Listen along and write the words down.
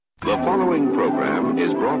The following program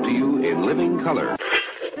is brought to you in living color.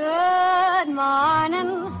 Good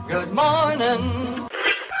morning. Good morning.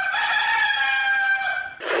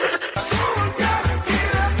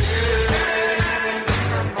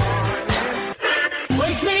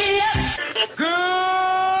 Wake me up.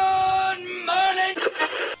 Good morning.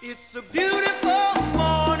 It's a beautiful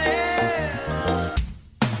morning.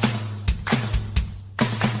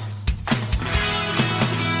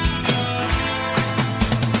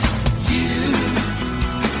 You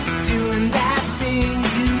doing that thing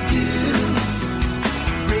you do,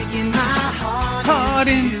 breaking my heart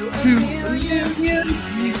into a million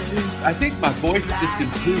pieces. I think my voice just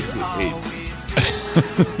improved with age.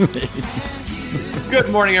 Good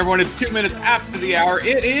morning, everyone. It's 2 minutes after the hour.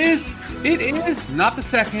 It is not the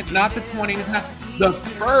second, not the 20th, not the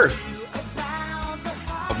first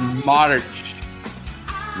of March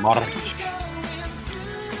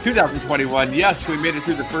 2021. Yes, we made it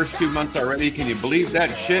through the first 2 months already. Can you believe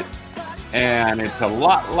that shit? And it's a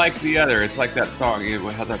lot like the other. It's like that song.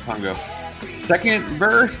 How's that song go? Second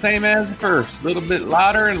verse, same as the first. A little bit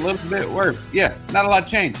louder and a little bit worse. Yeah, not a lot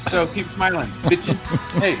changed. So keep smiling, bitches.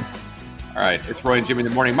 Hey. All right, it's Roy and Jimmy in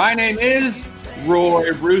the morning. My name is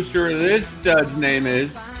Roy Brewster. This stud's name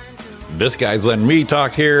is... This guy's letting me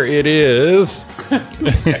talk here. It is...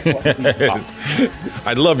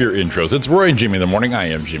 I love your intros. It's Roy and Jimmy in the morning. I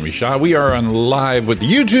am Jimmy Shaw. We are on live with the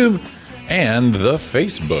YouTube and the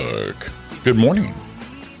Facebook. Good morning.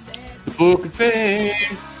 The Book of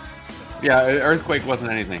Face. Yeah, earthquake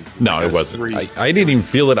wasn't anything. No, it wasn't. I didn't even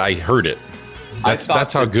feel it. I heard it.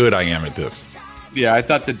 That's how good I am at this. Yeah, I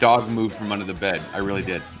thought the dog moved from under the bed. I really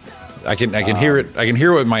did. I can hear it. I can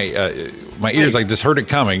hear it with my ears. I just heard it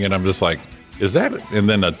coming, and I'm just like, "Is that it?" And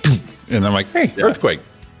then and I'm like, "Hey, yeah. Earthquake!"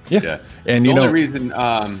 Yeah. And the only reason,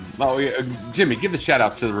 Jimmy, give the shout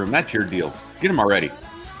out to the room. That's your deal. Get them already.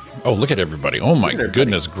 Oh, look at everybody! Oh my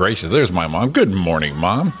goodness gracious! There's my mom. Good morning,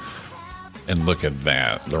 Mom. And look at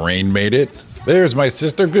that. Lorraine made it. There's my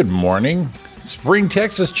sister. Good morning. Spring,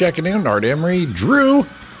 Texas checking in. Art Emery. Drew.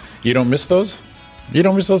 You don't miss those? You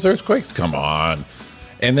don't miss those earthquakes? Come on.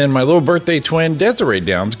 And then my little birthday twin, Desiree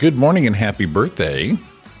Downs. Good morning and happy birthday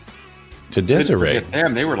to Desiree.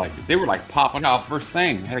 Them. They were like popping out first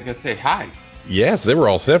thing. I had to say hi. Yes, they were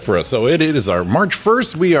all set for us. So it is our March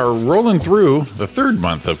 1st. We are rolling through the third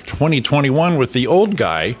month of 2021 with the old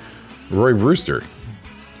guy, Roy Brewster.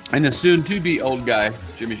 And the soon-to-be old guy,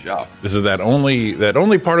 Jimmy Shaw. This is that only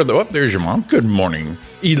part of the... Oh, there's your mom. Good morning,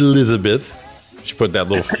 Elizabeth. She put that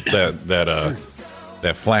little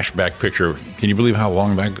that flashback picture. Can you believe how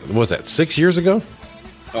long back was that? 6 years ago?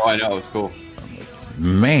 Oh, I know. It's cool.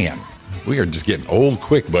 Man, we are just getting old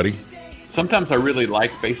quick, buddy. Sometimes I really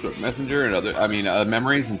like Facebook Messenger and other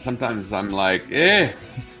memories, and sometimes I'm like, eh.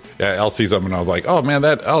 Yeah, I'll see something and I was like, oh man,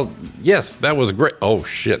 yes, that was great. Oh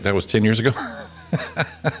shit, that was 10 years ago.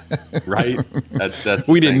 Right. That's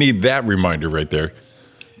we didn't need that reminder right there.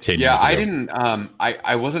 10 years ago. I didn't.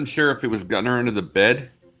 I wasn't sure if it was Gunner under the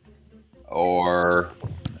bed or.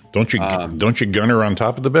 Don't you gun her on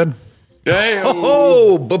top of the bed? Hey,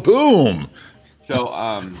 oh, ba-boom. So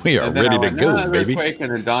we are ready to go, baby.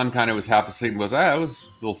 And then Don kind of was half asleep and goes, it was a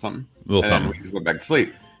little something. Then we went back to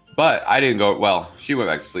sleep. But I didn't go, well, she went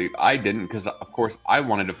back to sleep. I didn't because, of course, I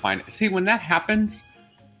wanted to find it. See, when that happens,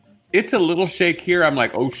 it's a little shake here. I'm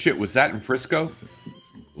like, oh, shit, was that in Frisco?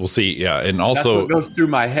 We'll see, yeah. And also... That's what goes through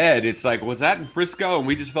my head. It's like, was that in Frisco? And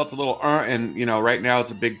we just felt a little, and, right now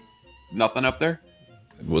it's a big nothing up there.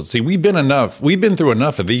 Well, see, we've been through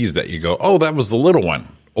enough of these that you go, oh, that was the little one.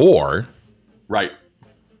 Or... Right.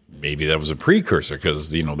 Maybe that was a precursor because,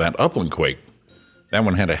 that upland quake, that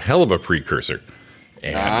one had a hell of a precursor.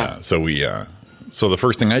 And so the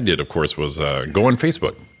first thing I did, of course, was go on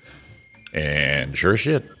Facebook. And sure as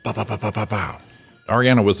shit, pow, pow, pow, pow, pow, pow.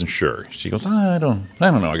 Ariana wasn't sure. She goes, I don't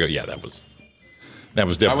know. I go, yeah, that was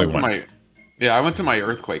definitely one. I went to my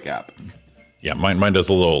earthquake app. Yeah, mine does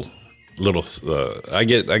a little. I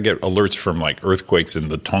get alerts from like earthquakes in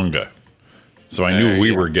the Tonga, so I knew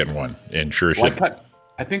we were getting one. And sure as shit,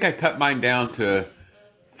 I think I cut mine down to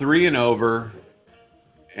 3 and over,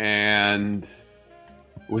 and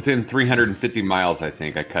within 350 miles, I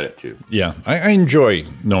think I cut it to. Yeah, I enjoy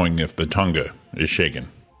knowing if the Tonga is shaking.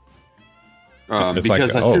 Because like,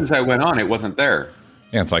 as soon as I went on, it wasn't there.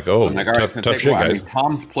 Yeah, it's like, tough shit, guys.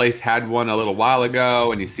 Tom's place had one a little while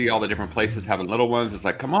ago, and you see all the different places having little ones. It's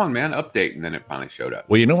like, come on, man, update. And then it finally showed up.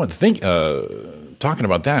 Well, you know what? Talking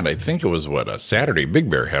about that, I think it was Saturday, Big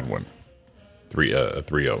Bear had one.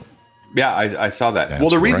 3-0. Yeah, I saw that. Well,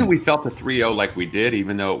 the reason we felt the 3-0 like we did,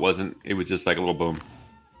 even though it was just like a little boom.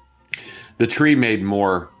 The tree made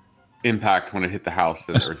more impact when it hit the house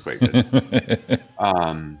than the earthquake did.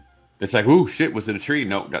 It's like, ooh, shit, was it a tree?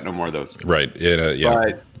 No, got no more of those. Right. Yeah.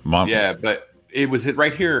 But, Mom. Yeah, but it was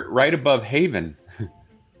right here, right above Haven.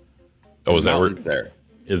 Oh, is that where? There?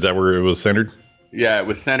 Is that where it was centered? Yeah, it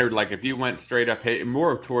was centered. Like if you went straight up,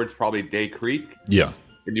 more towards probably Day Creek. Yeah.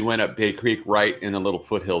 And you went up Day Creek right in the little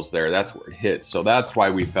foothills there. That's where it hit. So that's why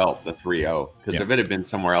we felt the 3-0. Because if it had been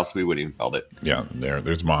somewhere else, we wouldn't even felt it. Yeah,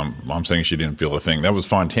 there's Mom. Mom saying she didn't feel a thing. That was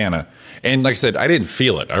Fontana. And like I said, I didn't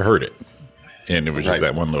feel it. I heard it. And it was just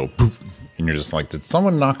that one little poof. And you're just like, did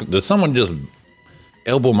someone just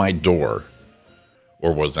elbow my door?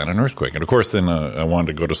 Or was that an earthquake? And of course, then I wanted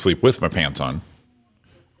to go to sleep with my pants on.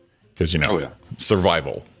 Because,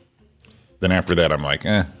 survival. Then after that, I'm like,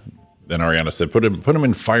 Then Ariana said, put him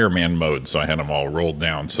in fireman mode. So I had them all rolled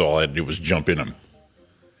down. So all I had to do was jump in them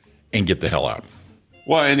and get the hell out.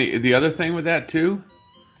 Well, and the other thing with that, too,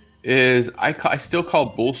 is I still call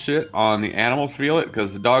bullshit on the animals feel it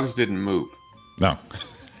because the dogs didn't move. No.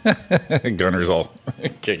 Gunner's all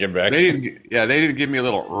kicking back. They didn't give me a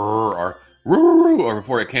little or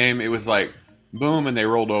before it came. It was like, boom, and they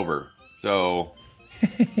rolled over. So,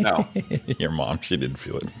 no. Your mom, she didn't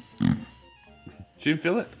feel it. She didn't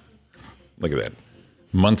feel it? Look at that.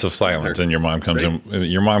 Months of silence, and your mom comes in.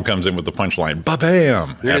 Your mom comes in with the punchline.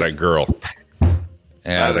 Ba-bam! At a girl.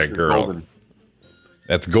 At a girl. Golden.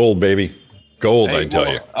 That's gold, baby. Gold, I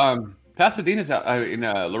tell you. Pasadena's out.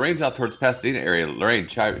 Lorraine's out towards Pasadena area. Lorraine,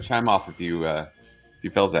 chime off if you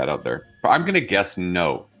felt that out there. I'm gonna guess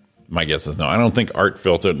no. My guess is no. I don't think Art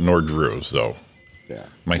felt it, nor Drew. So, yeah.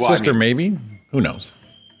 My sister, maybe. Who knows?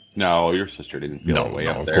 No, your sister didn't feel it way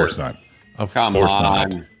up there. Of course not. Of Come course on.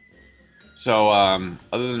 not. So,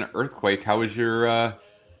 other than an earthquake, how was your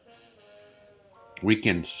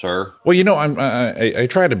weekend, sir? Well, I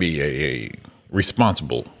try to be a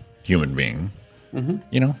responsible human being.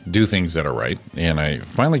 Mm-hmm. Do things that are right. And I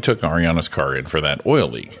finally took Ariana's car in for that oil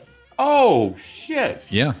leak. Oh, shit.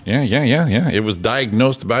 Yeah. It was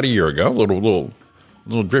diagnosed about a year ago. A little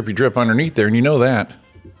drippy drip underneath there. And you know that.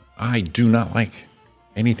 I do not like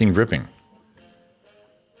anything dripping.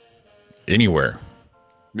 Anywhere.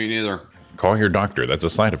 Me neither. Call your doctor. That's a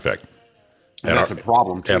side effect. And that's a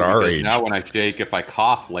problem, too. At our age. Now when I shake, if I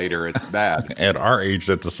cough later, it's bad. At our age,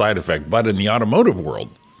 that's a side effect. But in the automotive world.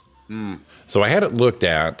 So I had it looked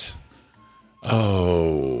at,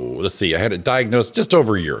 let's see. I had it diagnosed just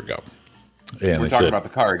over a year ago. And we're talking about the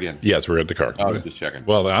car again. Yes, we're at the car. I was just checking.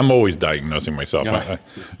 Well, I'm always diagnosing myself. No.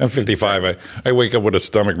 I'm 55. I wake up with a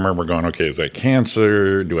stomach murmur going, okay, is that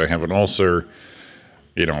cancer? Do I have an ulcer?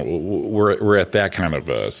 We're at that kind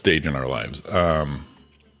of stage in our lives.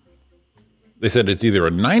 They said it's either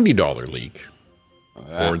a $90 leak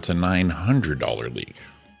or it's a $900 leak.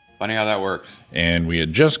 Funny how that works. And we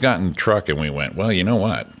had just gotten the truck and we went, well, you know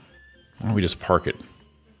what? Why don't we just park it?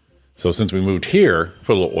 So since we moved here,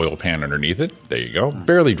 put a little oil pan underneath it. There you go.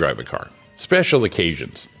 Barely drive a car. Special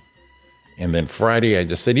occasions. And then Friday, I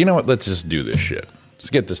just said, you know what? Let's just do this shit.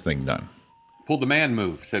 Let's get this thing done. Pulled the man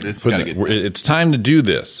move. Said it's got to get done. It's time to do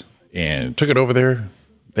this. And took it over there.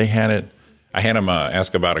 They had it. I had them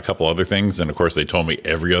ask about a couple other things. And, of course, they told me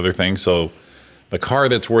every other thing. So the car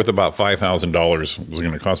that's worth about $5,000 was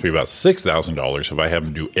going to cost me about $6,000 if I have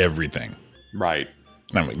them do everything. Right.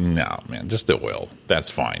 And I'm like, no, man, just the oil. That's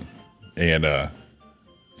fine. And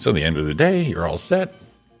so at the end of the day, you're all set.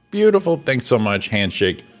 Beautiful. Thanks so much.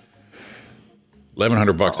 Handshake.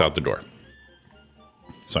 $1,100 out the door.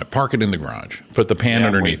 So I park it in the garage. Put the pan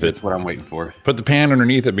underneath it. That's what I'm waiting for. Put the pan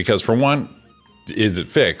underneath it because, for one, is it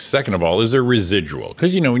fixed? Second of all, is there residual?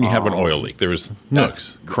 Because, when you have an oil leak, there's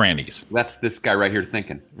nooks, crannies. That's this guy right here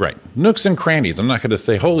thinking. Right. Nooks and crannies. I'm not going to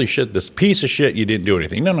say, holy shit, this piece of shit, you didn't do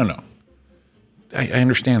anything. No. I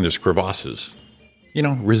understand there's crevasses.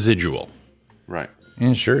 Residual. Right.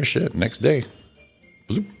 And sure as shit, next day,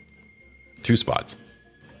 bloop, 2 spots.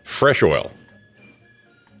 Fresh oil.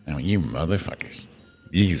 I mean, you motherfuckers.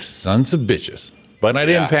 You sons of bitches. But I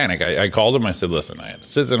didn't panic. I called him. I said, listen, I had to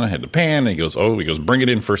sit there. I had the pan. And he goes, bring it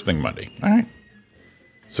in first thing Monday. All right.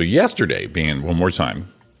 So yesterday, being one more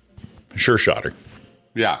time, sure shotter.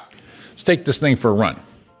 Yeah. Let's take this thing for a run.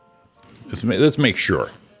 Let's make sure.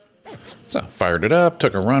 So I fired it up,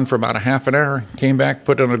 took a run for about a half an hour, came back,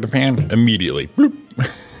 put it under the pan, immediately. Bloop.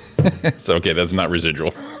 So, okay, that's not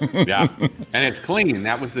residual. Yeah. And it's clean.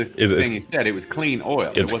 That was the thing you said. It was clean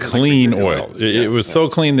oil. It's clean oil. It was so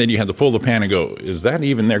clean that you had to pull the pan and go, is that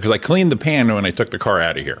even there? Because I cleaned the pan when I took the car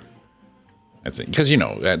out of here. That's it. Because,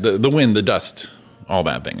 the wind, the dust, all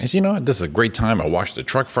that thing. I said, this is a great time. I washed the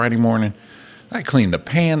truck Friday morning. I cleaned the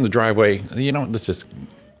pan, the driveway. Let's just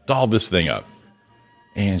doll this thing up.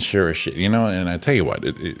 And sure as shit, and I tell you what,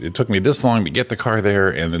 it took me this long to get the car there,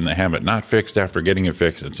 and then to have it not fixed after getting it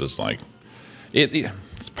fixed. It's just like,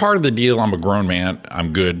 it's part of the deal. I'm a grown man.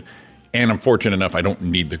 I'm good. And I'm fortunate enough I don't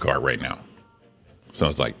need the car right now. So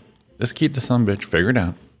it's like, let's keep the son of a bitch figured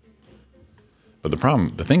out. But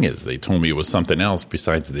the thing is, they told me it was something else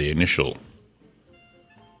besides the initial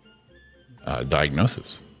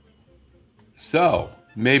diagnosis. So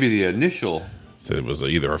maybe the initial... So it was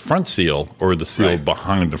either a front seal or the seal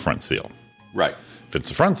behind the front seal. Right. If it's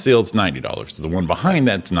the front seal, it's $90. So the one behind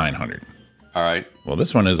that's $900. All right. Well,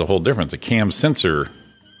 this one is a whole difference. A cam sensor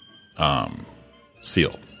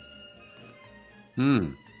seal.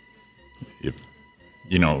 If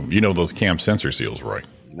you know those cam sensor seals, Roy.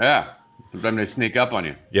 Yeah. Sometimes they sneak up on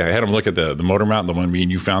you. Yeah, I had them look at the motor mount, the one me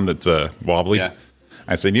and you found that's wobbly. Yeah.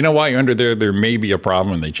 I said, why you're under there? There may be a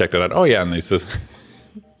problem. And they checked it out. Oh yeah, and they said,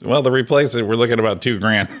 well, to replace it, we're looking at about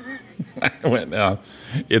 $2,000. I went, no,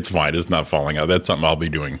 it's fine. It's not falling out. That's something I'll be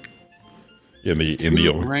doing in the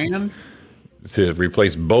 $2,000 to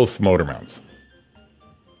replace both motor mounts.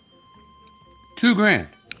 $2,000.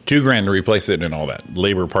 $2,000 to replace it and all that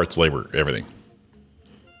labor, parts, labor, everything.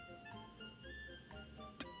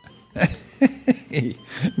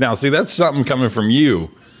 Now, see, that's something coming from you,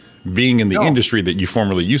 being in the industry that you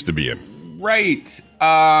formerly used to be in. Right.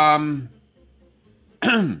 Now,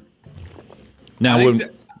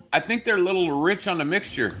 I think they're a little rich on the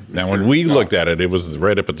mixture. Now, when we looked at it, it was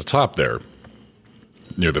right up at the top there,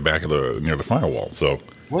 near the back of near the firewall. So,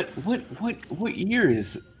 what year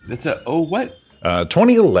is that's a what?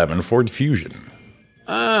 2011 Ford Fusion.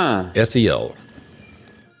 SEL.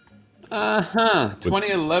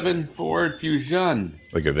 2011 Ford Fusion.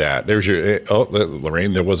 Look at that. There's your.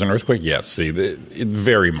 Lorraine, there was an earthquake. Yes. See, it's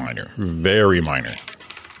very minor. Very minor.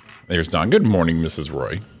 There's Don. Good morning, Mrs.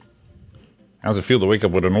 Roy. How's it feel to wake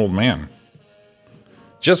up with an old man?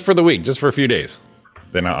 Just for the week, just for a few days.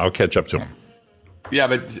 Then I'll catch up to him. Yeah,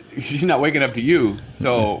 but she's not waking up to you,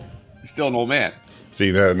 so still an old man.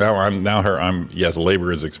 See, I'm yes,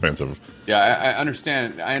 labor is expensive. Yeah, I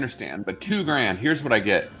understand, but $2,000. Here's what I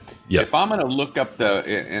get. Yes. If I'm going to look up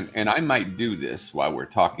and I might do this while we're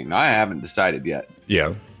talking. I haven't decided yet.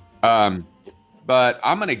 Yeah. But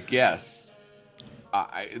I'm going to guess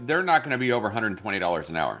they're not going to be over $120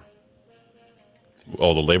 an hour.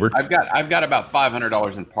 Oh, the labor? I've got about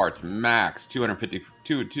 $500 in parts max, $250.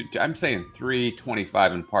 I'm saying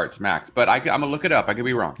 $325 in parts max, but I'm gonna look it up. I could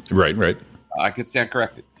be wrong. Right. I could stand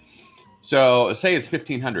corrected. So say it's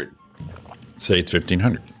 $1,500. Say it's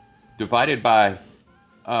 $1,500 divided by.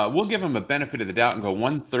 We'll give them a benefit of the doubt and go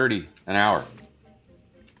 $130 an hour.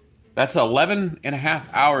 That's 11 and a half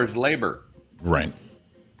hours labor. Right.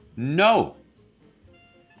 No.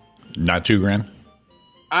 Not $2,000.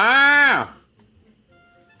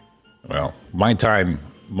 Well, my time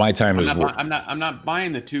is. I'm not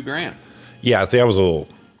buying the $2,000. Yeah, see, I was a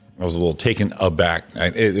little taken aback.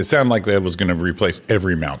 It sounded like that was going to replace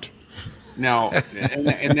every mount. Now,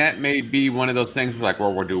 and that may be one of those things. Like,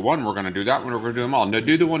 well, we'll do one, we're going to do that one, we're going to do them all. No,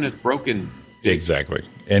 do the one that's broken. Exactly,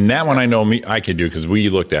 and that one I could do because we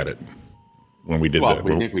looked at it when we did that.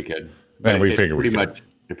 We think we could. And we figured we could.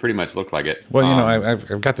 It pretty much looked like it. Well,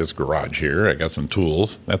 I've got this garage here. I got some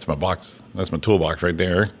tools. That's my box. That's my toolbox right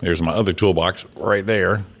there. There's my other toolbox right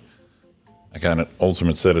there. I got an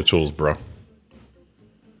ultimate set of tools, bro.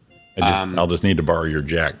 I'll just need to borrow your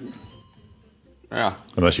jack. Yeah.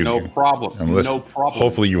 No problem.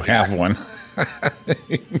 Hopefully you have one.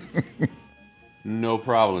 No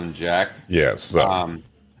problem, Jack. Yes. So.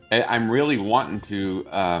 I'm really wanting to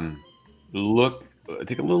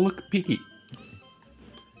take a little look peeky.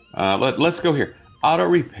 Let's go here. Auto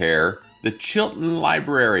repair, the Chilton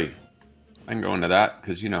Library. I can go into that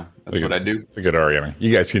because that's what I do. Look at Ariana. You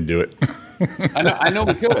guys can do it. I know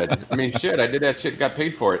we could. I mean, shit, I did that shit, got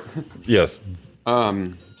paid for it. Yes.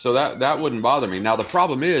 So that wouldn't bother me. Now the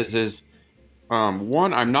problem is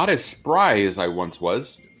one, I'm not as spry as I once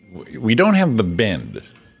was. We don't have the bend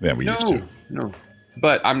that we used to. No.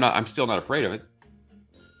 But I'm still not afraid of it.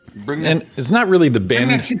 It's not really the bend.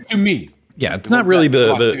 Bring that shit to me. Yeah, it's not really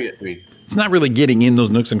it's not really getting in those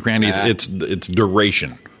nooks and crannies. It's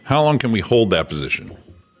duration. How long can we hold that position?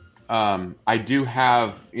 I do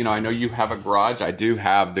have, I know you have a garage. I do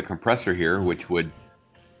have the compressor here, which would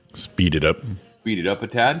speed it up a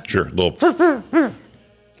tad. Sure, a little.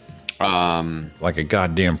 Like a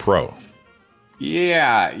goddamn pro.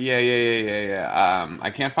 Yeah. I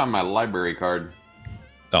can't find my library card.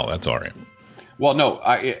 Oh, that's all right. Well, no,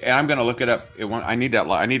 I'm going to look it up. I need that.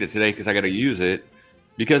 I need it today because I got to use it.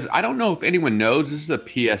 Because I don't know if anyone knows, this is a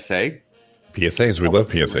PSA. PSAs, we love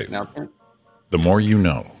PSAs. The more you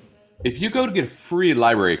know. If you go to get a free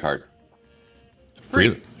library card,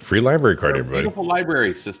 Free library card, a everybody. beautiful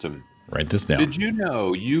library system. Write this down. Did you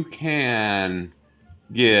know you can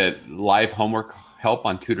get live homework help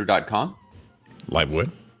on tutor.com? Live what?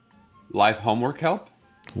 Live homework help?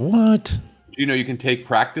 What? Do you know you can take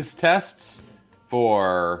practice tests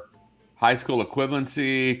for high school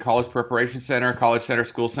equivalency, college preparation center, college center,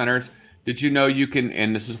 school centers? Did you know you can,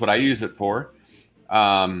 and this is what I use it for,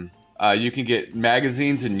 you can get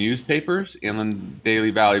magazines and newspapers, Inland Daily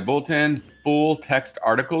Valley Bulletin, full text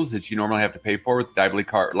articles that you normally have to pay for with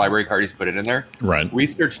the library card. You just put it in there. Right.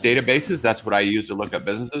 Research databases, that's what I use to look up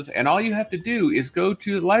businesses. And all you have to do is go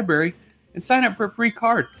to the library and sign up for a free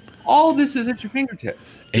card. All of this is at your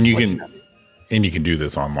fingertips. And you Just can let know. and you can do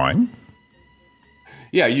this online.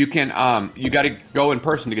 Yeah, you can. You got to go in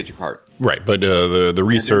person to get your card. Right, but the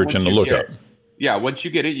research and the once you lookup. get it- Yeah, once you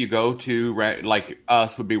get it, you go to, like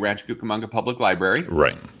us would be Rancho Cucamonga Public Library,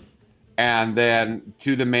 Right. and then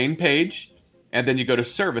to the main page, and then you go to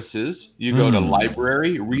services. You go to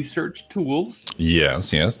library research tools, Yes.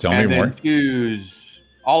 Tell and me then more. choose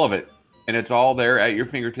all of it, and it's all there at your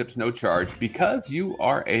fingertips, no charge, because you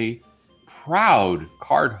are a proud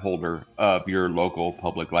card holder of your local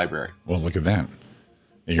public library. Well, look at that.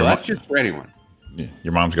 And So that's just for anyone.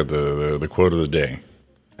 your mom's got the quote of the day.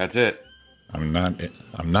 That's it. I'm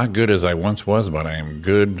not good as I once was, but I am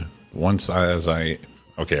good once as I.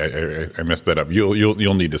 Okay, I messed that up. You'll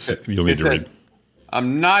need to It read. says,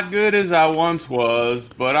 I'm not good as I once was,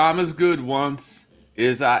 but I'm as good once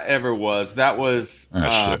as I ever was. That was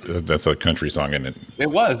Shit. That's a country song, isn't it? it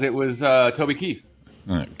was Toby Keith.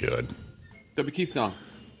 Oh, good. Toby Keith song.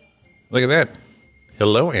 Look at that.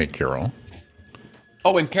 Hello, Aunt Carol.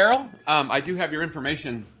 Oh, and Carol, I do have your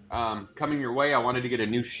information coming your way. I wanted to get a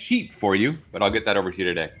new sheet for you, but I'll get that over to you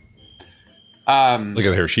today. Look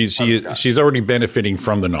at her. She's already benefiting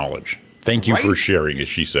from the knowledge. Thank you for Right? sharing, as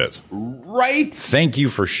she says. Right. Thank you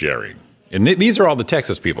for sharing. And these are all the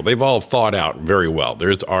Texas people. They've all thought out very well.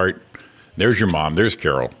 There's Art. There's your mom. There's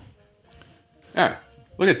Carol. Yeah.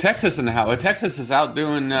 Look at Texas in the house. Texas is out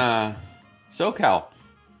doing SoCal.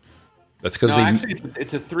 That's because No, they actually,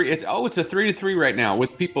 it's a 3-3 right now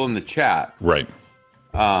with people in the chat. right.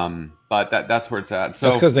 But that's where it's at. So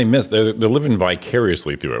That's because they miss. They're living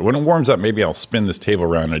vicariously through it. When it warms up, maybe I'll spin this table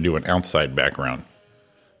around and I do an outside background.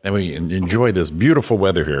 That way, you enjoy this beautiful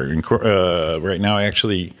weather here. Right now,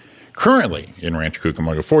 actually, currently in Rancho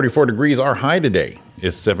Cucamonga, 44 degrees. Our high today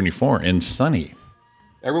is 74 and sunny.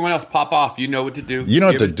 everyone else, pop off. You know what to do. You know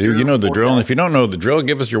what Give to us do. your You know the drill. And forecast. if you don't know the drill,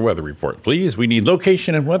 give us your weather report, please. We need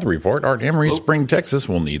location and weather report. Art Emery, Spring, Texas.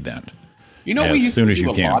 We'll need that. You know, as we used soon to as do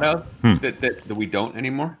you a can. lot of that we don't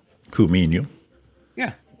anymore. Who, me and you?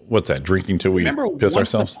 Yeah. What's that? Drinking till we Remember, piss once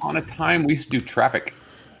ourselves? upon a time, we used to do traffic.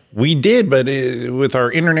 We did, but with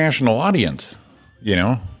our international audience, you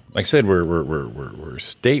know, like I said, we're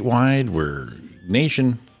statewide, we're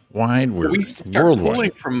nationwide, we're We used to start worldwide.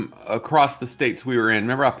 pulling from across the states we were in.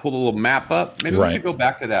 Remember, I pulled a little map up. Maybe Right. we should go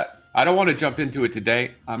back to that. I don't want to jump into it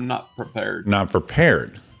today. I'm not prepared. Not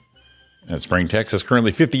prepared. At Spring, Texas,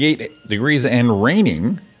 currently 58 degrees and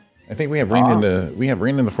raining. I think we have rain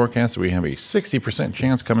in the forecast. We have a 60%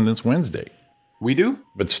 chance coming this Wednesday. We do.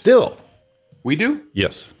 But still, We do.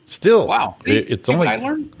 yes, still, Wow. See? it's See only what I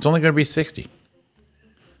learned? it's only going to be 60.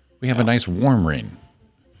 We have a nice warm rain.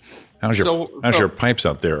 How's your pipes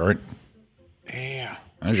out there, Art? Yeah.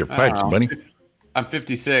 How's your pipes, buddy? I'm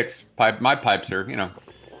 56. My pipes are,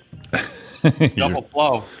 double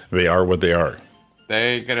flow. They are what they are.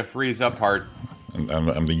 They gonna freeze up hard.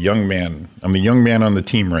 I'm the young man. I'm the young man on the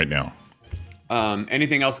team right now.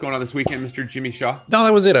 Anything else going on this weekend, Mr. Jimmy Shaw? No,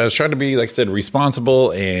 that was it. I was trying to be, like I said,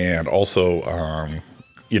 responsible, and also,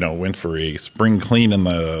 went for a spring clean in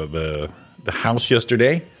the house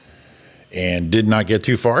yesterday, and did not get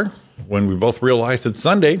too far when we both realized it's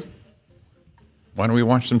Sunday. Why don't we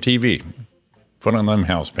watch some TV? Put on them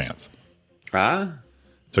house pants.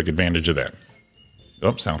 Took advantage of that.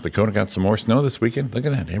 Oh, South Dakota got some more snow this weekend. Look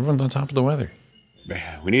at that. Everyone's on top of the weather.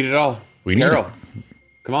 We need it all. We need Carol, it.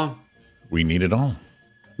 come on. We need it all.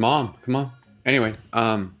 Mom, come on. Anyway,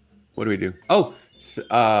 what do we do? Oh,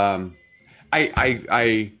 I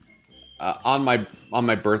on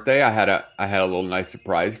my birthday, I had a little nice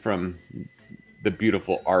surprise from the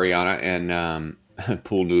beautiful Ariana and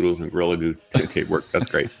Pool Noodles and Gorilla Glue tape work. That's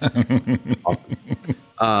great.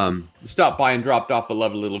 Awesome. Stopped by and dropped off a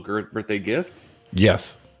lovely little birthday gift.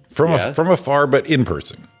 Yes. From afar, but in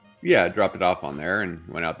person. Yeah, dropped it off on there and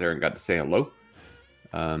went out there and got to say hello.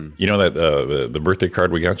 You know that the birthday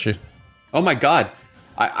card we got you? Oh my God,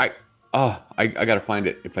 I gotta find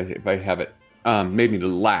it if I have it. Made me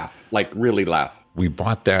laugh, like really laugh. We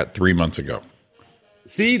bought that 3 months ago.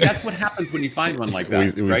 See, that's what happens when you find one like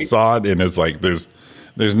that. We right? saw it, and it's like there's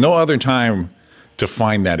no other time to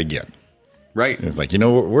find that again. Right. And it's like,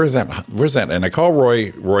 where's that? And I call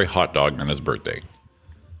Roy Hot Dog on his birthday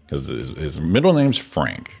because his middle name's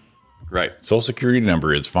Frank. Right. Social security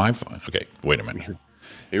number is 5. Okay, wait a minute.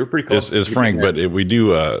 They were pretty close. It's Frank, but we do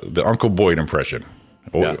the Uncle Boyd impression.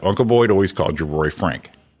 Yeah. Uncle Boyd always called you Roy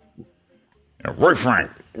Frank. Roy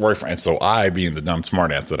Frank. And so I, being the dumb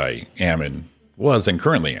smartass that I am and was and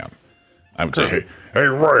currently am, I would say, hey,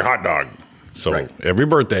 Roy Hot Dog. So every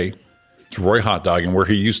birthday, it's Roy Hot Dog. And where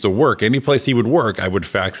he used to work, any place he would work, I would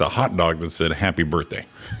fax a hot dog that said happy birthday.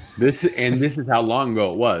 This is how long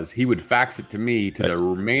ago it was. He would fax it to me to the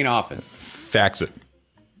main office. Fax it.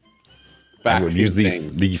 I would use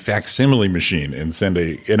the facsimile machine and send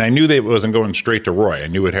and I knew that it wasn't going straight to Roy. I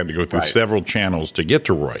knew it had to go through several channels to get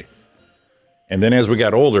to Roy. And then as we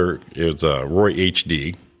got older, it was Roy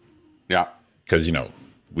HD. Yeah. Because,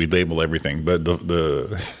 we label everything. But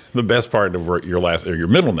the best part of your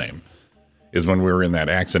middle name is when we were in that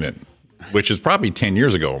accident, which is probably 10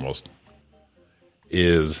 years ago almost,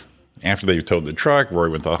 is after they towed the truck, Roy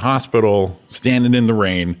went to the hospital, standing in the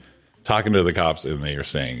rain, talking to the cops, and they are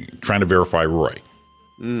trying to verify Roy.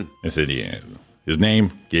 I said, yeah, his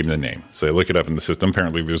name, gave him the name. So I look it up in the system.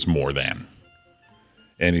 Apparently there's more than.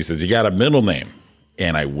 And he says, you got a middle name.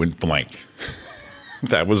 And I went blank.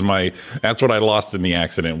 That's what I lost in the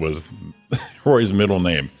accident was Roy's middle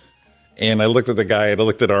name. And I looked at the guy, and I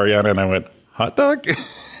looked at Ariana, and I went, hot dog?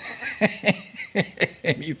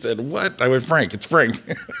 And he said, what? I went, Frank, it's Frank.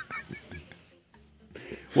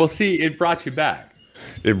 Well, see, it brought you back.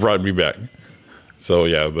 It brought me back. So,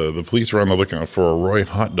 yeah, the police were on the lookout for a Roy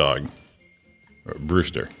Hot Dog.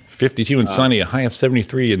 Brewster. 52 and sunny, a high of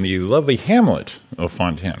 73 in the lovely hamlet of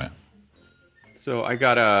Fontana. So I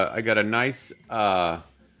got a nice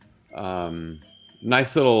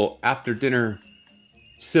nice little after dinner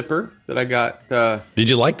sipper that I got. Did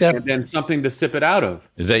you like that? And then something to sip it out of.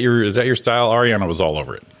 Is that your style? Ariana was all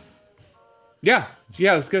over it. Yeah,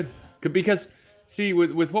 it was good. Because see,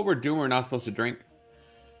 with what we're doing, we're not supposed to drink.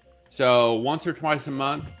 So once or twice a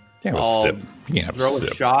month, I'll throw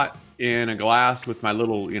a shot in a glass with my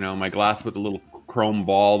little, my glass with a little chrome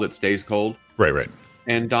ball that stays cold. Right.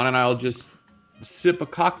 And Don and I'll just sip a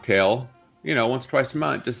cocktail, once or twice a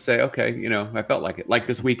month. Just say, okay, I felt like it. Like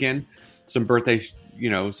this weekend, some birthday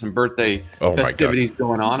festivities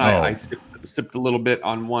going on. I sipped a little bit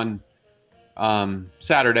on one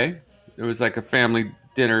Saturday. It was like a family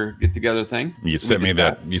dinner get together thing. You sent me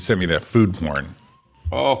that. You sent me that food porn.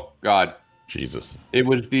 Oh God, Jesus! It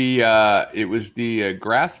was the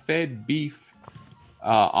grass-fed beef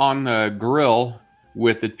on the grill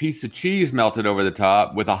with a piece of cheese melted over the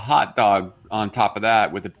top, with a hot dog on top of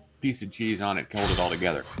that, with a piece of cheese on it, to hold it all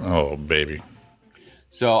together. Oh baby!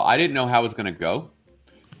 So I didn't know how it was going to go.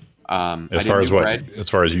 As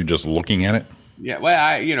far as you just looking at it. Yeah, well,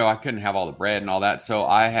 I couldn't have all the bread and all that, so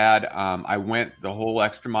I had I went the whole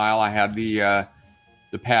extra mile. I had the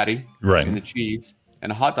patty and the cheese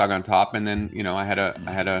and a hot dog on top, and then I had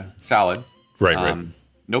a salad. Right.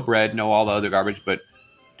 No bread, no all the other garbage, but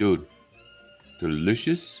dude,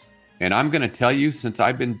 delicious. And I'm gonna tell you, since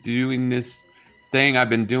I've been doing this thing, we're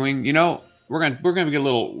gonna get a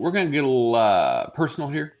little personal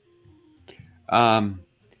here.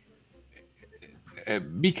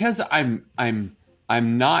 Because I'm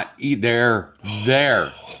not there.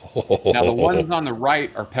 Now the ones on the right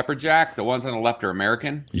are pepper jack. The ones on the left are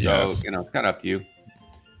American. Yes. So it's kind of up to you.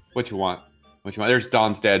 What you want? There's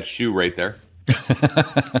Don's dad's shoe right there.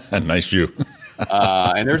 Nice shoe.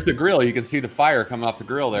 And there's the grill. You can see the fire coming off the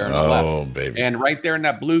grill there on the left. Oh baby! And right there in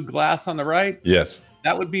that blue glass on the right. Yes.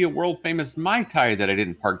 That would be a world famous Mai Tai that I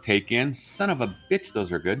didn't partake in. Son of a bitch,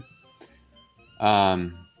 those are good.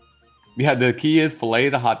 Yeah, the key is fillet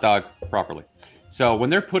the hot dog properly. So when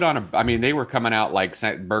they're put on they were coming out like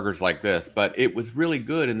burgers like this, but it was really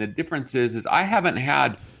good. And the difference is I haven't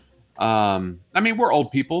had, we're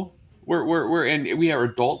old people. We are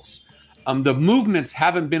adults. The movements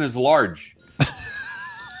haven't been as large.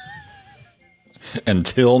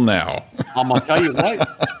 Until now. I'm going to tell you what,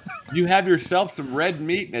 you have yourself some red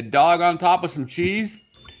meat and a dog on top of some cheese.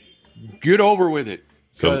 Get over with it.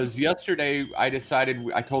 Because yesterday I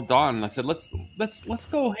told Dawn, I said, let's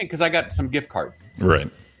go, because I got some gift cards. Right.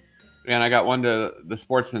 And I got one to the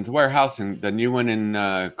Sportsman's Warehouse and the new one in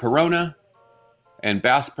Corona and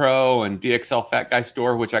Bass Pro and DXL Fat Guy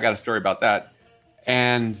Store, which I got a story about that.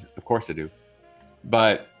 And of course I do.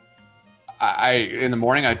 But I in the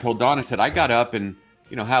morning, I told Dawn, I said, I got up and,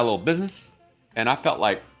 had a little business. And I felt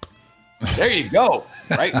like There you go.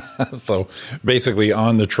 Right. So basically,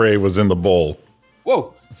 on the tray was in the bowl.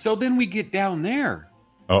 Whoa. So then we get down there.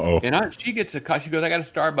 Uh-oh. And she gets a cup. She goes, I got a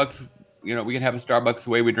Starbucks. You know, we can have a Starbucks the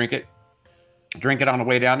way we drink it. Drink it on the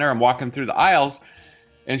way down there. I'm walking through the aisles.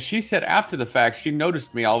 And she said after the fact, she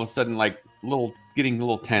noticed me all of a sudden, like, getting a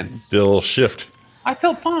little tense. Did a little shift. I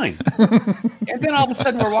felt fine. And then all of a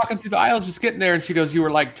sudden, we're walking through the aisles, just getting there. And she goes, you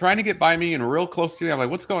were, like, trying to get by me and real close to me. I'm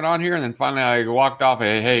like, what's going on here? And then finally, I walked off.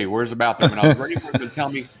 Hey, where's the bathroom? And I was ready for her to tell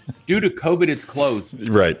me, due to COVID, it's closed.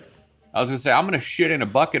 Right. I was going to say, I'm going to shit in a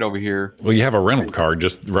bucket over here. Well, you have a rental car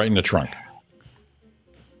just right in the trunk.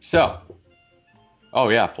 So, oh,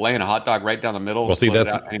 yeah, filleting a hot dog right down the middle. Well, see,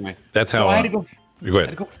 anyway. That's how so I had to go. Go ahead. I had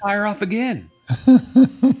to go fire off again.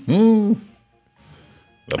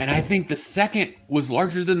 And I think the second was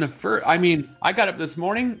larger than the first. I mean, I got up this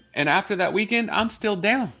morning, and after that weekend, I'm still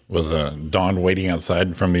down. Was Dawn waiting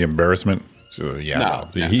outside from the embarrassment? So, yeah,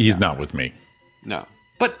 no, he's not with me. No.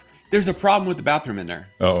 But there's a problem with the bathroom in there.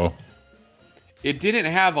 Uh-oh. It didn't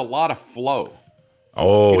have a lot of flow.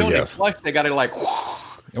 Oh, when yes. They flush, they got to like...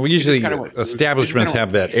 Well, usually establishments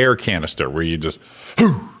have that air canister where you just...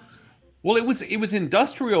 Well, it was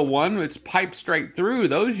industrial one. It's piped straight through.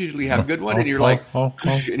 Those usually have good one, and you're like,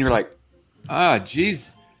 and you're like,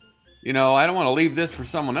 geez, you know, I don't want to leave this for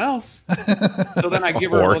someone else. So then I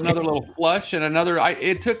give her another little flush and another.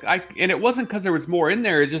 And it wasn't because there was more in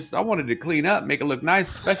there. It just I wanted to clean up, make it look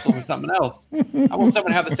nice, special for someone else. I want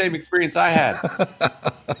someone to have the same experience I had.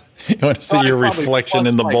 You want to see your reflection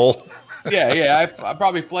in the bowl? Yeah. I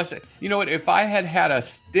probably flushed it. You know what? If I had a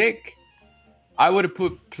stick, I would have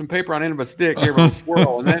put some paper on the end of a stick, gave her a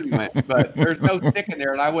swirl, and then went. But there's no stick in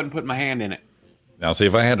there, and I wouldn't put my hand in it. Now, see,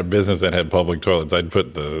 if I had a business that had public toilets, I'd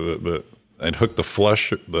put I'd hook the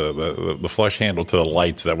flush the flush handle to the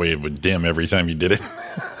lights. That way, it would dim every time you did it.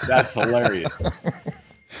 That's hilarious.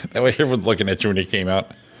 That way, everyone's looking at you when you came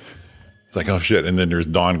out. It's like, oh shit! And then there's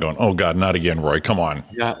Dawn going, "Oh God, not again, Roy! Come on,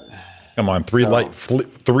 yeah, come on! Three light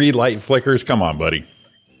flickers! Come on, buddy!"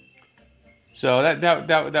 So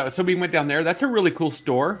so we went down there. That's a really cool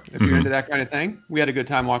store if you're into that kind of thing. We had a good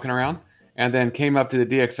time walking around, and then came up to the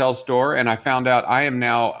DXL store, and I found out I am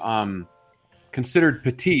now considered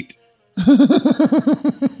petite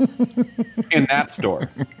in that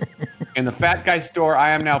store. In the fat guy store,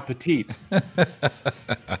 I am now petite.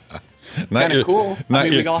 Kind of cool.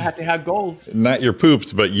 We all have to have goals. Not your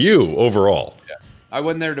poops, but you overall. Yeah. I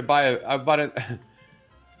went there to I bought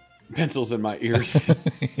pencils in my ears.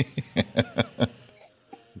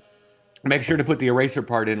 Make sure to put the eraser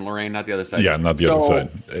part in, Lorraine, not the other side. Yeah, not the other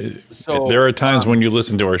side. So there are times when you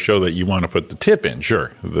listen to our show that you want to put the tip in,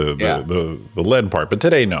 sure, the lead part, but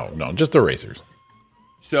today, no, just erasers.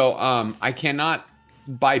 So I cannot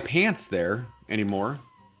buy pants there anymore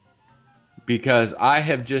because I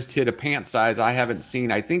have just hit a pant size I haven't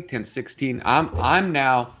seen. I think 10-16. I'm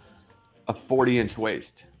now a 40-inch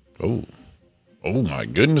waist. Oh my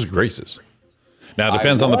goodness gracious! Now it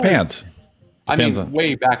depends on the pants.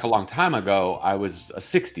 Way back a long time ago, I was a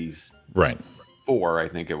 60s. Right. 4, I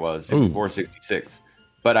think it was. 64, 66.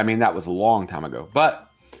 But, I mean, that was a long time ago. But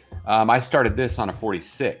I started this on a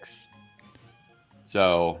 46.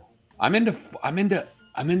 So, I'm into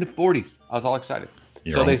 40s. I was all excited.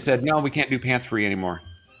 They said, no, we can't do pants free anymore.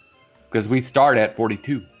 Because we start at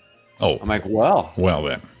 42. Oh. I'm like, well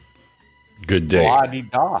then. Good day.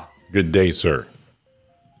 La-di-da. Good day, sir.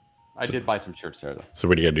 I did buy some shirts there, though. So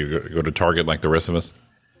what do you got to do? Go to Target like the rest of us?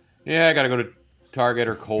 Yeah, I got to go to Target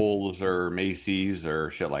or Kohl's or Macy's or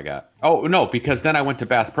shit like that. Oh, no, because then I went to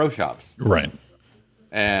Bass Pro Shops. Right.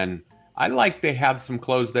 And I like they have some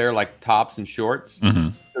clothes there, like tops and shorts.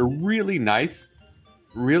 Mm-hmm. They're really nice,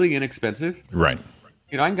 really inexpensive. Right.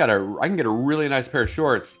 You know, I can get a really nice pair of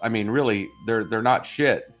shorts. I mean, really, they're not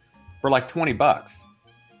shit for like $20.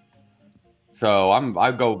 So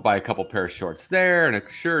I go buy a couple pair of shorts there and a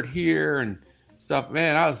shirt here and stuff.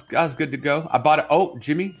 Man, I was good to go. I bought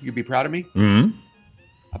Jimmy, you'd be proud of me. Mm-hmm.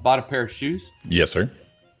 I bought a pair of shoes. Yes, sir.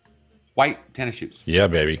 White tennis shoes. Yeah,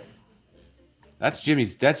 baby. That's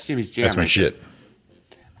Jimmy's jam. That's my shit.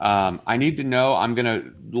 I need to know. I'm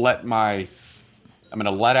gonna let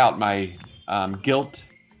out my guilt.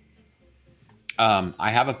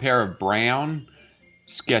 I have a pair of brown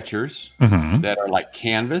Skechers that are like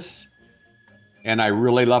canvas. And I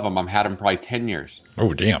really love them. I've had them probably 10 years.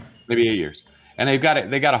 Oh, damn. Maybe 8 years. And they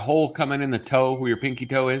got a hole coming in the toe where your pinky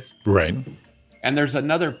toe is. Right. And there's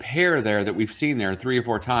another pair there that we've seen there 3 or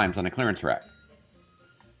 4 times on a clearance rack.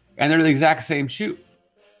 And they're the exact same shoe.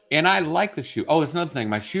 And I like the shoe. Oh, it's another thing.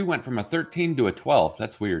 My shoe went from a 13 to a 12.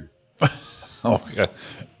 That's weird. Oh, yeah.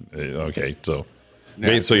 Okay. So,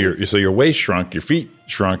 yeah, so your waist shrunk, your feet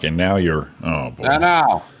shrunk, and now you're, oh, boy.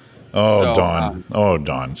 No. Oh, So, Don.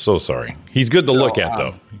 Don. So sorry. He's good to look at,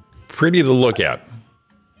 though. Pretty to look at.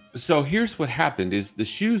 So here's what happened is the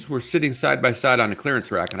shoes were sitting side by side on a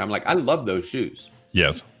clearance rack, and I'm like, I love those shoes.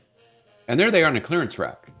 Yes. And there they are on a clearance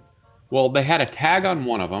rack. Well, they had a tag on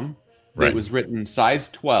one of them that Right. was written size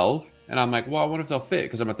 12, and I'm like, well, I wonder if they'll fit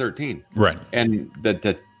because I'm a 13. Right. And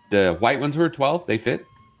the white ones were 12. They fit.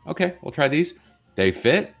 Okay, we'll try these. They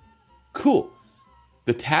fit. Cool.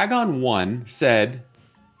 The tag on one said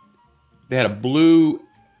they had a blue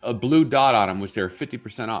dot on them, which they were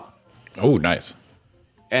 50% off. Oh, nice.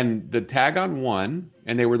 And the tag on one,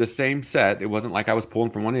 and they were the same set. It wasn't like I was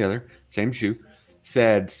pulling from one to the other. Same shoe.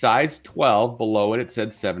 Said size 12. Below it said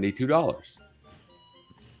 $72.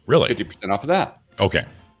 Really? 50% off of that. Okay.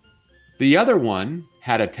 The other one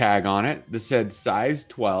had a tag on it that said size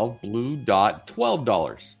 12, blue dot,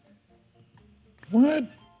 $12. What?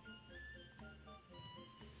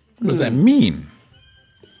 What does that mean?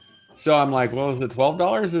 So I'm like, well, is it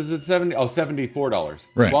 $12? Is it $74?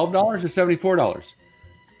 Right. $12 or $74?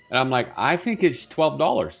 And I'm like, I think it's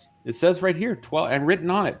 $12. It says right here, 12, and written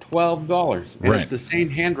on it, $12. And Right. it's the same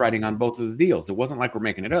handwriting on both of the deals. It wasn't like we're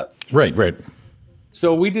making it up. Right, right.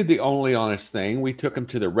 So we did the only honest thing. We took them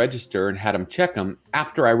to the register and had them check them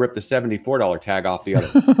after I ripped the $74 tag off the other.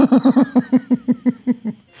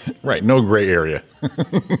 Right. No gray area.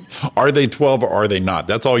 Are they 12 or are they not?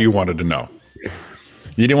 That's all you wanted to know.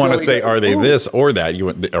 You didn't want to say, are they this or that? You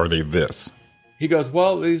went, are they this? He goes,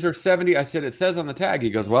 well, these are 70. I said, it says on the tag. He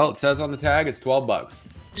goes, well, it says on the tag it's $12.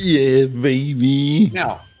 Yeah, baby.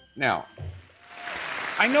 Now,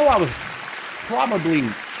 I know I was probably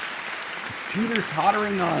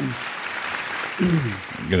teeter-tottering on,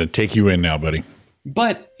 I'm going to take you in now, buddy.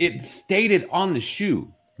 but it stated on the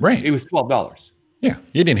shoe. Right. It was $12. Yeah.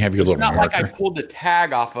 You didn't have your little Not marker. like I pulled the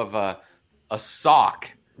tag off of a sock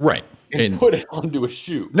Right. and put it onto a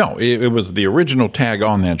shoe. No, it was the original tag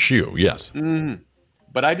on that shoe. Yes.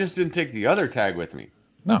 But I just didn't take the other tag with me.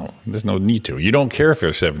 No, there's no need to. You don't care if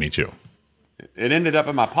they're 72. It ended up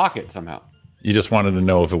in my pocket somehow, You just wanted to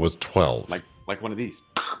know if it was 12. like one of these.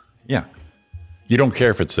 Yeah. You don't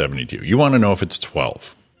care if it's 72. You want to know if it's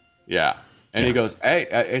 12. Yeah. And he goes, hey,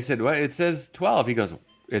 I said, well, it says 12. He goes,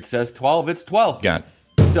 it says 12. It's 12. Got.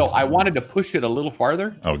 So I wanted to push it a little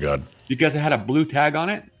farther Oh, God. because it had a blue tag on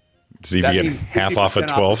it. See if you get means half off at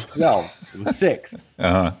 50% 12. 12. It was 6.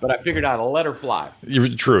 But I figured I'd let her fly.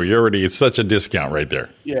 True. It's such a discount right there.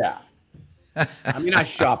 Yeah. I mean, I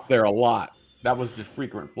shopped there a lot. That was the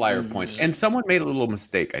frequent flyer points. And someone made a little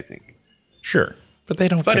mistake, I think. Sure. But they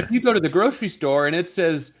don't But care. if you go to the grocery store and it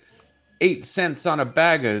says 8 cents on a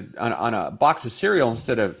bag on a box of cereal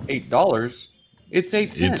instead of $8, it's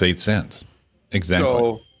 8 cents. It's 8 cents. Exactly.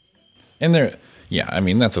 So And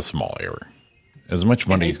that's a small error. As much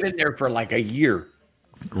money. they've been there for like a year.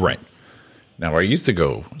 Right. Now, I used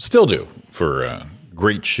to still do, for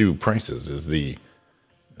great shoe prices is the,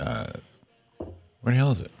 where the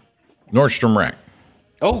hell is it? Nordstrom Rack.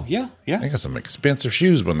 Oh, yeah. They got some expensive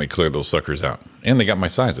shoes when they clear those suckers out. And they got my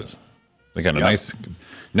sizes. They got a nice,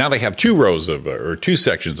 now they have 2 rows of, or 2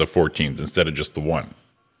 sections of 14s instead of just the one.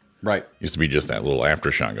 Right. Used to be just that little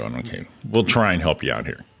aftershock going, okay, we'll try and help you out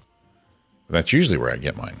here. That's usually where I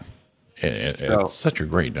get mine. It's such a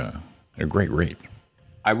great rate.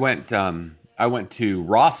 I went to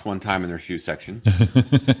Ross one time in their shoe section.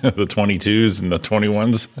 The 22s and the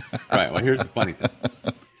 21s. Right. Well, here's the funny thing.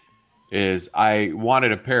 Is I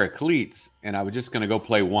wanted a pair of cleats, and I was just going to go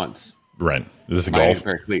play once. Right. Is this I needed golf? a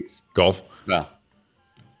pair of cleats. Golf? Well,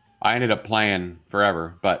 I ended up playing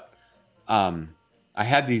forever, but I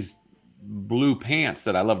had these blue pants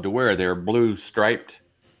that I love to wear. They were blue striped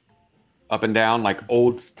up and down, like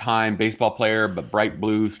old time baseball player, but bright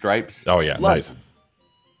blue stripes. Oh, yeah. Love Nice. them.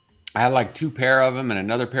 I had like 2 pair of them and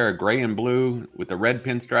another pair of gray and blue with the red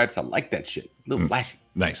pinstripes. I like that shit. A little flashy.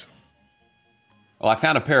 Nice. Well, I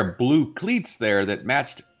found a pair of blue cleats there that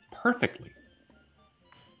matched perfectly.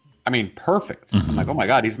 I mean, perfect. I'm like, oh my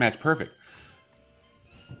God, these match perfect.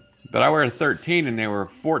 But I wear a 13 and they were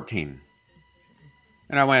 14.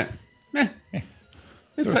 And I went, meh.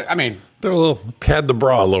 It's like, I mean, Throw a little, pad the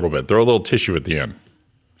bra a little bit. Throw a little tissue at the end.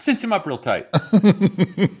 cinch them up real tight.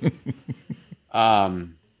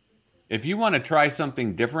 If you want to try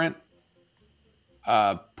something different,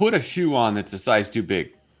 put a shoe on that's a size too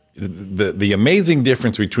big. The amazing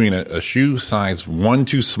difference between a shoe size 1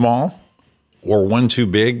 too small or 1 too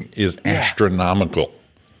big is astronomical.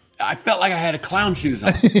 I felt like I had a clown shoes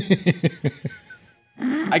on.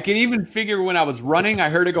 I can even figure when I was running, I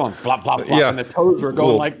heard it going flop, flop, flop, and the toes were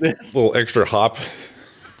going like this. Little extra hop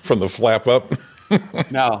from the flap up.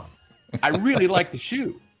 No. I really like the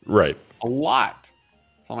shoe. Right. A lot.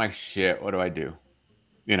 So I'm like, shit, what do I do?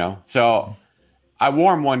 You know? So I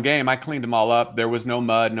wore them one game. I cleaned them all up. There was no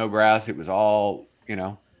mud, no grass. It was all, you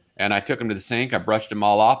know, and I took them to the sink. I brushed them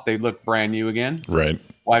all off. They looked brand new again. Right.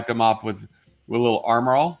 Wiped them off with a little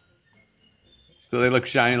Armor All. So they look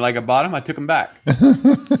shiny like I bought them. I took them back.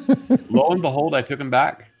 Lo and behold, I took them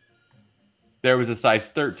back. There was a size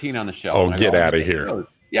 13 on the shelf. Oh, get out of here.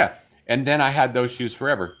 Yeah. And then I had those shoes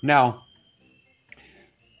forever. Now,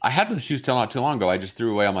 I had those shoes till not too long ago. I just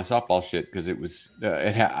threw away all my softball shit because it was,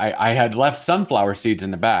 I had left sunflower seeds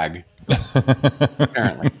in the bag,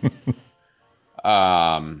 apparently.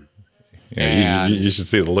 Yeah, you should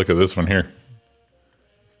see the look of this one here.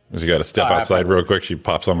 She got to step outside real quick. She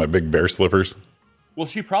pops on my big bear slippers. Well,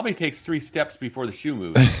 she probably takes 3 steps before the shoe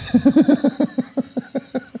moves.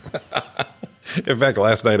 In fact,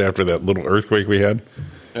 last night after that little earthquake we had,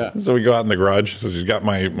 so we go out in the garage. So she's got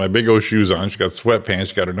my big old shoes on. She's got sweatpants.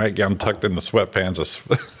 She's got her nightgown tucked in the sweatpants,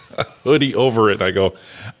 a hoodie over it. And I go,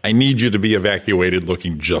 I need you to be evacuated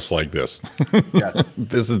looking just like this. Yes.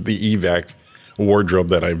 This is the evac wardrobe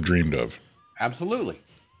that I've dreamed of. Absolutely.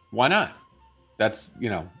 Why not? That's, you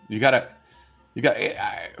know, you got I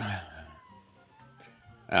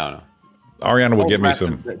don't know. Ariana will give me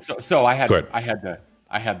some. So I had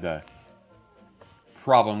the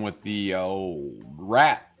problem with the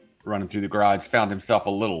rat running through the garage. Found himself a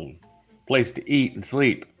little place to eat and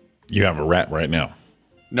sleep. You have a rat right now.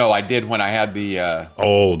 No, I did when I had the.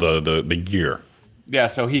 The gear. Yeah,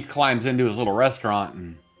 so he climbs into his little restaurant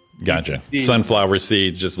and. Gotcha. Sunflower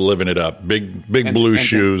seeds, just living it up. Big blue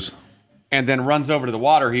shoes. And then runs over to the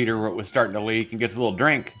water heater where it was starting to leak and gets a little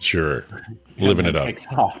drink. Sure. Living it up. Takes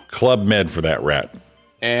off. Club Med for that rat.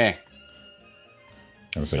 I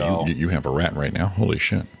was saying, you have a rat right now? Holy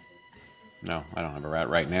shit. No, I don't have a rat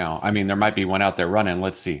right now. I mean, there might be one out there running.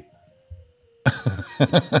 Let's see.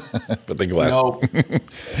 But the glass. No.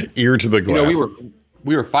 Ear to the glass. You know,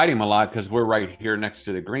 we were fighting them a lot because we're right here next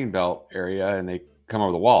to the Greenbelt area and they come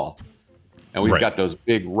over the wall. And we've got those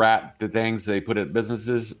big rat things they put at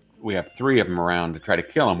businesses. We have 3 of them around to try to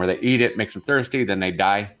kill them, where they eat it, makes them thirsty, then they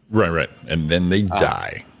die. Right. And then they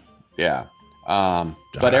die. Yeah.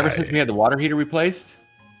 But ever since we had the water heater replaced.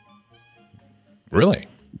 Really?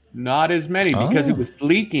 Not as many because it was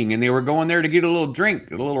leaking and they were going there to get a little drink.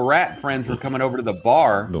 The little rat friends were coming over to the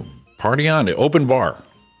bar. The party on it. Open bar.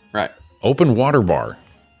 Right. Open water bar.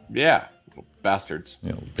 Yeah. Little bastards.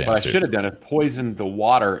 Yeah, What I should have done is poisoned the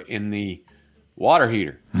water in the water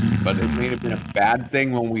heater. But it may have been a bad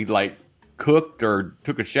thing when we cooked or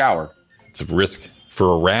took a shower. It's a risk.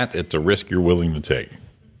 For a rat, it's a risk you're willing to take.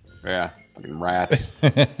 Yeah. Fucking rats.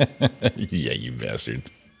 Yeah, you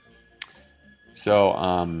bastards. So,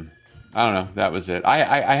 I don't know. That was it.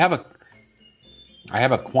 I have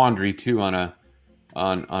a quandary too on a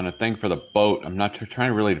thing for the boat. I'm not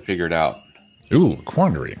trying really to figure it out. Ooh,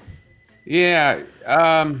 quandary. Yeah.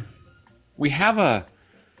 We have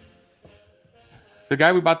the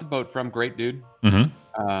guy we bought the boat from, great dude.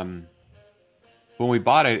 Mm-hmm. When we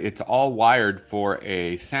bought it, it's all wired for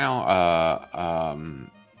a sound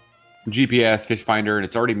GPS fish finder, and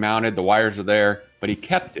it's already mounted. The wires are there, but he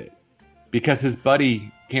kept it because his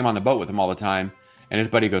buddy came on the boat with him all the time, and his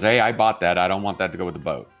buddy goes, "Hey, I bought that. I don't want that to go with the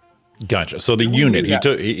boat." Gotcha. So the unit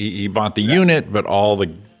he bought the unit, but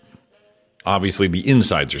obviously the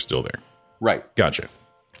insides are still there. Right. Gotcha.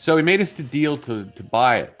 So he made us the deal to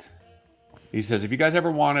buy it. He says, if you guys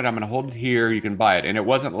ever want it, I'm going to hold it here. You can buy it. And it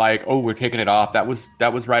wasn't like, oh, we're taking it off. That was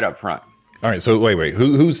right up front. All right. So wait.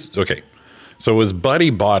 Who's okay? So his buddy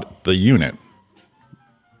bought the unit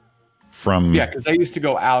from. Yeah, because they used to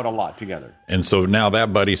go out a lot together. And so now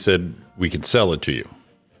that buddy said we could sell it to you.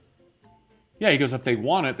 Yeah, he goes, if they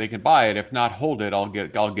want it, they can buy it. If not, hold it. I'll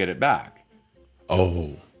get it back.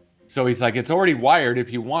 Oh. So he's like, it's already wired.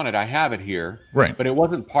 If you want it, I have it here. Right. But it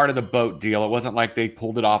wasn't part of the boat deal. It wasn't like they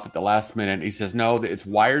pulled it off at the last minute. He says, no, it's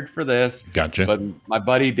wired for this. Gotcha. But my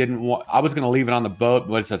buddy didn't want, I was going to leave it on the boat,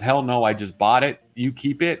 but he says, hell no, I just bought it. You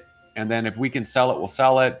keep it. And then if we can sell it, we'll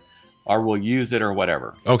sell it or we'll use it or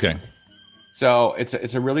whatever. Okay. So it's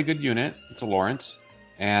a really good unit. It's a Lawrence.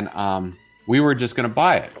 And we were just going to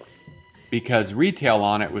buy it because retail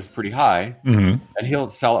on it was pretty high. Mm-hmm. And he'll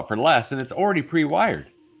sell it for less. And it's already pre-wired.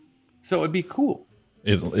 So it'd be cool.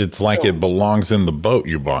 It's like it belongs in the boat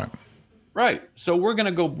you bought. Right. So we're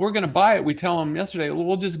going to buy it. We tell them yesterday, well,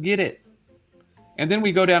 we'll just get it. And then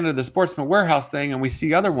we go down to the Sportsman Warehouse thing and we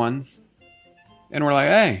see other ones. And we're like,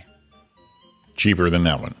 hey. Cheaper than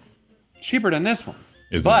that one. Cheaper than this one.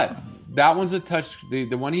 But that one's a touch.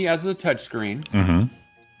 The one he has is a touch screen. Mm-hmm.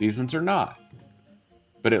 These ones are not.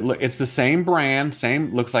 but it's the same brand,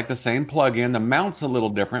 looks like the same plug-in. The mount's a little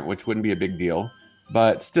different, which wouldn't be a big deal,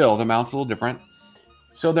 but still, the mount's a little different.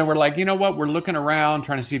 So then we're like, you know what? We're looking around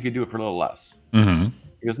trying to see if you do it for a little less. Mm-hmm.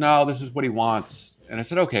 He goes, no, this is what he wants. And I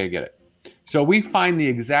said, okay, I get it. So we find the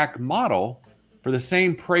exact model for the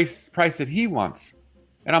same price that he wants.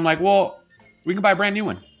 And I'm like, well, we can buy a brand new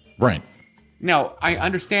one. Right. Now, I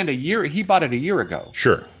understand he bought it a year ago.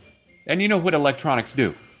 Sure. And you know what electronics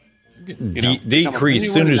do. Decrease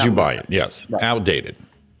as soon as you buy it. Yes. Right. Outdated.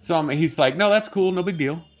 So he's like, no, that's cool. No big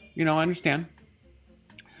deal. I understand.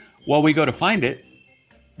 Well, we go to find it.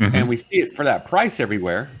 Mm-hmm. And we see it for that price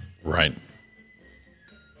everywhere. Right.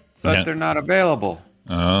 But they're not available.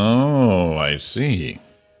 Oh, I see.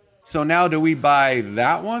 So now do we buy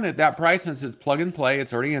that one at that price since it's plug and play,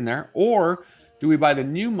 it's already in there? Or do we buy the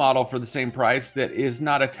new model for the same price that is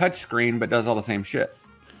not a touchscreen but does all the same shit?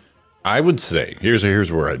 I would say,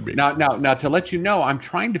 here's where I'd be. Now to let you know, I'm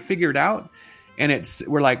trying to figure it out. And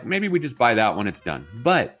we're like, maybe we just buy that when it's done.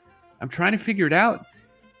 But I'm trying to figure it out.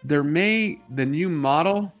 The new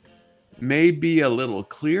model may be a little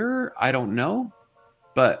clearer. I don't know.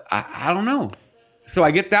 But I don't know. So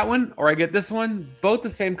I get that one or I get this one. Both the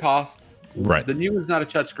same cost. Right. The new one's not a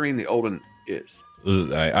touchscreen. The old one is.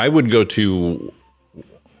 I would go to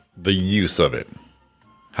the use of it.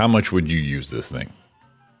 How much would you use this thing?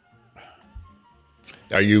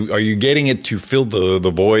 Are you getting it to fill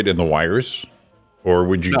the void in the wires? Or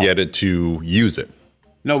would you get it to use it?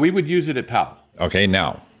 No, we would use it at PAL. Okay,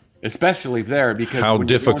 now. Especially there, because how when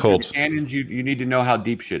difficult you canyons, you need to know how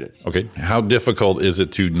deep shit is. Okay, how difficult is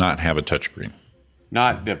it to not have a touchscreen?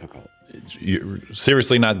 Not difficult.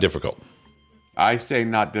 Seriously, not difficult. I say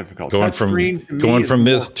not difficult. Going from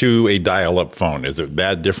this to a dial-up phone, is it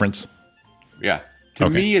that difference? Yeah. To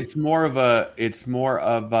me, it's more of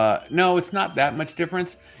a. No, it's not that much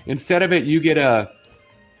difference. Instead of it, you get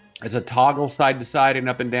as a toggle side to side and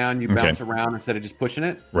up and down. You bounce around instead of just pushing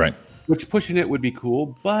it. Right. Which pushing it would be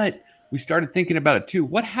cool, but we started thinking about it too.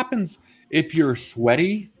 What happens if you're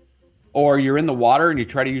sweaty or you're in the water and you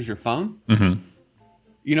try to use your phone? Mm-hmm.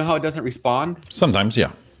 You know how it doesn't respond? Sometimes,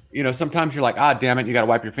 yeah. Sometimes you're like, damn it, you got to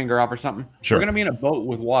wipe your finger off or something. Sure. We're going to be in a boat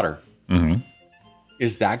with water. Mm-hmm.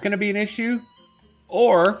 Is that going to be an issue?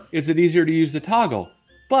 Or is it easier to use the toggle?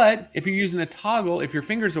 But if you're using a toggle, if your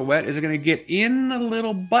fingers are wet, is it going to get in the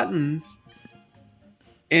little buttons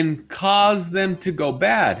and cause them to go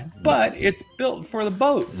bad? But it's built for the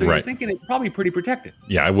boat, so you're thinking it's probably pretty protected.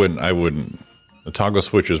 Yeah, I wouldn't. The toggle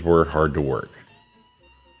switches were hard to work.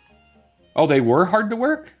 Oh, they were hard to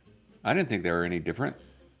work? I didn't think they were any different.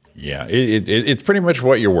 Yeah, it's pretty much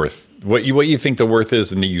what you're worth, what you think the worth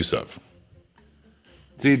is and the use of.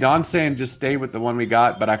 See, Don's saying just stay with the one we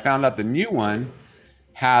got, but I found out the new one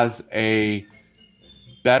has a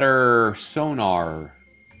better sonar.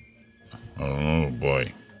 Oh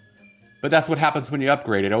boy! But that's what happens when you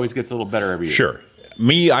upgrade. It always gets a little better every year. Sure.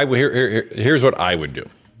 Here's what I would do.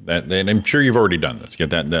 And I'm sure you've already done this.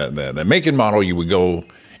 Get that make and model. You would go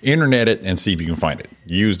internet it and see if you can find it,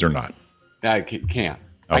 used or not. I can't. Okay.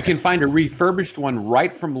 I can find a refurbished one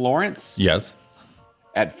right from Lawrence. Yes.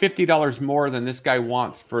 At $50 more than this guy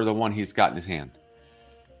wants for the one he's got in his hand.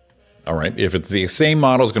 All right. If it's the same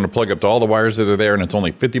model, it's going to plug up to all the wires that are there, and it's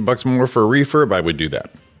only $50 more for a refurb, I would do that.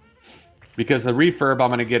 Because the refurb, I'm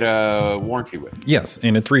going to get a warranty with. Yes,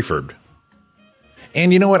 and it's refurbed.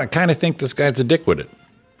 And you know what? I kind of think this guy's a dick with it.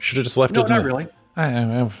 Should have just left it. No, not really. I'm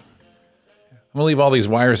going to leave all these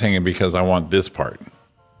wires hanging because I want this part.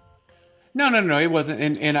 No, it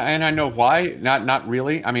wasn't, and I know why. Not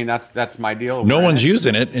really. I mean, that's my deal. No one's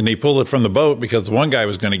using it, and they pulled it from the boat because one guy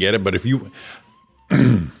was going to get it. But if you,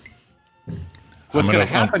 what's going to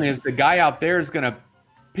happen is the guy out there is going to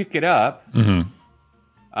pick it up, and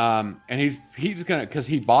he's going to, because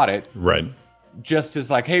he bought it, right? Just as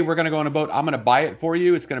like, hey, we're going to go on a boat. I'm going to buy it for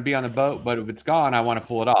you. It's going to be on the boat, but if it's gone, I want to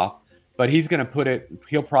pull it off. But he's going to put it.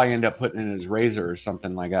 He'll probably end up putting it in his razor or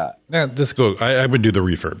something like that. Yeah, just go. I would do the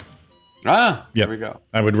refurb. There we go.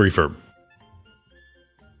 I would refurb.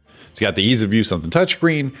 It's got the ease of use on the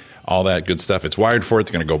touchscreen, all that good stuff. It's wired for it.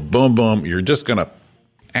 It's going to go boom, boom. You're just going to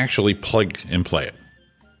actually plug and play it.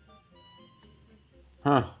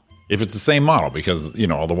 Huh. If it's the same model, because,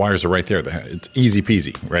 all the wires are right there. It's easy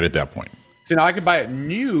peasy right at that point. So now I could buy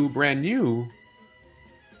it brand new,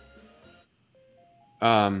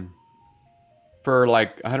 for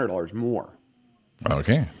like $100 more.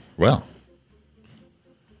 Okay. Well,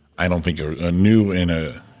 I don't think a new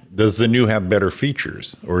does the new have better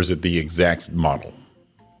features, or is it the exact model?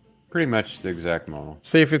 Pretty much the exact model.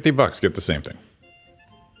 Say $50, get the same thing.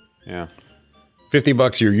 Yeah.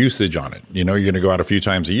 $50 your usage on it. You're going to go out a few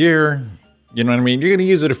times a year. You know what I mean? You're going to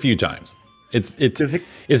use it a few times. It's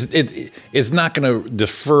not going to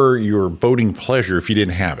defer your boating pleasure if you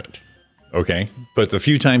didn't have it. Okay, but the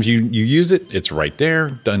few times you use it, it's right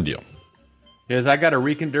there. Done deal. Is I got a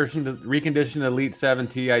reconditioned Elite 7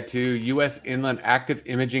 Ti2 U.S. Inland Active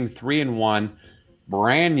Imaging 3-in-1,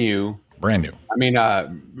 brand new. Brand new. I mean,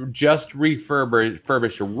 just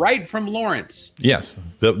refurbished right from Lawrence. Yes,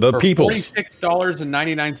 the people's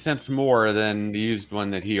 $46.99 more than the used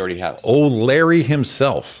one that he already has. Old Larry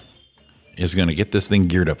himself is going to get this thing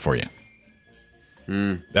geared up for you.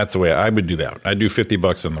 That's the way I would do that. I'd do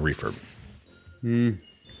 $50 on the refurb. You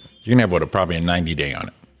can have probably a 90-day on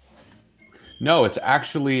it. No, it's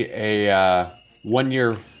actually a 1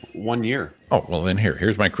 year. Oh, well, then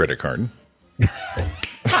here's my credit card.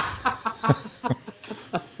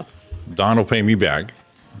 Don will pay me back.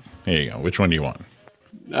 Here you go. Which one do you want?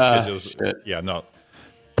 Shit. Yeah, no.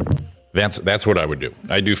 That's what I would do.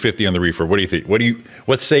 I do 50 on the refurb. What do you think?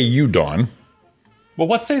 What say you, Don? Well,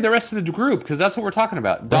 what say the rest of the group? Because that's what we're talking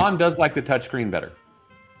about. Dawn does like the touchscreen better.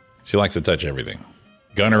 She likes to touch everything.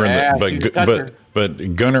 But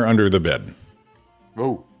gunner under the bed.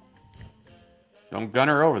 Oh, don't gun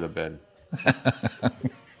her over the bed.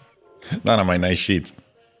 Not on my nice sheets.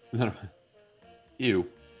 Ew.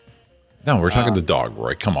 No, we're talking the dog,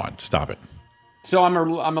 Roy. Come on, stop it. So I'm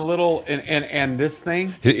a little and this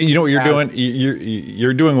thing. You know what you're doing?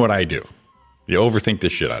 You're doing what I do. You overthink the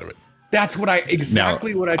shit out of it. That's what what I told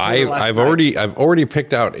you last I've night. already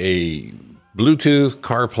picked out a Bluetooth,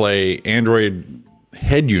 CarPlay, Android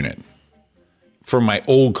head unit for my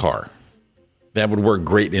old car that would work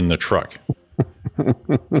great in the truck.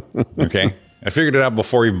 Okay, I figured it out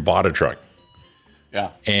before I even bought a truck.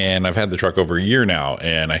 Yeah, and I've had the truck over a year now,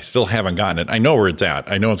 and I still haven't gotten it. I know where it's at.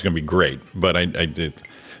 I know it's going to be great, but I did.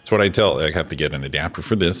 That's what I tell. I have to get an adapter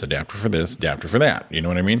for this, adapter for this, adapter for that. You know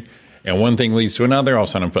what I mean? And one thing leads to another. All of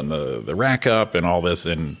a sudden, I'm putting the rack up and all this,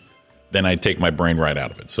 and then I take my brain right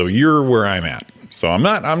out of it. So you're where I'm at. So I'm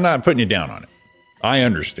not putting you down on it. I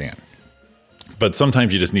understand, but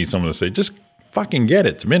sometimes you just need someone to say, just fucking get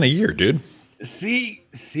it. It's been a year, dude. See,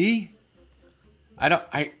 I am.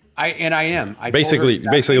 Basically,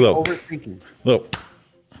 overthinking. Look,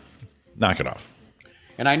 knock it off.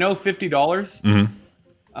 And I know $50. Mm-hmm.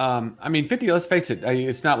 I mean, $50. Let's face it.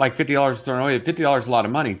 It's not like $50 thrown away. $50 is a lot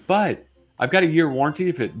of money, but I've got a year warranty.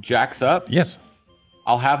 If it jacks up, yes,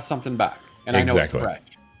 I'll have something back, and exactly. I know it's fresh.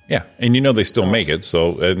 Yeah, and you know they still make it.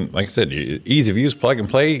 So, and like I said, ease of use, plug and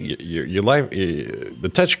play. Your life, the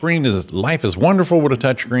touchscreen life is wonderful with a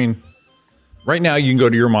touchscreen. Right now, you can go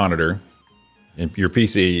to your monitor, your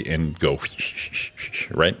PC, and go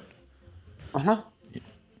right.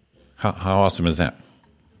 How awesome is that?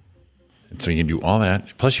 And so you can do all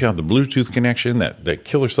that. Plus, you have the Bluetooth connection, that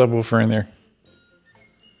killer subwoofer in there.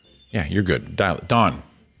 Yeah, you're good. Dial it. Dawn,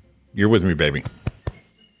 you're with me, baby.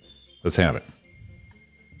 Let's have it.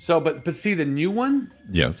 So, but see the new one?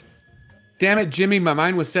 Yes. Damn it, Jimmy, my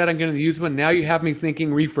mind was set on going to use one. Now you have me thinking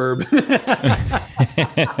refurb.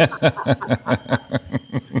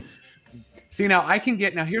 See, now I can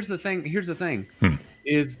get, here's the thing,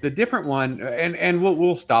 is the different one, and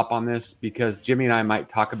we'll stop on this because Jimmy and I might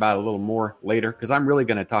talk about it a little more later because I'm really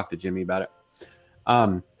going to talk to Jimmy about it.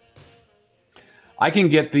 I can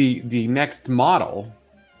get the next model,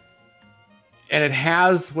 and it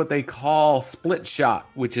has what they call split shot,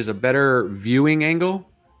 which is a better viewing angle.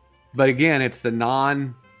 But again, it's the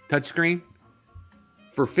non-touchscreen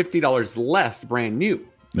for $50 less, brand new.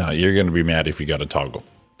 No, you're going to be mad if you got a toggle.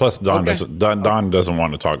 Plus, Don doesn't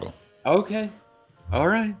want a toggle. Okay. All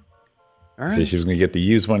right. See, she was going to get the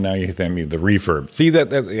used one. Now you're telling me the refurb. See,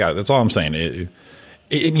 that's all I'm saying.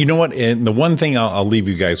 You know what? And the one thing I'll leave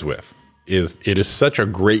you guys with is it is such a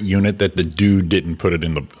great unit that the dude didn't put it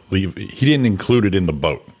in he didn't include it in the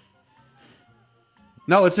boat.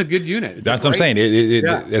 No, it's a good unit. That's what I'm saying.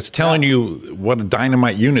 It's telling you what a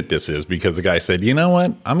dynamite unit this is because the guy said, you know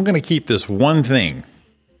what? I'm going to keep this one thing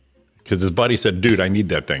because his buddy said, dude, I need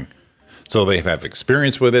that thing. So they have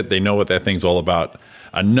experience with it. They know what that thing's all about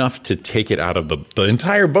enough to take it out of the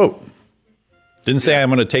entire boat. Didn't say I'm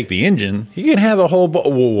going to take the engine. You can have the whole boat.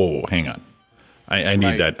 Whoa, hang on. I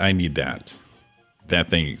need that. I need that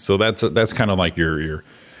thing. So that's kind of like your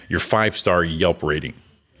 5-star Yelp rating.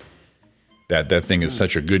 That thing is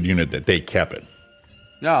such a good unit that they kept it.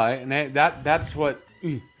 No, and that's what.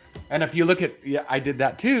 And if you look at, I did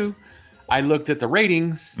that too. I looked at the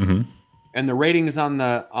ratings, and the ratings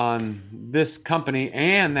on this company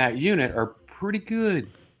and that unit are pretty good.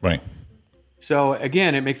 Right. So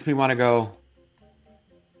again, it makes me want to go.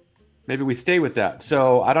 Maybe we stay with that.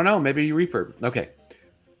 So I don't know. Maybe you refurb. Okay.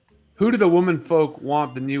 Who do the woman folk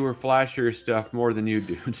want the newer, flashier stuff more than you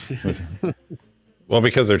do? Well,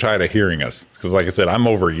 because they're tired of hearing us. Because, like I said, I'm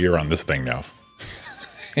over a year on this thing now.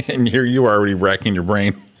 And here you are already racking your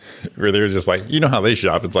brain. Where they're just like, you know how they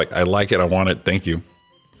shop. It's like, I like it. I want it. Thank you.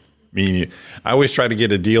 I always try to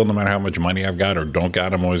get a deal no matter how much money I've got or don't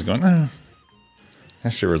got. I'm always going, that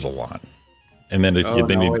sure is a lot. And then,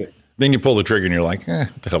 then you pull the trigger and you're like,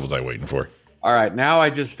 what the hell was I waiting for? All right. Now I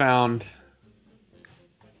just found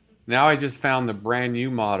the brand new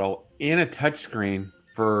model in a touchscreen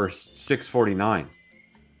for $649.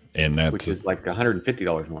 And that's which is like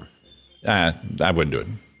 $150 more. I wouldn't do it.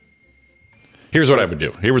 Here's what I would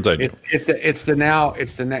do. Here's what I do. It's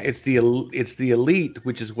the Elite,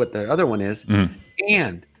 which is what the other one is,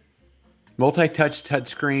 and multi-touch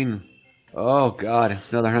touchscreen. Oh God,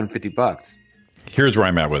 it's another $150. Here's where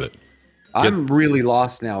I'm at with it. I'm really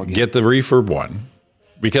lost now. Again. Get the refurb one,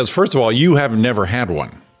 because first of all, you have never had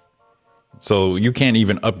one, so you can't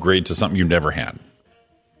even upgrade to something you've never had.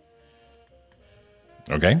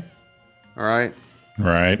 Okay. All right.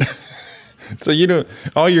 Right. So,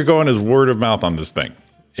 all you're going is word of mouth on this thing,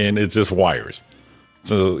 and it's just wires.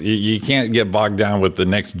 So you can't get bogged down with the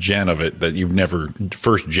next gen of it that you've never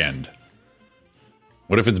first genned.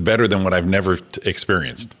 What if it's better than what I've never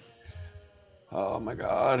experienced? Oh, my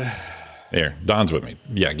God. There, Don's with me.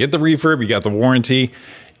 Yeah, get the refurb. You got the warranty.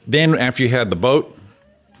 Then after you had the boat,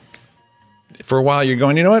 for a while you're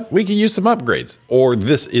going, you know what? We can use some upgrades. Or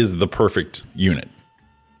this is the perfect unit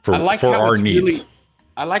for our needs.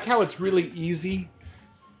 I like how it's really easy.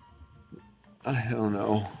 I don't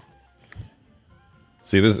know.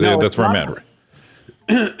 See, that's where I'm at.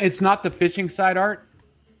 It's not the fishing side art.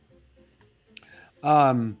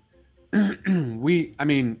 It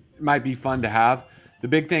might be fun to have. The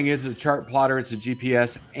big thing is a chart plotter. It's a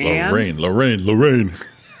GPS. And Lorraine.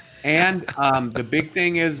 And the big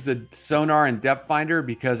thing is the sonar and depth finder,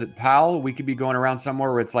 because at PAL, we could be going around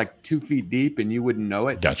somewhere where it's like 2 feet deep and you wouldn't know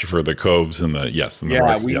it. Got you for the coves and the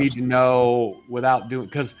rocks, we need to know without doing,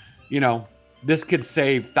 because, this could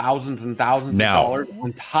save thousands and thousands of dollars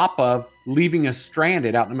on top of leaving us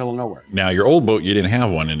stranded out in the middle of nowhere. Now, your old boat, you didn't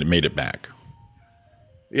have one and it made it back.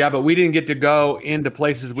 Yeah, but we didn't get to go into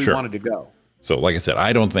places we wanted to go. So, like I said,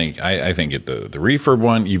 I think at the refurb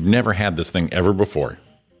one, you've never had this thing ever before.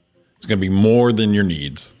 It's going to be more than your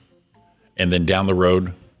needs. And then down the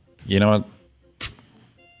road, you know what?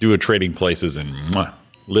 Do a trading places and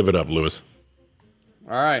live it up, Lewis.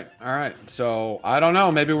 All right. So, I don't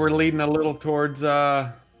know. Maybe we're leading a little towards...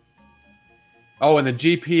 and the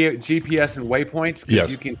GPS and waypoints.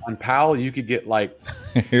 Yes. You can, on PAL, you could get like...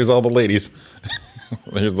 Here's all the ladies.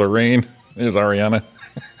 There's Lorraine. There's Ariana.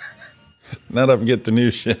 None of them get the new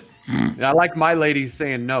shit. I like my ladies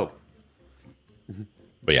saying no.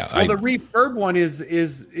 But yeah, the refurb one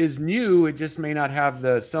is new. It just may not have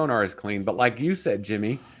the sonar as clean. But like you said,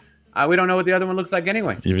 Jimmy, we don't know what the other one looks like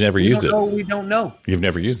anyway. You've never used it. We don't know. You've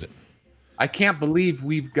never used it. I can't believe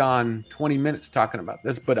we've gone 20 minutes talking about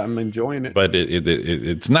this, but I'm enjoying it. But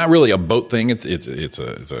it's not really a boat thing. It's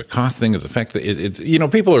a cost thing. It's a fact that it's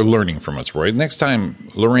people are learning from us, Roy. Next time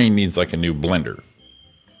Lorraine needs like a new blender,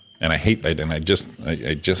 and I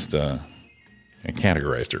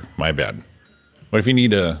categorized her. My bad. What if you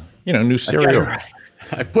need a new stereo?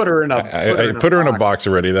 I put her in a. I put her in a box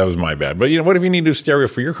already. That was my bad. But what if you need a new stereo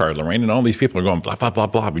for your car, Lorraine? And all these people are going blah blah blah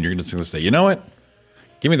blah, and you're just going to say, you know what?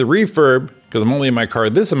 Give me the refurb, because I'm only in my car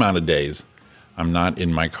this amount of days. I'm not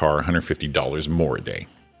in my car $150 more a day.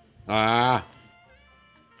 Because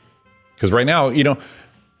right now,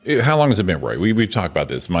 how long has it been, Roy? We've talked about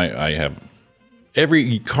this. I have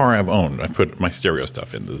every car I've owned, I've put my stereo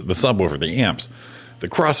stuff in, the subwoofer, the amps, the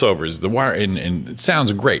crossovers, the wire, and it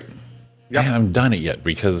sounds great. Yep. I haven't done it yet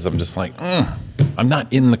because I'm just like, I'm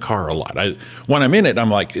not in the car a lot. When I'm in it,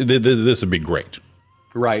 I'm like, this would be great.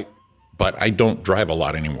 Right. But I don't drive a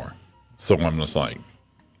lot anymore. So I'm just like,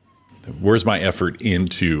 where's my effort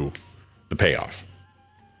into the payoff?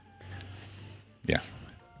 Yeah.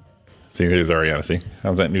 See, there's Ariana. See?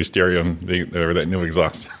 How's that new stereo or that new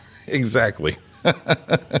exhaust? Exactly.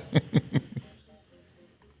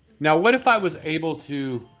 Now, what if I was able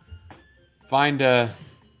to find a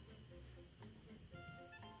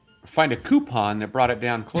coupon that brought it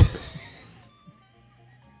down closer?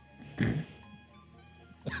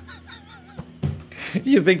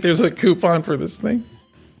 You think there's a coupon for this thing?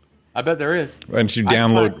 I bet there is. Why don't you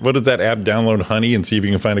download, what is that app? Download Honey and see if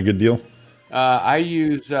you can find a good deal? I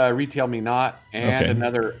use Retail Me Not and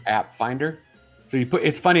another app finder. So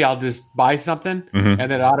it's funny, I'll just buy something and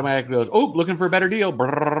then it automatically goes, looking for a better deal.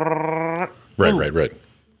 Right.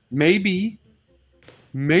 Maybe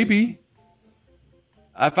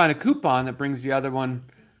I find a coupon that brings the other one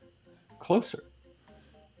closer.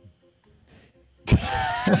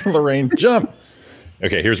 Lorraine, jump.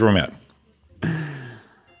 Okay, here's where I'm at.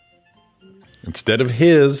 Instead of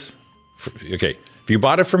his, okay, if you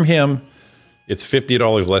bought it from him, it's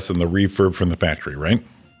 $50 less than the refurb from the factory, right?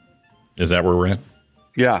 Is that where we're at?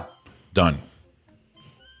 Yeah. Done.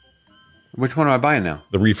 Which one am I buying now?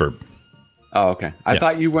 The refurb. Oh, okay. I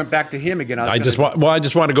thought you went back to him again. I just want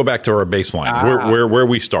to go back to our baseline, where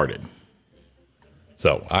we started.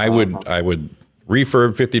 So I would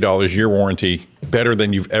refurb $50, year warranty, better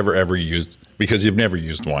than you've ever used because you've never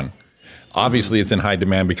used one. Obviously, it's in high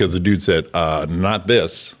demand because the dude said, "Not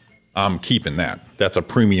this. I'm keeping that. That's a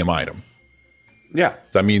premium item." Yeah.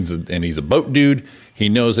 So that means, and he's a boat dude. He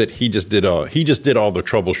knows it. He just did all the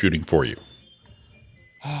troubleshooting for you.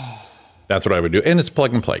 That's what I would do, and it's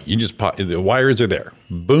plug and play. You just pop, the wires are there.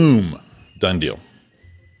 Boom, done deal.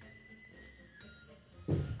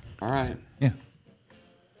 All right. Yeah.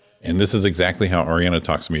 And this is exactly how Ariana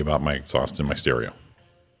talks to me about my exhaust and my stereo.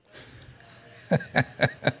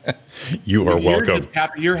 You are welcome.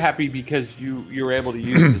 You're happy because you were able to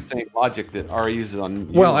use the same logic that Ari uses on.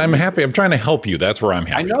 Well, I'm happy. I'm trying to help you. That's where I'm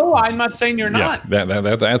happy. I know. I'm not saying you're not.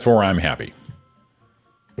 That's where I'm happy.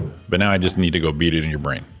 But now I just need to go beat it in your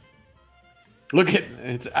brain. Look at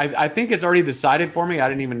it's. I think it's already decided for me. I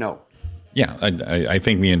didn't even know. Yeah, I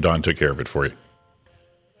think me and Dawn took care of it for you.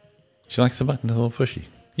 She likes the button, the little pushy.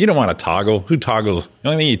 You don't want to toggle. Who toggles? The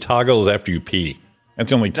only thing you toggle is after you pee.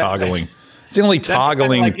 That's the only toggling. It's the only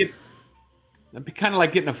toggling. That'd be kind of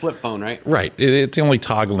like getting a flip phone, right? Right. It's the only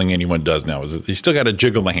toggling anyone does now. Is you still got to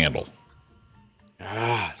jiggle the handle.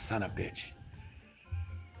 Ah, son of a bitch.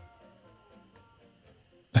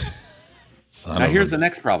 Now here's the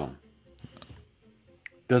next problem.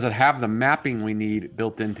 Does it have the mapping we need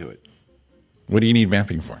built into it? What do you need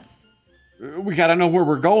mapping for? We got to know where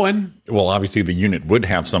we're going. Well, obviously the unit would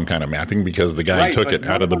have some kind of mapping because the guy took it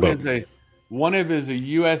out of the boat. One of is a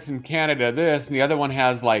U.S. and Canada this, and the other one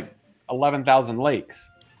has like 11,000 lakes.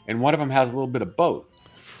 And one of them has a little bit of both.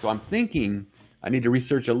 So I'm thinking I need to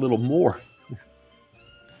research a little more.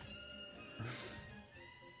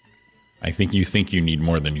 I think you need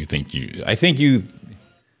more than you think you...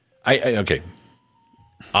 Okay.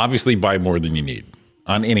 Obviously buy more than you need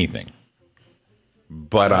on anything.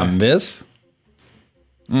 But on this,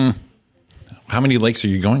 how many lakes are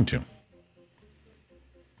you going to?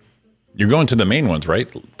 You're going to the main ones,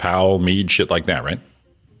 right? Powell, Mead, shit like that, right?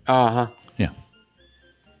 Uh-huh. Yeah.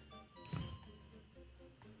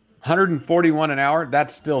 141 an hour,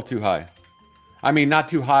 that's still too high. I mean, not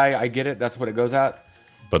too high, I get it, that's what it goes at.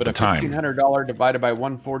 But the time. $1,500 divided by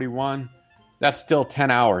 141, that's still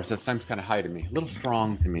 10 hours. That seems kind of high to me. A little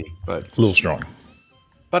strong to me, but... A little strong.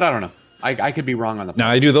 But I don't know. I could be wrong on the... Now,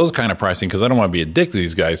 I do those kind of pricing because I don't want to be a dick to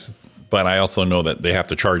these guys, but I also know that they have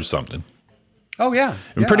to charge something. Oh, yeah.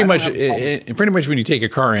 And pretty much when you take a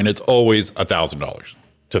car in, it's always $1,000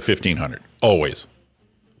 to $1,500. Always.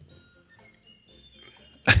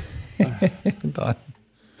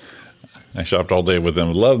 I shopped all day with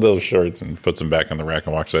them. Love those shirts and puts them back on the rack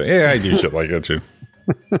and walks away. Yeah, I do shit like that too.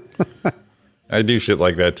 I do shit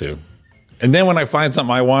like that too. And then when I find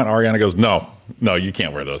something I want, Ariana goes, no, you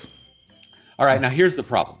can't wear those. All right, now here's the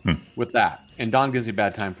problem with that, and Don gives me a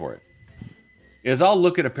bad time for it, is I'll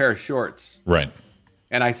look at a pair of shorts. Right.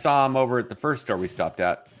 And I saw them over at the first store we stopped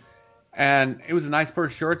at, and it was a nice pair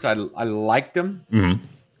of shorts. I liked them. Mm-hmm.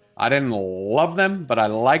 I didn't love them, but I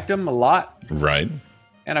liked them a lot. Right.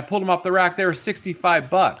 And I pulled them off the rack. They were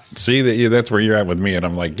 $65. See, that's where you're at with me, and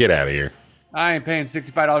I'm like, get out of here. I ain't paying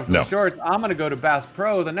 $65 for the shorts. I'm going to go to Bass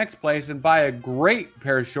Pro, the next place, and buy a great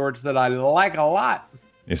pair of shorts that I like a lot.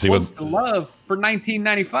 You see Close to love for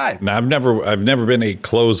 $19.95. Now, I've never been a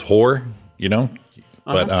clothes whore,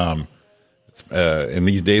 but in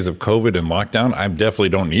these days of COVID and lockdown, I definitely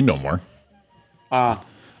don't need no more. I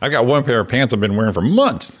got one pair of pants I've been wearing for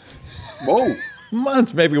months. Whoa.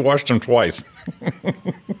 Months, maybe washed them twice.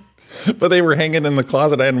 But they were hanging in the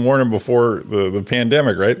closet. I hadn't worn them before the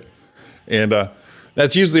pandemic, right? And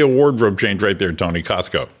that's usually a wardrobe change right there, Tony.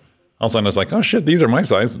 Costco. All of a sudden, it's like, oh, shit, these are my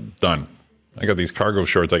size. Done. I got these cargo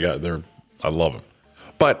shorts. I love them.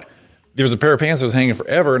 But there was a pair of pants that was hanging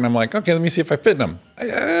forever, and I'm like, okay, let me see if I fit in them.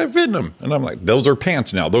 I fit in them. And I'm like, those are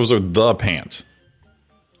pants now. Those are the pants.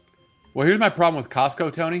 Well, here's my problem with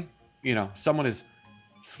Costco, Tony. Someone as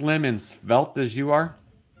slim and svelte as you are,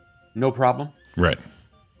 no problem. Right.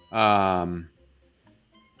 I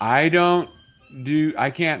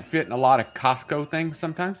can't fit in a lot of Costco things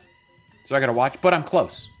sometimes. So I got to watch, but I'm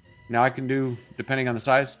close. Now I can do, depending on the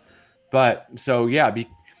size. But so, yeah,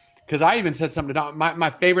 because I even said something to Don, my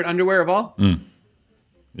favorite underwear of all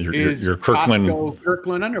Your Kirkland Costco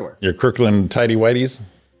Kirkland underwear. Your Kirkland tidy whities.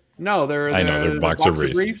 No, they're they're boxer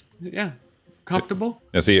briefs. Yeah, comfortable.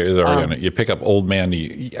 Yeah, see, you pick up old man.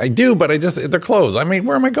 I do, but they're clothes. I mean,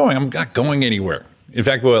 where am I going? I'm not going anywhere. In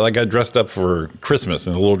fact, I got dressed up for Christmas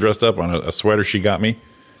and a little dressed up on a sweater she got me.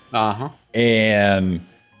 And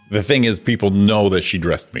the thing is, people know that she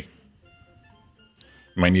dressed me.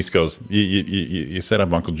 My niece goes, "You set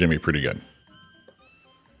up Uncle Jimmy pretty good."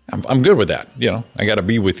 I'm good with that. I got to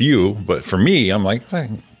be with you, but for me, I'm like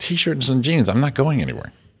t-shirts and jeans. I'm not going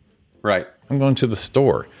anywhere. Right. I'm going to the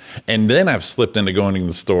store, and then I've slipped into going to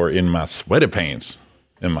the store in my sweater pants,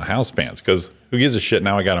 in my house pants, because who gives a shit?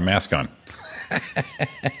 Now I got a mask on.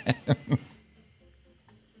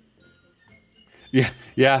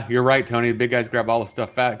 Yeah, you're right, Tony. The big guys grab all the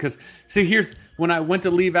stuff fat. Because, see, here's when I went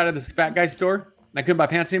to leave out of this fat guy store, I couldn't buy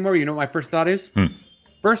pants anymore. You know what my first thought is?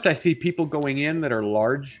 First, I see people going in that are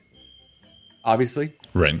large, obviously.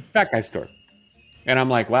 Right. Fat guy store. And I'm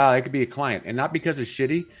like, wow, that could be a client. And not because it's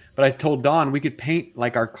shitty, but I told Dawn we could paint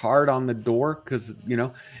like our card on the door because,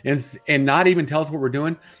 and not even tell us what we're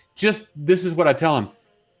doing. Just, this is what I tell them.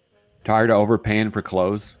 Tired of overpaying for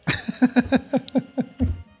clothes?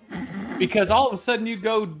 Because all of a sudden you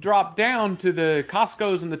go drop down to the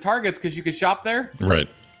Costco's and the Targets because you can shop there. Right.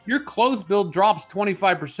 Your clothes bill drops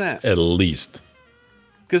 25%. At least.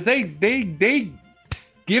 Because they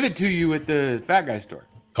give it to you at the fat guy store.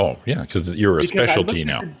 Oh, yeah, because you're a specialty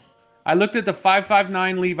now. I looked at the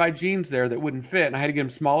 559 Levi jeans there that wouldn't fit, and I had to get them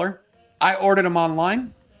smaller. I ordered them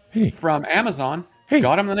online from Amazon.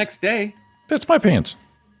 Got them the next day. That's my pants.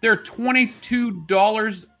 They're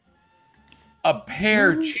 $22 a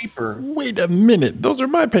pair cheaper. Wait a minute. Those are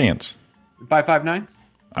my pants. 559s?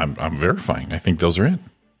 I'm verifying. I think those are it.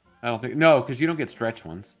 I don't think. No, because you don't get stretch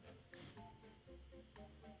ones.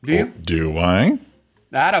 Do you? Do I?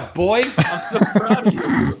 Atta boy. I'm so proud of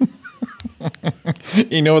you.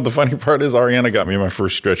 You know what the funny part is? Ariana got me my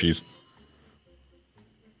first stretchies.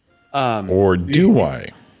 Or do I?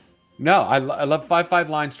 No, I love 5.5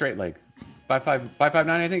 line straight leg. 5.59,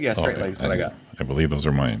 I think. Yeah, straight legs. What I got. I believe those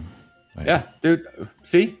are mine. Yeah, dude.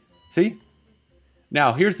 See.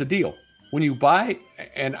 Now here's the deal. When you buy,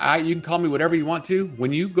 and you can call me whatever you want to.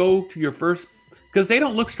 When you go to your first, because they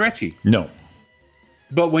don't look stretchy. No.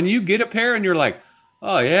 But when you get a pair and you're like,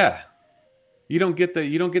 oh yeah, you don't get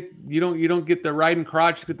the riding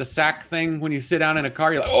crotch, get the sack thing when you sit down in a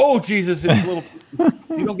car. You're like, oh Jesus, it's a little.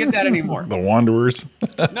 You don't get that anymore. The Wanderers.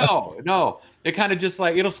 No. It kind of just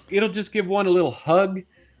like it'll just give one a little hug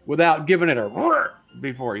without giving it a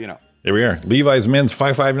before. Here we are. Levi's men's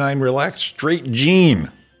 559 relaxed straight jean.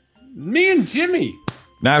 Me and Jimmy.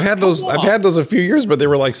 Now I've had those a few years, but they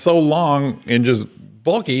were like so long and just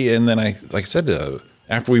bulky. And then I said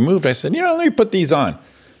after we moved, I said, let me put these on.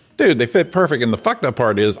 Dude, they fit perfect. And the fucked up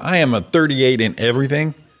part is I am a 38 in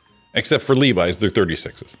everything, except for Levi's. They're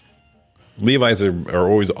 36s. Levi's are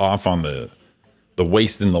always off on the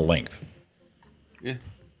waist and the length. Yeah.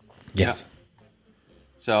 Yes. Yeah.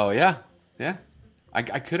 So yeah. I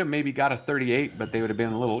could have maybe got a 38, but they would have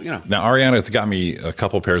been a little, Now Ariana's got me a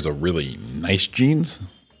couple pairs of really nice jeans.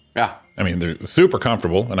 Yeah. I mean, they're super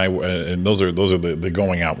comfortable, and those are the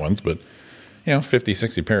going out ones. But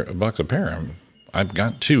 $50-$60 bucks a pair. I've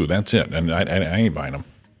got two. That's it, and I ain't buying them.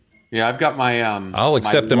 Yeah, I've got my. I'll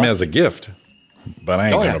accept them as a gift, but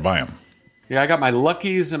I ain't gonna buy them. Yeah, I got my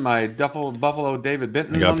Luckies and my Buffalo David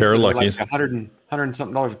Benton. I got a pair of Luckies. Like $100 and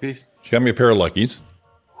something a piece. She got me a pair of Luckies.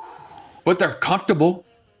 But they're comfortable.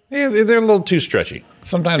 Yeah, they're a little too stretchy.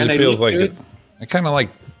 Sometimes it feels like it. I kind of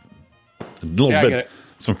like a little bit,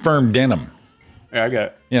 some firm denim. Yeah, I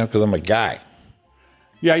get it. Because I'm a guy.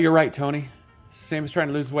 Yeah, you're right, Tony. Same as trying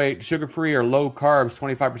to lose weight. Sugar-free or low carbs,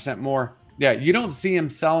 25% more. Yeah, you don't see him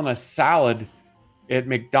selling a salad at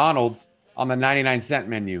McDonald's on the 99-cent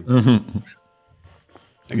menu. Mm-hmm.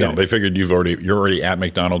 No, they figured you're already at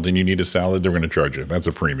McDonald's and you need a salad. They're going to charge you. That's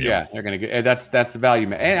a premium. Yeah, they're going to get. That's the value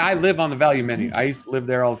menu. And I live on the value menu. I used to live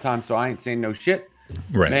there all the time, so I ain't saying no shit.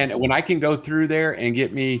 Right, man. When I can go through there and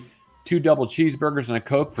get me 2 double cheeseburgers and a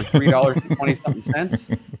Coke for $3.20 something cents.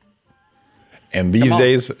 And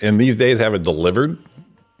these days, have it delivered.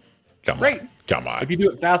 Come on. If you do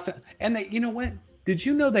it fast, and you know what? Did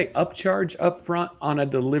you know they upcharge up front on a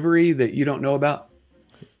delivery that you don't know about?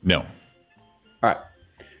 No. All right.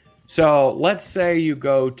 So let's say you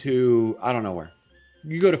go to, I don't know where.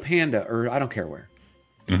 You go to Panda or I don't care where.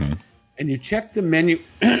 Mm-hmm. And you check the menu.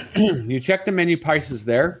 You check the menu prices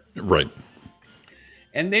there. Right.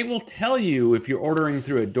 And they will tell you if you're ordering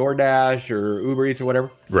through a DoorDash or Uber Eats or whatever.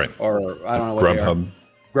 Right. Or I don't know what Grubhub.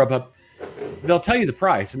 Grubhub. They'll tell you the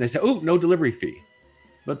price and they say, oh, no delivery fee.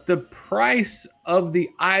 but the price of the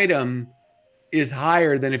item is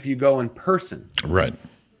higher than if you go in person. Right.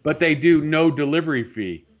 But they do no delivery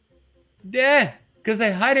fee. Yeah, because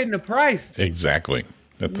they hide it in the price. Exactly.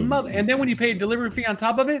 And then when you pay a delivery fee on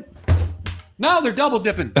top of it, no, they're double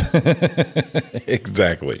dipping.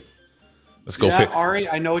 Exactly. Let's go. Yeah, Ari,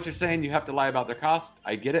 I know what you're saying. You have to lie about their cost.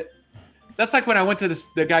 I get it. That's like when I went to this,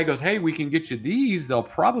 the guy goes, hey, we can get you these. They'll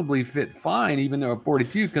probably fit fine, even though they're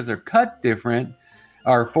 42 because they're cut different.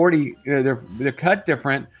 Or 40, they're cut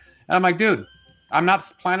different. And I'm like, dude, I'm not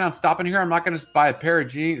planning on stopping here. I'm not going to buy a pair of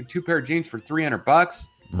jeans, 2 pair of jeans for $300.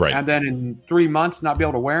 Right. And then in 3 months not be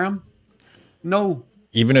able to wear them. No.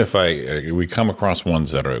 Even if we come across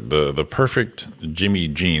ones that are the perfect Jimmy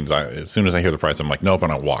jeans, as soon as I hear the price, I'm like, nope,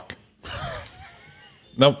 and I'll walk.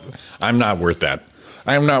 Nope, I'm not worth that.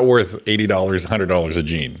 I am not worth $80, $100 a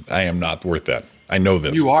jean. I am not worth that. I know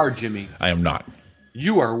this. You are, Jimmy. I am not.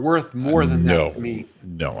 You are worth more than that to me.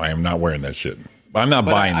 No, I am not wearing that shit. I'm not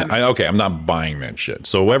buying that. Okay, I'm not buying that shit.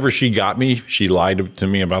 So whoever she got me, she lied to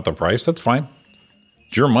me about the price. That's fine.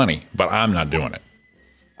 It's your money, but I'm not doing it.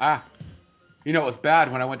 You know, it was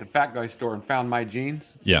bad when I went to Fat Guy's store and found my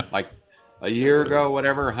jeans. Yeah. Like a year ago,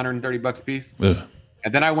 whatever, $130 a piece. Ugh.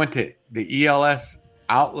 And then I went to the ELS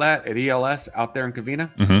outlet at ELS out there in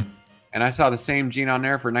Covina. Mm-hmm. And I saw the same jean on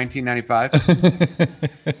there for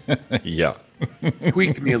 $19.95. Yeah.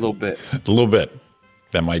 Tweaked me a little bit. A little bit.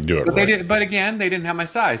 That might do it. But right. But again, they didn't have my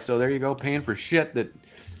size. So there you go, paying for shit that.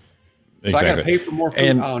 Exactly. So I got to pay for more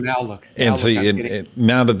food. Now look.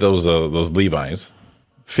 Now that those Levi's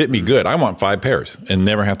fit me good, I want 5 pairs and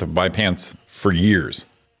never have to buy pants for years.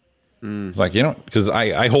 It's like, because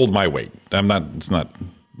I hold my weight. It's not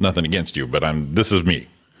nothing against you, but this is me.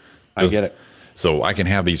 I get it. So I can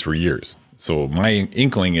have these for years. So my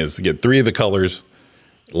inkling is to get 3 of the colors,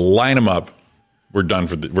 line them up. We're done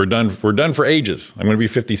for ages. I'm going to be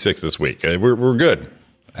 56 this week. We're good.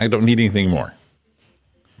 I don't need anything more.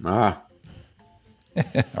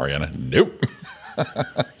 Ariana, nope.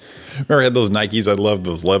 Remember I had those Nikes? I loved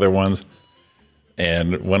those leather ones.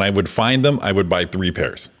 And when I would find them, I would buy 3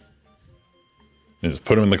 pairs. And just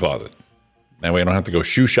put them in the closet. That way I don't have to go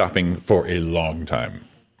shoe shopping for a long time.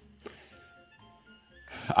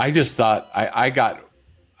 I just thought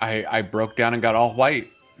I broke down and got all white.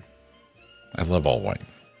 I love all white.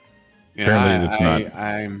 Apparently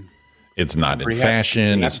it's not in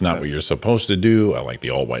fashion. It's not what you're supposed to do. I like the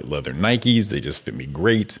all white leather Nikes. They just fit me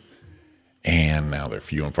great. And now they're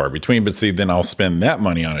few and far between. But see, then I'll spend that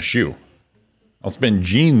money on a shoe. I'll spend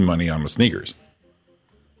jean money on my sneakers.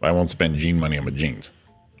 But I won't spend jean money on my jeans.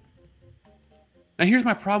 Now here's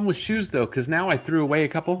my problem with shoes, though, because now I threw away a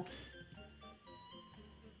couple.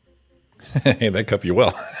 Hey, that cup you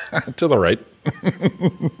well. To the right.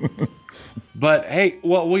 But hey,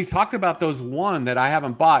 well, we talked about those one that I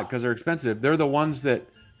haven't bought because they're expensive. They're the ones that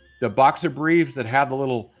the boxer briefs that have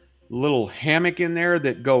the little hammock in there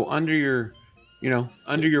that go under your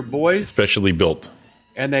boys, Specially built.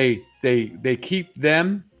 and they keep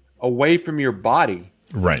them away from your body,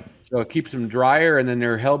 Right. so it keeps them drier, and then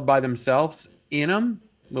they're held by themselves in them.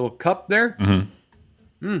 Little cup there.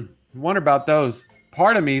 Wonder about those.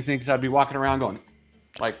 Part of me thinks I'd be walking around going,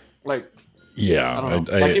 like. Yeah. I don't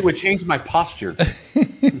know. It would change my posture.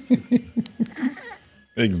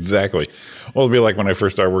 Exactly. Well, it'd be like when I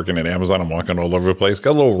first started working at Amazon. I'm walking all over the place.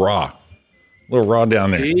 Got a little raw down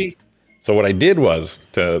there. See? So what I did was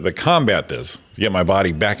to combat this, to get my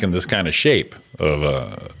body back in this kind of shape of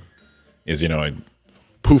I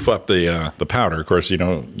poof up the powder. Of course,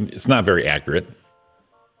 it's not very accurate.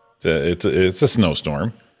 It's a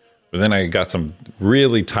snowstorm. But then I got some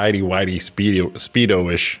really tidy whitey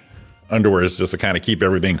speedo-ish underwear just to kind of keep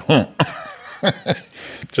everything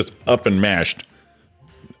just up and mashed.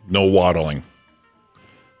 No waddling.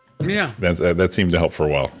 Yeah. That seemed to help for a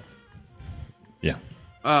while. Yeah.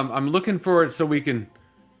 I'm looking for it so we can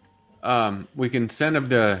send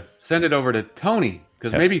it over to Tony,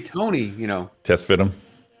 because maybe Tony, Test fit them.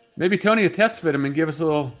 maybe Tony will test fit them and give us a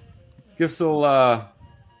little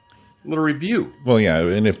review. Well, yeah,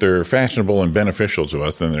 and if they're fashionable and beneficial to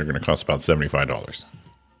us, then they're going to cost about $75.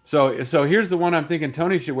 So here's the one I'm thinking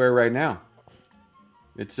Tony should wear right now.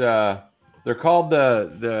 It's they're called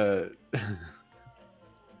the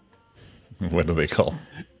What do they call?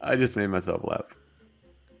 I just made myself laugh.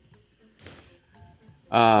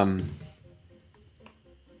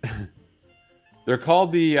 They're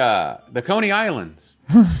called the Coney Islands.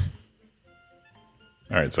 All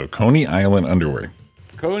right, so Coney Island underwear.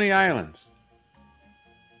 Coney Islands.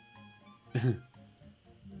 You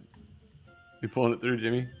pulling it through,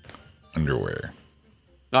 Jimmy? Underwear.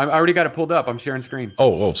 No, I already got it pulled up. I'm sharing screen.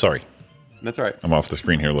 Oh, sorry. That's all right. I'm off the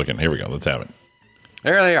screen here looking. Here we go. Let's have it.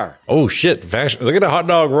 There they are. Oh, shit. Fashion. Look at the hot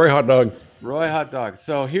dog. Roy hot dog. Roy hot dog.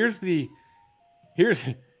 So here they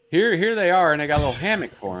are, and they got a little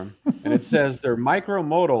hammock for them. And it says they're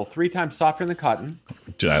micromodal, 3 times softer than cotton.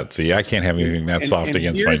 See, I can't have anything that soft and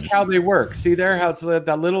against my... Here's how they work. See there how it's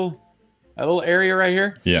that little area right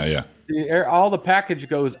here? Yeah. All the package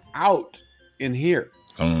goes out in here.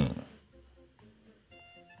 Mm.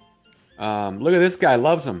 Look at this guy.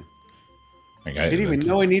 Loves them. He didn't even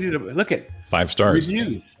know he needed a... Look at... 5 stars.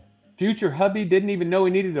 Reviews. Future hubby didn't even know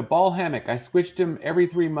he needed a ball hammock. I switched him every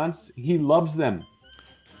 3 months. He loves them.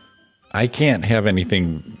 I can't have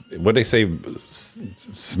anything... What they say?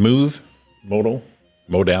 Smooth? Modal?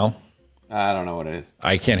 I don't know what it is.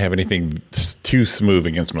 I can't have anything too smooth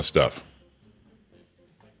against my stuff.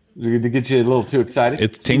 To get you a little too excited.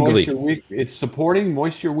 It's tingly. It's supporting,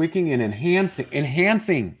 moisture wicking, and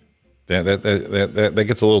enhancing. That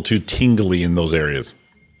gets a little too tingly in those areas.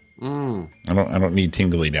 I don't need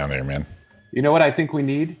tingly down there, man. You know what I think we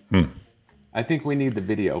need? I think we need the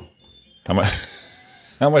video. How much?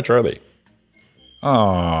 How much are they?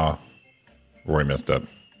 Aw, Roy messed up.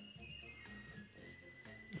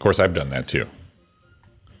 Of course, I've done that too.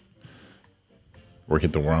 Or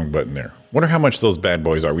hit the wrong button there. Wonder how much those bad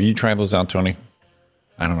boys are. Will you try those out, Tony?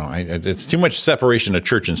 I don't know. It's too much separation of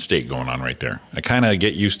church and state going on right there. I kind of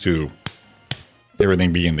get used to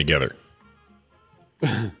everything being together.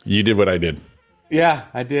 You did what I did. Yeah,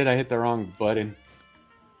 I did. I hit the wrong button.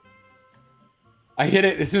 I hit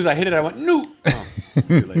it. As soon as I hit it, I went, no. Oh,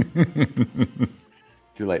 too late.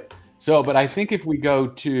 Too late. So, but I think if we go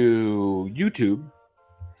to YouTube,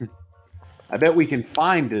 I bet we can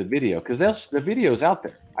find the video because the video's out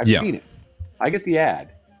there. I've seen it. I get the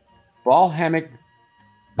ad. Ball hammock.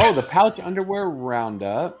 Oh, the pouch underwear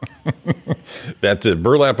roundup. That's it.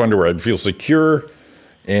 Burlap underwear. I'd feel secure,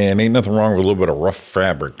 and ain't nothing wrong with a little bit of rough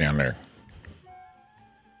fabric down there.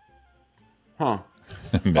 Huh.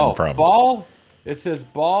 Problems. Ball. It says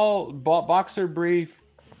ball boxer brief.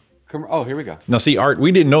 Oh, here we go. Now, see, Art,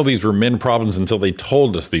 we didn't know these were men problems until they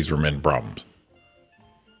told us these were men problems.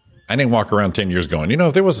 I didn't walk around 10 years going,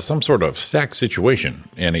 if there was some sort of sack situation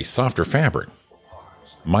and a softer fabric,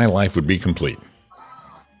 my life would be complete.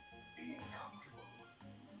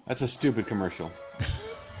 That's a stupid commercial.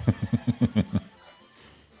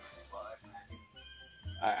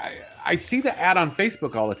 I see the ad on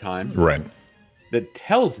Facebook all the time. Right. That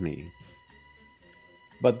tells me,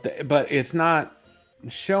 but it's not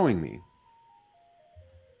showing me.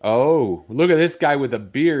 Oh, look at this guy with a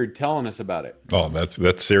beard telling us about it. Oh,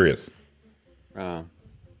 that's serious.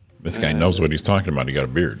 This guy knows what he's talking about. He got a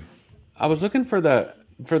beard. I was looking for the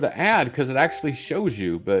ad because it actually shows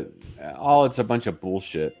you, but it's a bunch of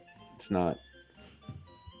bullshit. It's not.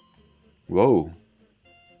 Whoa,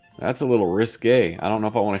 that's a little risque. I don't know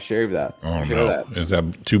if I want to shave that. Oh no, that. Is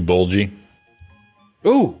that too bulgy?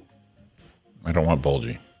 Ooh, I don't want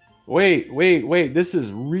bulgy. Wait. This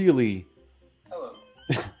is really. Hello.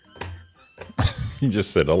 He just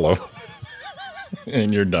said hello.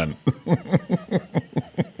 And you're done.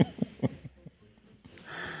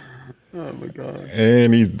 Oh my god.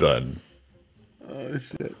 And he's done. Oh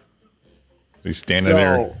shit. He's standing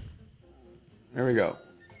there. There we go.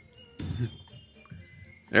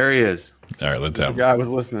 There he is. All right, let's have the guy I was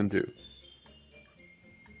listening to.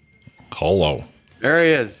 Hello. There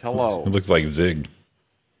he is. Hello. It looks like Zig.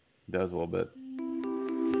 It does a little bit.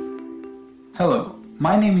 Hello,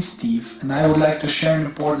 my name is Steve, and I would like to share an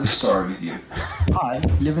important story with you. I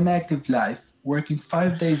live an active life, working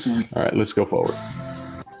 5 days a week. All right, let's go forward.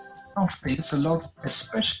 It's a lot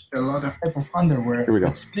of type of underwear Here we go.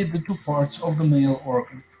 that split the 2 parts of the male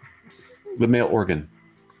organ. The male organ.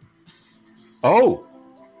 Oh!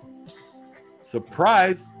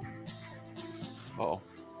 Surprise!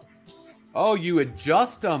 Oh, you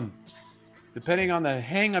adjust them depending on the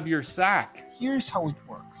hang of your sack. Here's how it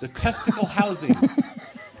works. The testicle housing.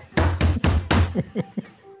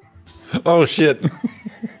 Oh, shit.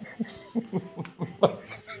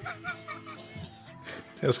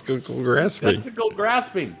 Testicle grasping. Testicle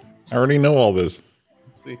grasping. I already know all this.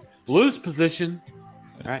 See, loose position.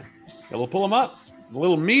 All right. We'll pull them up. A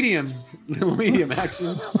little medium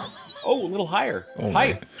action. Oh, a little higher.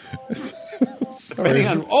 Tight. Depending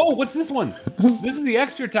on. Oh, what's this one? This is the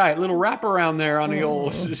extra tight. Little wrap around there on the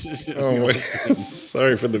old. Oh,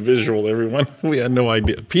 sorry for the visual, everyone. We had no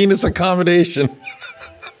idea. Penis accommodation.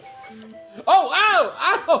 Oh, ow!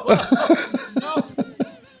 No.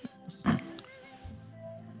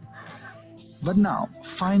 But now,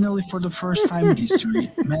 finally for the first time in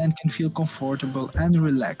history, man can feel comfortable and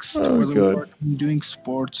relaxed, whether God. working, doing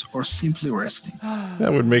sports, or simply resting.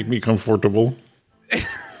 That would make me comfortable.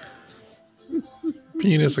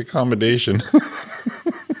 Penis accommodation.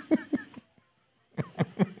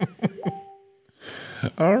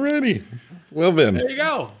 Alrighty. Well then. There you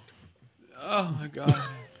go. Oh my God.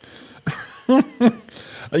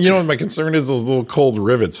 You know what my concern is? Those little cold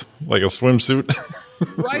rivets, like a swimsuit.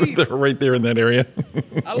 Right. They're right there in that area.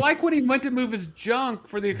 I like when he went to move his junk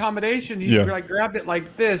for the accommodation. He Yeah. like grabbed it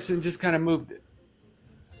like this and just kind of moved it.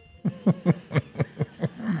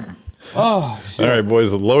 Oh, All right,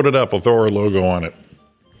 boys, load it up. We'll throw our logo on it.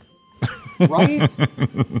 right?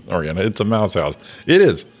 Or yeah, it's a mouse house. It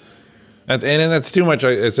is. That's too much.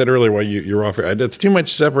 I said earlier while you're off. It's too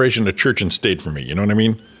much separation of church and state for me. You know what I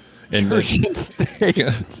mean? And because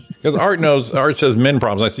Art says men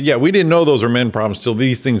problems. I said, yeah, we didn't know those were men problems till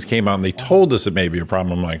these things came out and they told us it may be a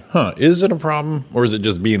problem. I'm like, is it a problem or is it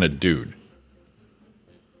just being a dude?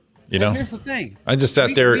 You know, and here's the thing. I just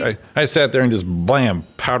sat there. I sat there and just blam,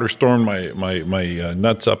 powder stormed my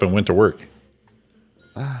nuts up and went to work.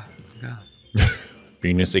 Ah, God.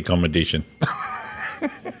 Penis accommodation.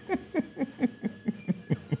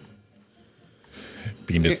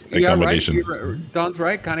 Penis accommodation. Yeah, right. Don's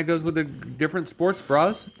right. Kind of goes with the different sports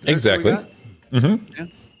bras. Exactly. Mm-hmm.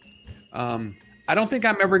 Yeah. I don't think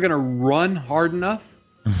I'm ever going to run hard enough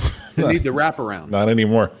to need the wraparound. Not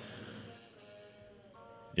anymore.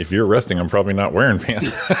 If you're resting, I'm probably not wearing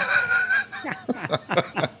pants.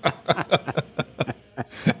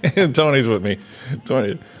 And Tony's with me.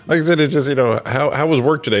 Tony, like I said, it's just, how was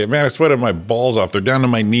work today? Man, I sweated my balls off. They're down to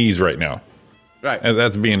my knees right now. Right. And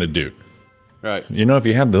that's being a dude. Right. If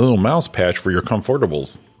you had the little mouse patch for your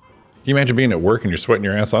comfortables, can you imagine being at work and you're sweating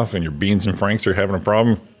your ass off and your beans and franks are having a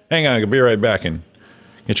problem? Hang on, I'll be right back and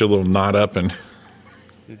get your little knot up and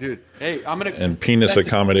Dude, hey, I'm going to... And penis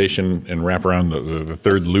accommodation and wrap around the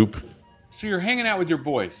third loop. So you're hanging out with your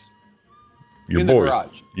boys. Your in boys. The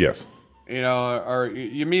garage. Yes. Or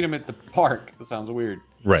you meet them at the park. That sounds weird.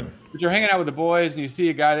 Right. But you're hanging out with the boys and you see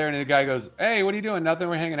a guy there and the guy goes, hey, what are you doing? Nothing,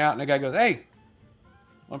 we're hanging out. And the guy goes, hey,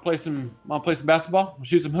 want to play some basketball?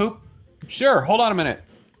 Shoot some hoop? Sure, hold on a minute.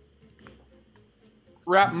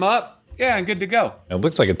 Wrap them up. Yeah, and good to go. It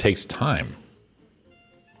looks like it takes time.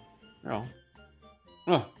 No.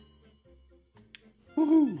 Oh.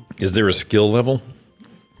 Woohoo. Is there a skill level?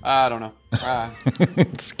 I don't know.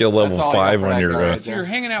 Skill level 5 on your so you're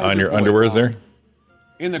hanging out on with your boys underwears there?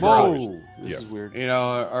 in the garage. Yes. Is weird.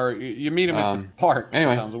 Or you meet them at the park.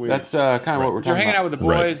 Anyway, sounds weird. that's kind of what we're talking You're hanging about. out with the boys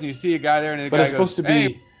Right. and you see a guy there and the But guy it's goes, supposed to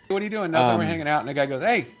be, hey, what are you doing? Nothing, we're hanging out. And the guy goes,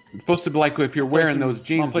 hey, It's supposed to be like if you're wearing those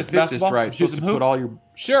jeans play that some fit just basketball? right. Shoot Supposed some to hoop? put all your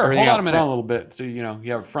sure, everything hold on out a minute. front a little bit. So,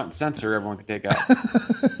 you have a front sensor everyone can take out.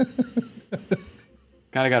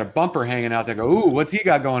 Kind of got a bumper hanging out there. Go, ooh, what's he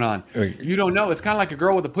got going on? You don't know. It's kind of like a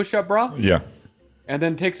girl with a push-up bra. Yeah. And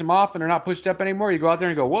then takes them off and they're not pushed up anymore. You go out there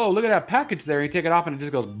and go, whoa, look at that package there. You take it off and it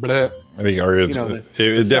just goes bleh. I think ours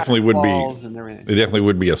it definitely would falls be and everything. it definitely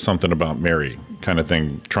would be a something about Mary kind of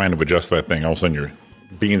thing, trying to adjust that thing. All of a sudden your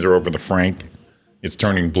beans are over the frank. It's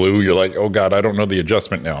turning blue. You're like, oh God, I don't know the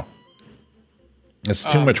adjustment now. It's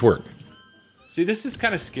too much work. See, this is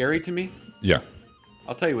kind of scary to me. Yeah.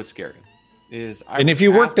 I'll tell you what's scary. And if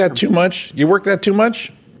you work that too much,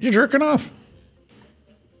 you're jerking off.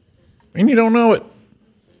 And you don't know it.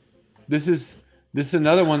 This is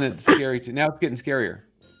another one that's scary too. Now it's getting scarier.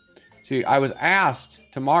 See, I was asked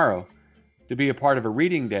tomorrow to be a part of a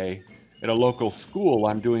reading day at a local school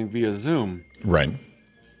I'm doing via Zoom. Right.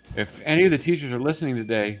 If any of the teachers are listening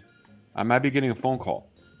today, I might be getting a phone call.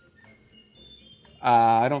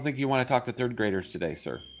 I don't think you want to talk to third graders today,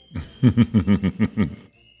 sir.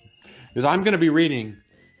 Because I'm going to be reading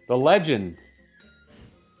The Legend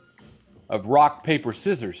of Rock, Paper,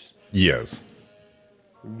 Scissors. Yes.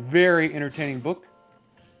 Very entertaining book.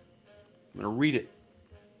 I'm going to read it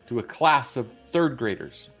to a class of third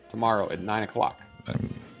graders tomorrow at 9 o'clock.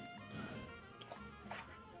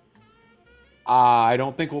 I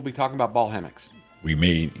don't think we'll be talking about ball hammocks. We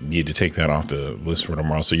may need to take that off the list for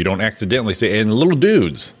tomorrow so you don't accidentally say, and little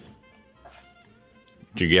dudes,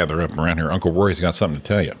 you gather up around here. Uncle Roy's got something to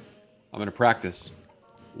tell you. I'm going to practice.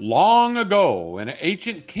 Long ago, in an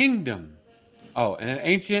ancient kingdom, in an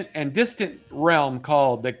ancient and distant realm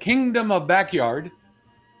called the Kingdom of Backyard.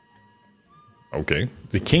 Okay.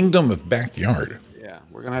 The Kingdom of Backyard. Yeah,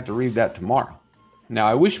 we're going to have to read that tomorrow. Now,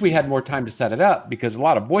 I wish we had more time to set it up because a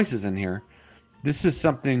lot of voices in here. This is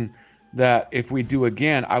something that if we do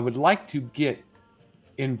again, I would like to get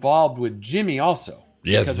involved with Jimmy also.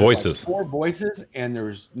 Yes, because voices. There's like 4 voices and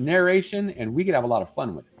there's narration and we could have a lot of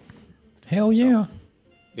fun with it. Hell yeah.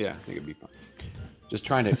 Yeah, I think it'd be fun. Just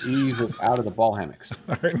trying to ease us out of the ball hammocks.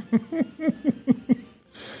 All right.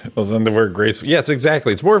 Those underwear graceful. Yes,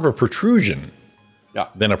 exactly. It's more of a protrusion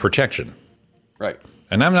than a protection. Right.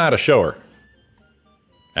 And I'm not a shower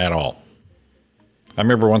at all. I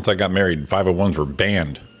remember once I got married, 501s were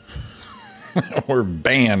banned. We're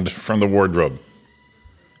banned from the wardrobe.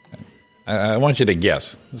 I want you to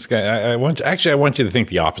guess. This guy. I want you to think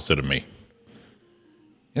the opposite of me.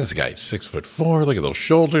 This guy's 6'4". Look at those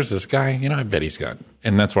shoulders. This guy, I bet he's got.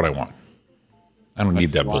 And that's what I want. I don't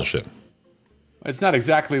need that bullshit. It's not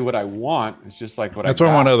exactly what I want. It's just like what that's what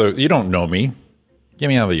I want. You don't know me. Get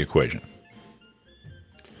me out of the equation.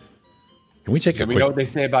 Can we take a quick? We know what they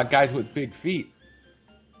say about guys with big feet.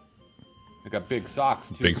 They got big socks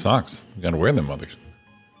too. Big socks. You got to wear them, mothers.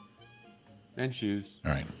 And shoes.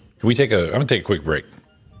 All right. Can we take I'm gonna take a quick break. You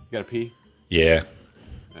got to pee? Yeah.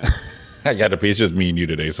 I got to pee. It's just me and you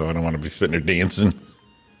today, so I don't want to be sitting there dancing.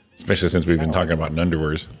 Especially since we've been talking about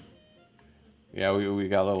underwears. Yeah, we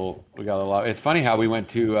got a little. It's funny how we went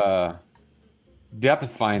to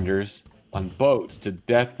depth finders on boats to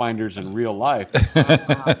depth finders in real life.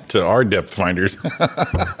 To our depth finders.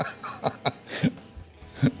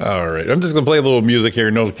 All right. I'm just going to play a little music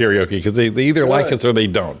here, no karaoke, because they either like us or they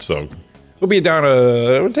don't. So we'll be down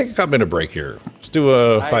we'll take a couple minute break here. Let's do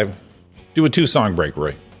a 2-song break,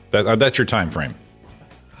 Roy. That's your time frame.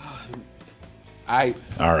 All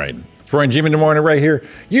right. It's Roy and Jimmy in the morning right here.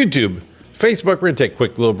 YouTube, Facebook. We're going to take a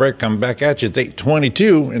quick little break. Come back at you. It's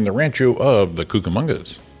 8:22 in the rancho of the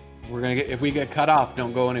Cucamongas. We're going to if we get cut off,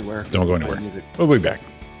 don't go anywhere. Don't go anywhere. We'll be back.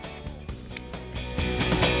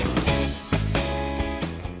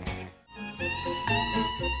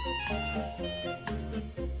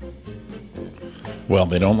 Well,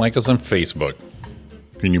 they don't like us on Facebook.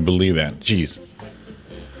 Can you believe that? Jeez.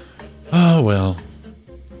 Oh, well.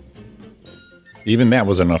 Even that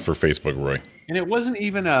was enough for Facebook, Roy. And it wasn't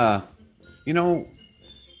even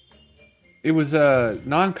it was a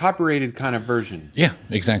non-copyrighted kind of version. Yeah,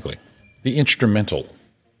 exactly. The instrumental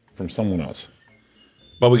from someone else.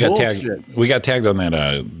 But we got tagged. We got tagged on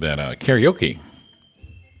that karaoke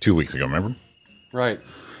 2 weeks ago. Remember? Right.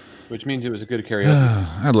 Which means it was a good karaoke.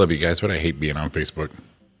 I love you guys, but I hate being on Facebook.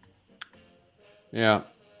 Yeah.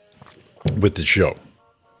 With the show.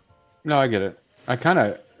 No, I get it. I kind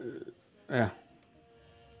of, yeah.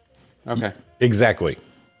 Okay. Exactly,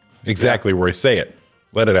 Roy. Say it.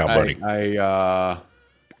 Let it out, buddy. I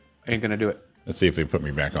ain't gonna do it. Let's see if they put me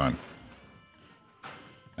back on.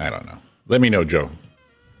 I don't know. Let me know, Joe.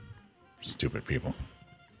 Stupid people.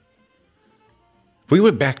 If we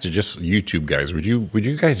went back to just YouTube, guys, would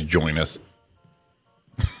you guys join us?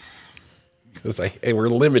 Because we're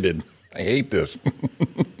limited. I hate this.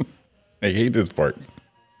 I hate this part.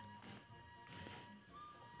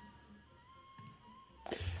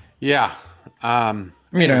 Yeah. I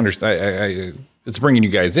understand. It's bringing you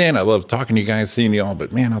guys in. I love talking to you guys, seeing you all.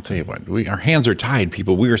 But man, I'll tell you what. Our hands are tied,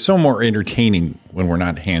 people. We are so more entertaining when we're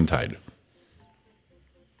not hand tied.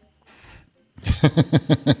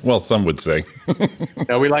 Well, some would say.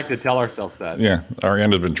 Yeah, we like to tell ourselves that. Yeah, our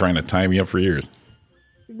hand has been trying to tie me up for years.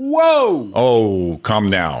 Whoa! Oh, come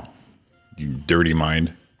now, you dirty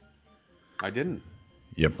mind. I didn't.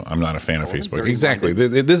 Yep, I'm not a fan of Facebook. Exactly.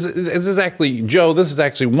 This is actually, Joe, this is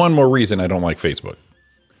actually one more reason I don't like Facebook.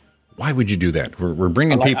 Why would you do that? We're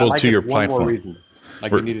bringing people to your platform. More reason.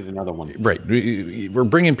 Like you needed another one. Right. We're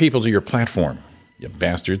bringing people to your platform, you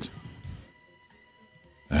bastards.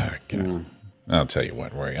 Oh, God. I'll tell you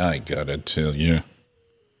what, Roy. I got to tell you.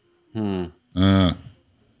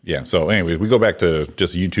 Yeah, so anyway, we go back to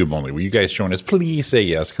just YouTube only. Will you guys join us? Please say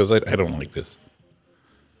yes, because I don't like this.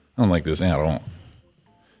 I don't like this at all.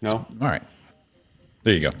 No? All right.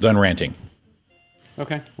 There you go. Done ranting.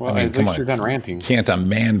 Okay. Well, at least you're done ranting. Can't a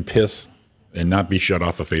man piss and not be shut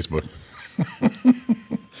off of Facebook?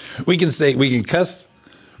 We can cuss,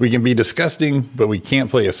 we can be disgusting, but we can't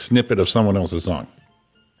play a snippet of someone else's song.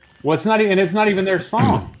 Well, it's not even their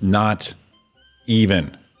song. Not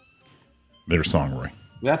even their song, Roy.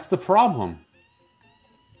 That's the problem.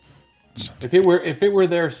 If it were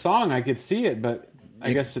their song, I could see it, but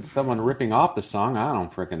I guess it's someone ripping off the song. I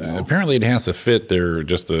don't freaking know. Apparently, it has to fit their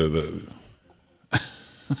just the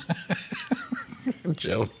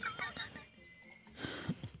Joe.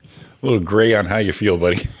 A little gray on how you feel,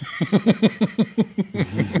 buddy.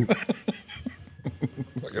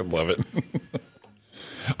 I love it.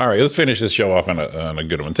 All right, let's finish this show off on a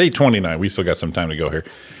good one. It's 8:29. We still got some time to go here.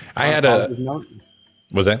 I had a note?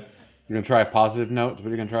 Was that? You're going to try a positive note? What are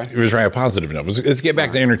you going to try? We're going to try a positive note. Let's get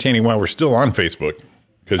back to entertaining while we're still on Facebook.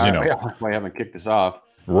 Because, I haven't kicked us off.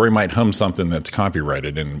 Roy might hum something that's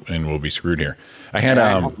copyrighted and we'll be screwed here. I had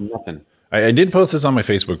nothing. I did post this on my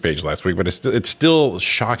Facebook page last week, but it's still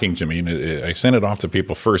shocking to me. And I sent it off to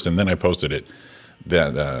people first, and then I posted it.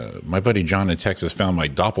 That my buddy John in Texas found my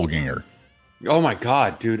doppelganger. Oh my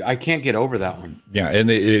God, dude! I can't get over that one. Yeah, and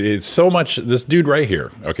it's so much. This dude right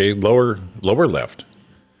here, okay, lower left.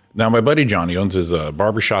 Now, my buddy Johnny owns his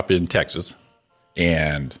barbershop in Texas,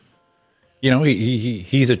 and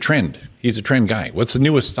he's a trend. He's a trend guy. What's the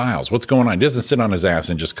newest styles? What's going on? He doesn't sit on his ass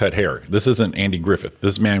and just cut hair. This isn't Andy Griffith.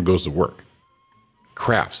 This man goes to work.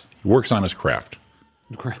 Crafts. He works on his craft.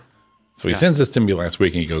 So he sends this to me last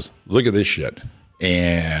week, and he goes, look at this shit.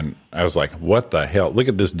 And I was like, what the hell? Look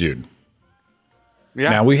at this dude.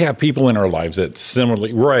 Yeah. Now, we have people in our lives that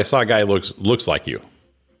similarly, Roy, I saw a guy looks like you.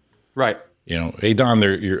 Right. Hey, Don,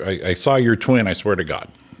 I saw your twin, I swear to God.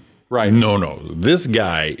 Right. No. This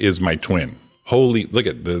guy is my twin. Holy, look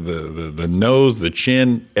at the nose, the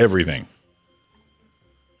chin, everything.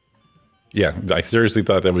 Yeah, I seriously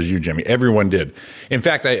thought that was you, Jimmy. Everyone did. In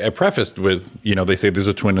fact, I prefaced with, they say there's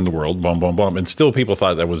a twin in the world, bum, bum, bum, and still people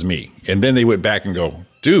thought that was me. And then they went back and go,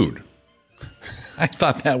 dude, I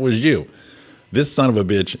thought that was you. This son of a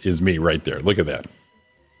bitch is me right there. Look at that.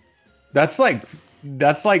 That's like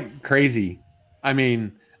crazy. I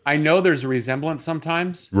mean, I know there's a resemblance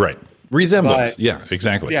sometimes. Right. Resemblance. Yeah,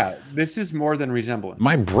 exactly. Yeah, this is more than resemblance.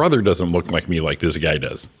 My brother doesn't look like me like this guy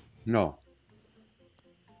does. No.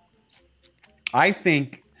 I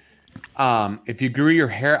think if you grew your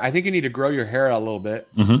hair, I think you need to grow your hair out a little bit.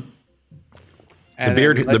 Mm-hmm.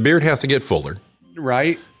 The beard has to get fuller.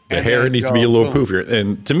 Right. The hair needs to be a little poofier.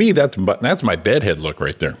 And to me, that's my bedhead look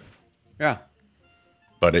right there. Yeah.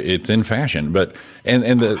 But it's in fashion. But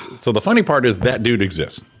so the funny part is that dude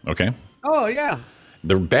exists. Okay. Oh yeah.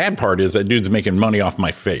 The bad part is that dude's making money off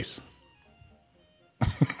my face.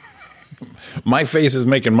 My face is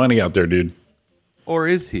making money out there, dude. Or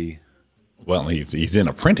is he? Well, he's in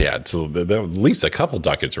a print ad, so there at least a couple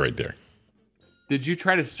ducats right there. Did you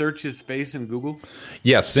try to search his face in Google?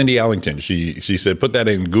 Yes, Cindy Ellington. She said put that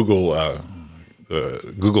in Google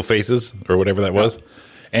Google Faces or whatever that was,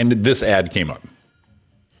 and this ad came up.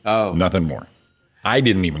 Oh, nothing more. I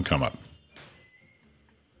didn't even come up.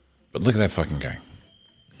 But look at that fucking guy.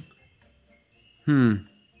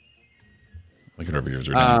 Look at our viewers.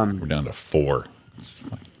 We're down to 4. It's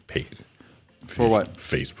paid. For what?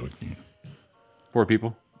 Facebook. 4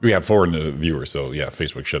 people? We have 4 in the viewers, so yeah,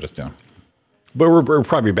 Facebook shut us down. But we're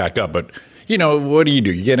probably back up. But, what do?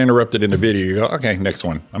 You get interrupted in the video. You go, okay, next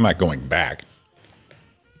one. I'm not going back.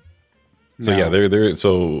 So, yeah, they're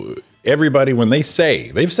so everybody, when they've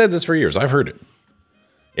said this for years. I've heard it.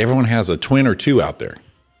 Everyone has a twin or two out there.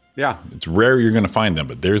 Yeah. It's rare you're going to find them,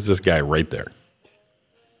 but there's this guy right there.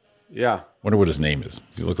 Yeah. Wonder what his name is.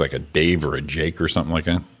 Does he look like a Dave or a Jake or something like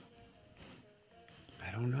that?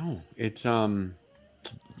 I don't know. It's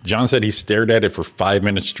John said he stared at it for 5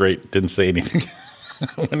 minutes straight, didn't say anything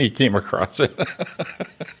when he came across it.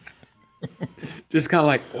 Just kind of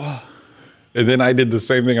like, whoa. And then I did the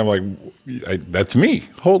same thing. I'm like, that's me.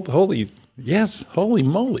 Holy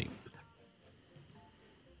moly.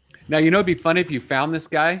 Now, it'd be funny if you found this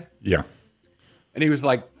guy. Yeah. And he was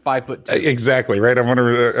like 5'2". Exactly, right?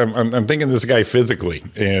 I'm thinking this guy physically,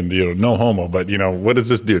 and no homo, but what is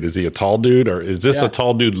this dude? Is he a tall dude, or is this a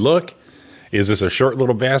tall dude look? Is this a short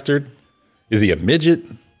little bastard? Is he a midget?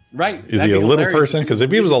 Right. Is he a little person? Because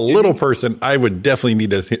if he was a little person, I would definitely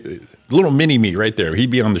need a little mini me right there.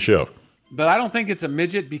 He'd be on the show. But I don't think it's a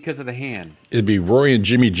midget because of the hand. It'd be Roy and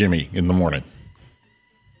Jimmy in the morning.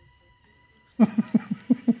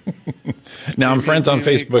 Now, I'm friends on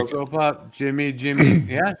Facebook. Pop, Jimmy.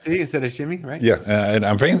 Yeah, see, instead of Jimmy, right? Yeah, and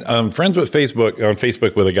I'm friends with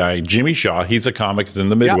Facebook with a guy, Jimmy Shaw. He's a comic. He's in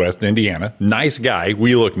the Midwest, Indiana. Nice guy.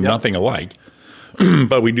 We look nothing alike,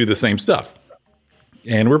 but we do the same stuff.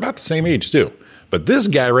 And we're about the same age, too. But this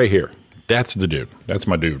guy right here, that's the dude. That's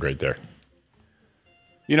my dude right there.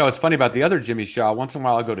 It's funny about the other Jimmy Shaw. Once in a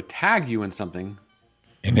while, I'll go to tag you in something.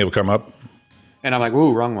 And he'll come up. And I'm like,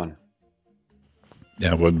 ooh, wrong one.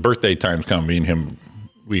 Yeah, when birthday times come, me and him,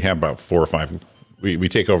 we have about 4 or 5. We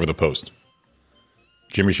take over the post.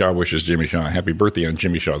 Jimmy Shaw wishes Jimmy Shaw a happy birthday on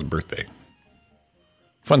Jimmy Shaw's birthday.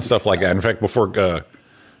 Fun stuff like that. In fact, before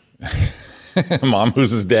Mom, who's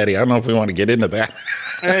his daddy? I don't know if we want to get into that.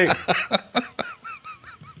 Hey.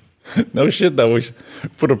 No shit, though. We should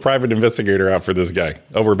put a private investigator out for this guy.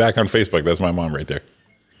 Oh, we're back on Facebook. That's my mom right there.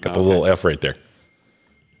 Got the little F right there.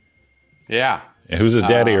 Yeah. And who's his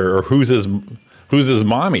daddy or who's his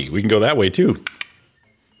mommy? We can go that way, too.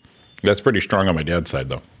 That's pretty strong on my dad's side,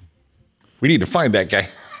 though. We need to find that guy.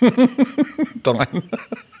 Don.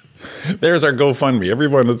 There's our GoFundMe.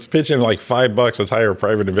 Everyone, let's pitch in like $5. Let's hire a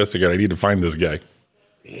private investigator. I need to find this guy.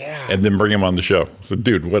 Yeah. And then bring him on the show. So,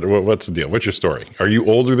 dude, what's the deal? What's your story? Are you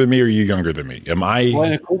older than me or are you younger than me? Am I? Well,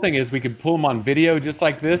 and the cool thing is we could pull him on video just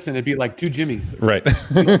like this, and it'd be like two Jimmys. Right.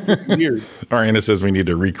 Weird. Ariana says we need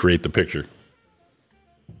to recreate the picture.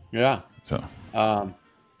 Yeah. So, I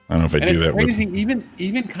don't know if I And do it's that. crazy,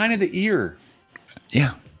 even kind of the ear.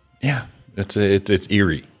 Yeah. It's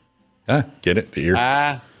eerie. Huh? Get it? The ear.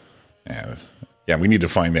 Yeah. We need to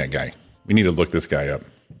find that guy. We need to look this guy up.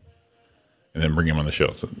 And then bring him on the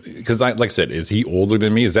show. Because, like I said, is he older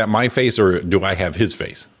than me? Is that my face or do I have his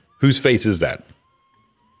face? Whose face is that?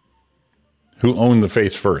 Who owned the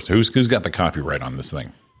face first? Who's got the copyright on this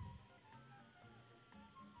thing?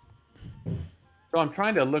 So I'm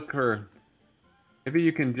trying to look her. Maybe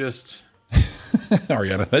you can just.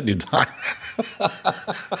 Ariana, that dude's hot.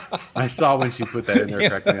 I saw when she put that in there,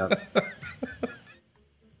 cracked me up.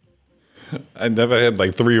 I never had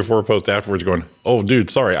like 3 or 4 posts afterwards going, "Oh, dude,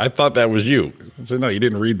 sorry, I thought that was you." I said, "No, you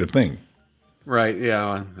didn't read the thing." Right?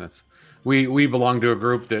 Yeah. That's we belong to a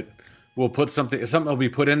group that will put something will be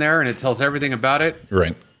put in there, and it tells everything about it.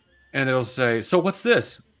 Right. And it'll say, "So what's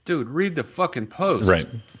this, dude? Read the fucking post." Right.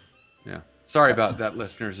 Yeah. Sorry about that,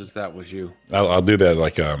 listeners. As that was you. I'll do that.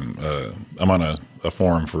 Like I'm on a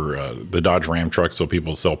forum for the Dodge Ram trucks, so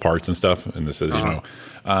people sell parts and stuff. And this says,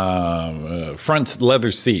 front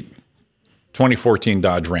leather seat. 2014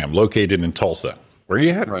 Dodge Ram, located in Tulsa. Where you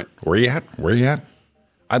at? Right. Where you at?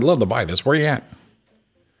 I'd love to buy this. Where you at?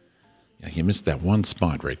 Yeah, you missed that one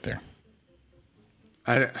spot right there.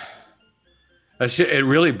 It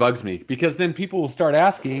really bugs me because then people will start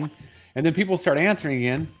asking, and then people start answering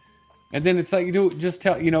again, and then it's like just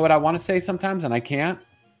tell you know what I want to say sometimes, and I can't.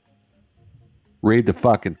 Read the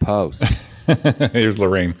fucking post. Here's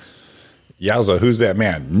Lorraine. Yowza, who's that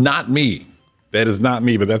man? Not me. That is not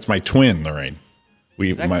me, but that's my twin, Lorraine.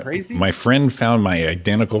 Is that crazy? My friend found my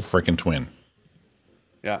identical freaking twin.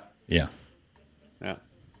 Yeah. Yeah. Yeah.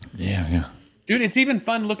 Yeah. Dude, it's even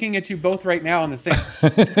fun looking at you both right now on the same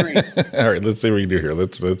screen. All right, let's see what we can do here.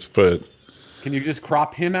 Let's put. Can you just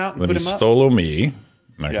crop him out and Let put me him up? solo me.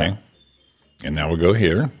 Okay. Yeah. And now we'll go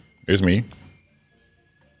here. There's me.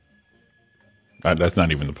 That's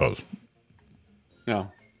not even the pose. No.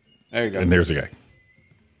 There you go. And there's the guy.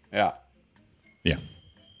 Yeah. Yeah.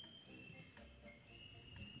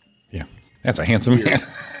 Yeah. That's a handsome man.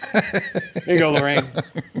 There you go, Lorraine.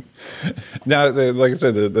 Now, like I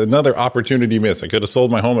said, another opportunity miss. I could have sold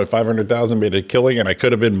my home at $500,000, made a killing, and I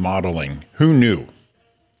could have been modeling. Who knew?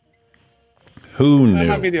 Who knew? That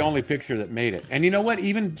might be the only picture that made it. And you know what?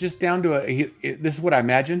 Even just down to this is what I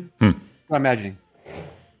imagine. This is what I'm imagining.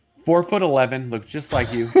 4'11", looks just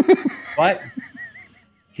like you, but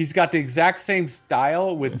he's got the exact same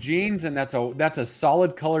style with jeans, and that's a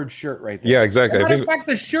solid colored shirt right there. Yeah, exactly. As a matter I think of fact,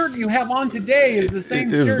 the shirt you have on today is the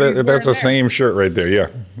same is shirt. that's the same shirt right there. Yeah.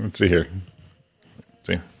 Let's see here.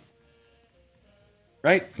 See.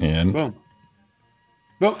 Right? And Boom.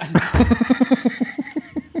 Boom.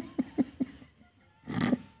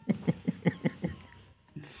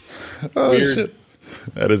 oh Weird. shit,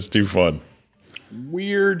 that is too fun.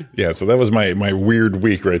 Weird. Yeah, so that was my weird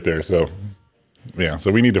week right there. So yeah,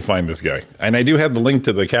 so we need to find this guy, and I do have the link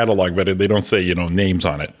to the catalog, but they don't say names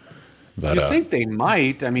on it. But You think they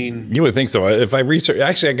might? I mean, you would think so. If I research,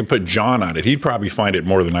 actually, I could put John on it. He'd probably find it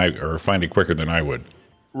more than or find it quicker than I would.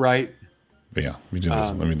 right? But yeah, let me do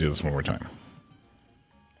this. Let me do this one more time.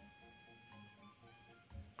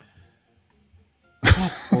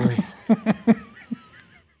 Boy.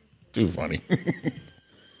 Too funny.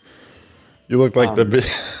 You look like the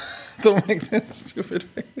bitch. Don't make that stupid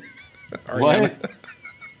face. What?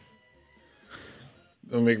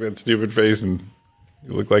 Don't make that stupid face, and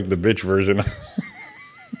you look like the bitch version.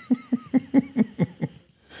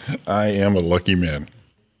 I am a lucky man.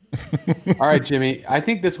 All right, Jimmy. I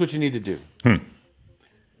think that's what you need to do.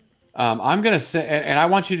 I'm going to say, and I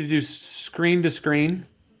want you to do screen to screen,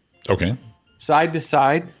 Okay. side to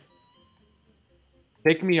side.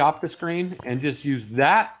 Take me off the screen and just use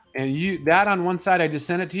that. And that on one side, I just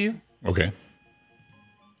sent it to you. Okay.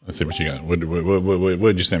 Let's see what you got. What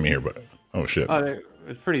did you send me here? But oh shit.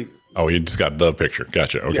 It's pretty. Oh, you just got the picture.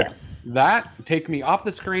 Gotcha. Okay. Yeah. That, take me off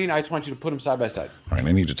the screen. I just want you to put them side by side. All right.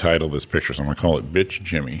 I need to title this picture, so I'm gonna call it "Bitch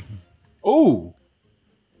Jimmy." Oh,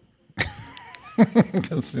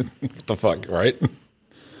 What the fuck, right?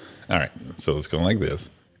 All right. So let's go like this.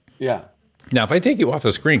 yeah. Now, if I take you off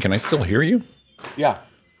the screen, can I still hear you? Yeah.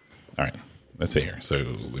 All right. Let's see here. So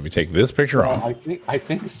let me take this picture off. I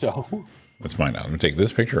think so. Let's find out. Let me take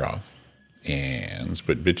this picture off, and let's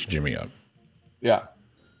put "Bitch Jimmy" up. Yeah.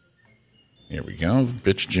 Here we go.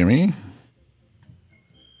 Bitch Jimmy.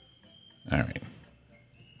 All right.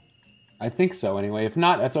 I think so, anyway. If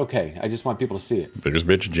not, that's okay. I just want people to see it. There's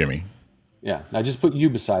Bitch Jimmy. Yeah. Now just put you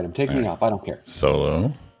beside him. Take me up. I don't care.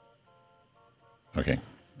 Solo. Okay.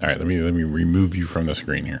 All right. Let me remove you from the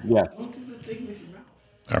screen here. Yes. Don't do the thing with your mouth.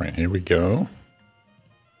 All right. Here we go.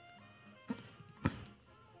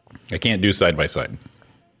 I can't do side by side.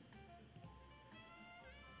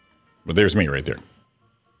 But there's me right there.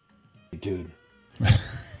 Dude.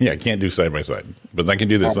 Yeah, I can't do side by side. But I can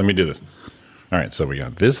do this. Let me do this. All right. So we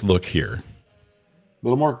got this look here.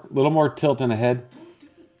 Little more tilt in the head.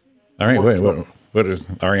 All right. Wait. What is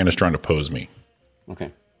Ariana's trying to pose me?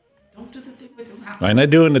 Okay. Don't do the thing with your mouth. I'm not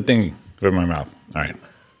doing the thing with my mouth. All right.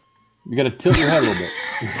 You got to tilt your head a little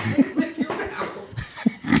bit. With your mouth.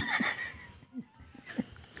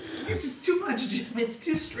 It's just too much, Jim. It's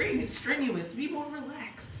too strenuous. Be more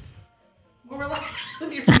relaxed. More relaxed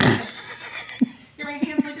with your hands. Your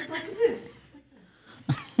hands like this.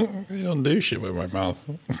 I don't do shit with my mouth.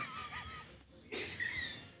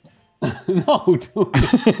 No, dude.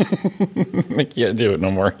 I can't do it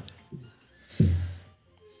no more.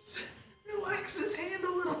 Relax his hand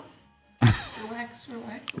a little. Relax.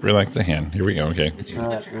 Relax the hand. Here we go. Okay. Put your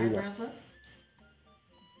eyebrows up.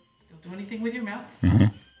 Don't do anything with your mouth. Mm-hmm.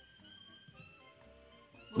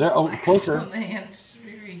 There, oh, Relax closer. on the hand. It's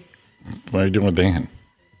very... What are you doing with the hand?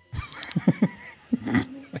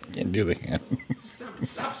 I can't do the hand.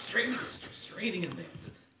 Stop straining it there.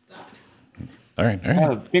 Stop it. All right.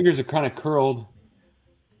 The fingers are kind of curled.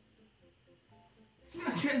 It's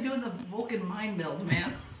not you're doing the Vulcan mind meld,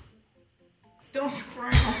 man. Don't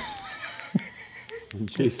frown.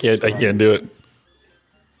 I can't do it.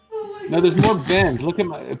 Oh my No, there's more bend. Look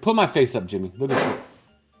at put my face up, Jimmy. Look at that.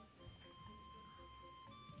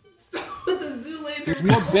 Stop with the Zoolander. There's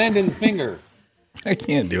more bend in the finger. I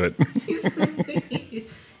can't do it.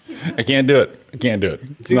 I can't do it. I can't do it.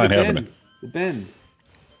 It's See not the happening. bend? The bend.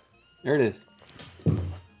 There it is.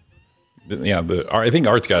 Yeah, I think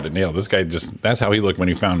Art's got it nailed. This guy that's how he looked when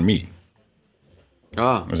he found me.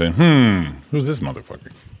 Ah, I was saying, who's this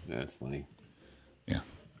motherfucker? that's funny. Yeah.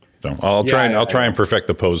 So I'll try and perfect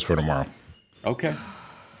the pose for tomorrow. Okay.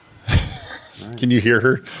 Can you hear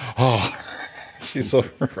her? Oh, she's so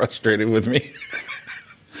frustrated with me.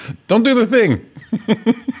 Don't do the thing.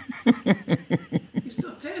 You're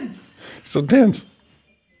so tense. So tense.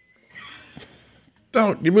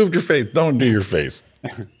 Don't. You moved your face. Don't do your face.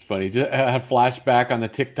 It's funny. Just a flashback on the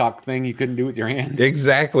TikTok thing you couldn't do with your hands.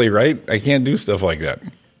 Exactly, right? I can't do stuff like that.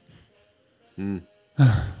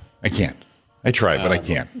 I can't. I try, but I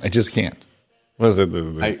can't. I just can't. What is it?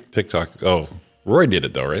 The TikTok? Oh, Roy did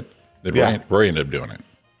it, though, right? Roy ended up doing it.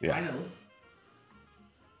 Yeah. I know.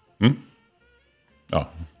 Oh.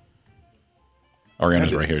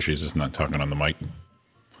 Ariana's right here. She's just not talking on the mic.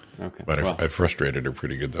 Okay. But Well, I frustrated her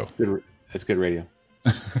pretty good, though. That's good radio.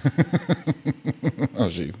 Oh,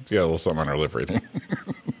 she got a little something on her lip right there.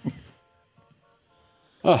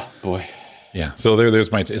 Oh, boy. Yeah. So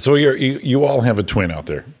there's my... So you all have a twin out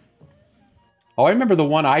there. Oh, I remember the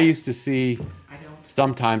one I used to see I don't.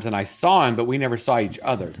 sometimes, and I saw him, but we never saw each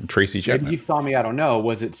other. Tracy Maybe Chapman. you saw me, I don't know.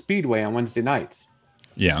 Was it Speedway on Wednesday nights?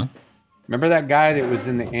 Yeah. Remember that guy that was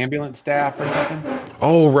in the ambulance staff or something?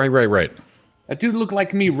 Oh, right. That dude looked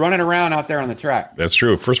like me running around out there on the track. That's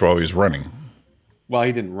true. First of all, he was running. Well,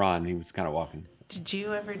 he didn't run. He was kind of walking. Did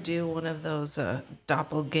you ever do one of those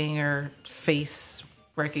doppelganger face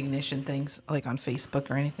recognition things, like on Facebook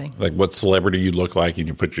or anything? Like what celebrity you look like, and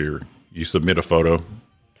you submit a photo.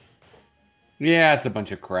 Yeah, it's a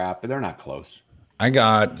bunch of crap, but they're not close. I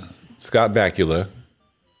got Scott Bakula,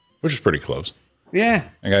 which is pretty close. Yeah.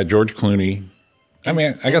 I got George Clooney. I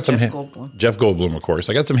mean, I got some Jeff Goldblum. Jeff Goldblum, of course.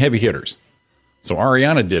 I got some heavy hitters. So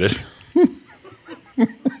Ariana did it.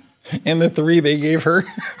 And the three they gave her: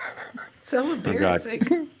 So embarrassing.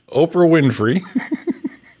 Oprah Winfrey,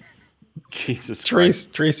 Jesus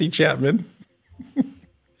Christ. Tracy Chapman,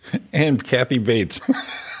 and Kathy Bates.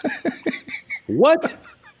 What?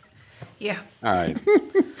 Yeah, All right.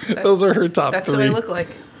 Those are her top that's three. what I look like.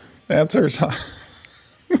 That's her top.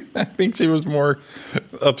 I think she was more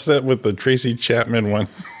upset with the Tracy Chapman one.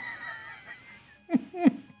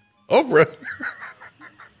 Oprah.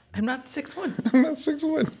 I'm not 6'1". I'm not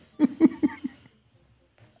 6'1".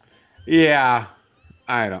 Yeah.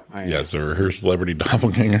 I Yeah, so her celebrity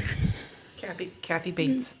doppelganger, Kathy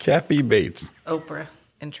Bates, Kathy Bates. Oprah,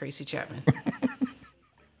 and Tracy Chapman.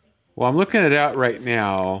 Well, I'm looking it out right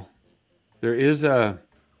now. There's a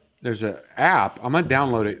app. I'm gonna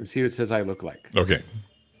download it and see what it says I look like. Okay.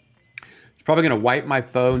 It's probably going to wipe my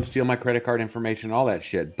phone, steal my credit card information, all that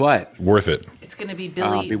shit. But Worth it. It's going to be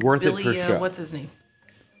Billy. be worth it Billy, for sure. What's his name?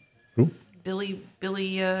 Who? Billy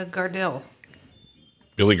Gardell.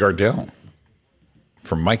 Billy Gardell.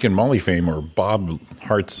 From Mike and Molly fame, or Bob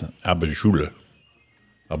Hart's Abishula.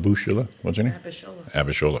 Abushula? What's her name?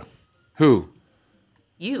 Abishola. who?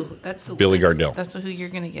 You. That's the Billy Gardell. That's who you're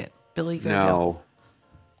going to get. Billy Gardell. No.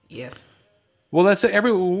 Yes. Well, that's what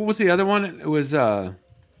was the other one? It was the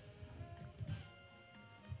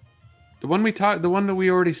one the one that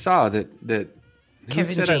we already saw that who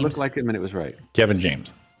Kevin said I James. looked like him and it was right. Kevin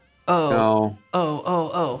James. No.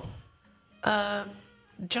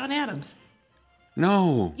 John Adams.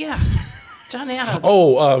 No. Yeah. John Adams.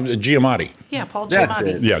 Giamatti. Yeah, Paul That's Giamatti.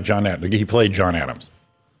 it. Yeah, John Adams. He played John Adams.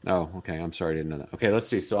 Oh, okay. I'm sorry, I didn't know that. Okay, let's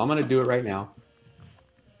see. So I'm going to do it right now.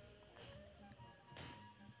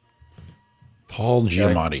 Paul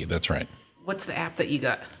Giamatti. That's right. What's the app that you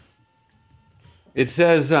got? It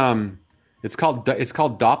says it's called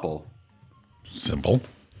Doppel. Simple.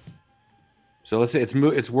 So let's say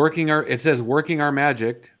it's working it says working our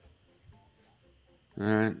magic. All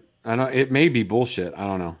right. It may be bullshit. I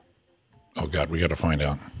don't know. Oh God, we got to find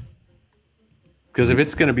out. Because if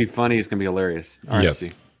it's going to be funny, it's going to be hilarious. All right, Yes.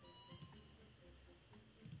 let's see.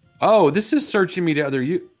 Oh, this is searching me to other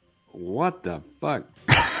you. What the fuck?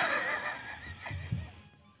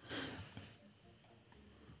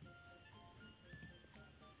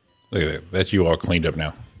 Look at that. That's you all cleaned up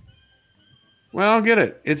now. Well, I don't get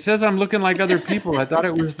it. It says I'm looking like other people. I thought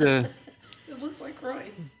it was the. It looks like Roy.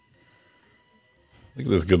 Look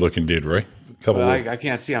at this good-looking dude, Roy. Well, I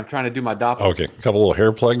can't see. I'm trying to do my Doppel. Okay, a couple little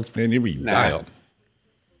hair plugs, man. You'd be dialed.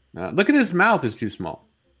 Look at his mouth is too small.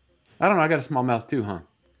 I don't know. I got a small mouth too, huh?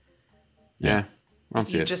 Yeah. I don't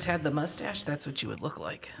If see you it. just had the mustache, that's what you would look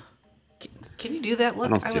like. Can you do that look?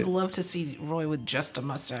 don't I see would it. love to see Roy with just a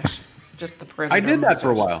mustache. Just the Predator I did that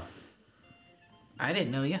for a mustache. while. I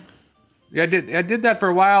didn't know you. Yeah, I did that for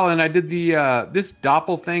a while, and I did the this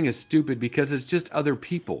Doppel thing is stupid because it's just other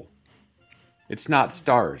people. It's not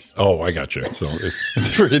stars. Oh, I got you. So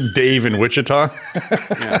it's freaking Dave in Wichita.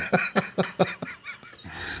 Yeah.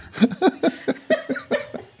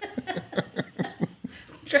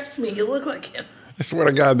 Trust me, you look like him. I swear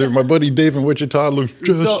to God, my buddy Dave in Wichita looks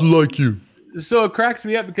just like you. So it cracks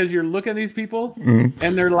me up because you're looking at these people, and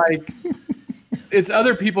they're like, it's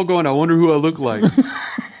other people going, I wonder who I look like.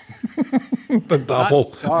 The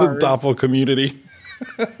Doppel community.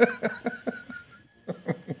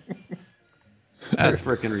 That's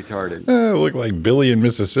freaking retarded. I look like Billy in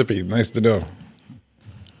Mississippi. Nice to know.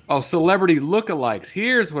 Oh, celebrity lookalikes.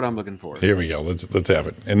 Here's what I'm looking for. Here we go. Let's have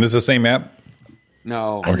it. And this is the same app?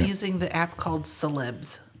 No. I'm using the app called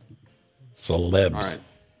Celebs. Celebs. All right.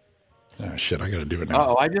 Oh, shit. I got to do it now.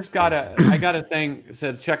 Oh, I got a thing that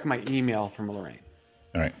said check my email from Lorraine.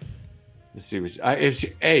 All right. Let's see what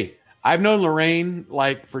I've known Lorraine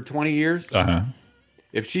like for 20 years. Uh-huh.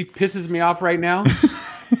 If she pisses me off right now,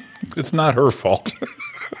 It's not her fault.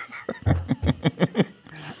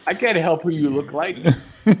 I can't help who you look like.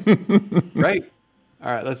 Right?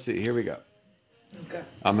 All right, let's see. Here we go. Okay.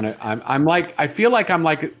 I feel like I'm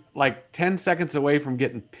like 10 seconds away from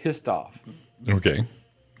getting pissed off. Okay.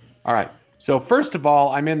 All right. So first of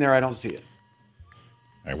all, I'm in there. I don't see it.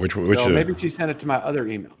 All right, which So maybe she sent it to my other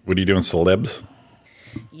email. what are you doing, celebs?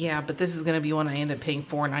 Yeah, but this is going to be one I end up paying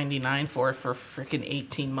 $4.99 for freaking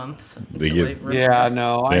 18 months. They until give- remember. Yeah,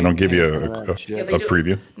 no. They don't give you ain't doing a that shit. Yeah, they do.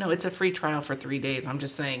 preview? No, it's a free trial for 3 days. I'm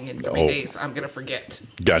just saying in 3 Oh. days, I'm going to forget.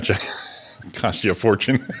 Gotcha. Cost you a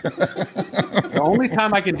fortune. The only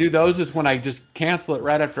time I can do those is when I just cancel it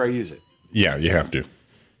right after I use it. Yeah, you have to.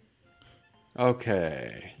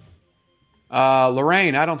 Okay.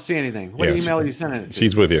 Lorraine, I don't see anything. What Yes. email are you sending it to?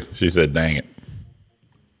 She's with you. She said, dang it.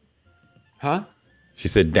 Huh? She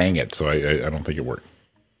said, dang it. So I don't think it worked.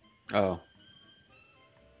 Oh.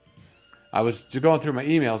 I was just going through my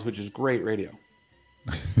emails, which is great radio.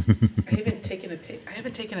 I haven't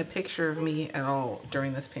taken a picture of me at all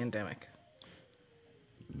during this pandemic.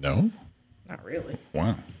 No? Not really.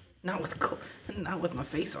 Wow. Not with my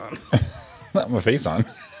face on. Not my face on.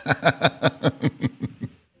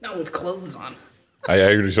 Not with clothes on. I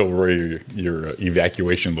already told Roy your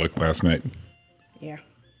evacuation look last night. It Yeah.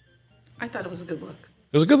 I thought it was a good look.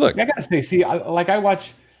 was a good look. I gotta say, I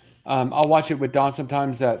watch, I'll watch it with Don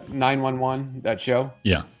sometimes. That 911, that show.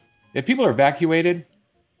 Yeah. If people are evacuated,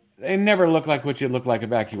 they never look like what you look like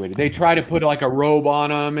evacuated. They try to put like a robe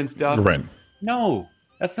on them and stuff. Right. No,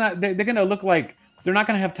 that's not. They're gonna look like they're not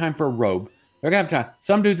gonna have time for a robe. They're gonna have time.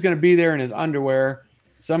 Some dude's gonna be there in his underwear,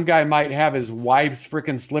 Some guy might have his wife's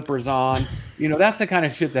freaking slippers on. You know, that's the kind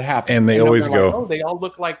of shit that happens. And they always go, like, oh, they all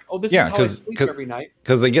look like, oh, this is how I sleep every night.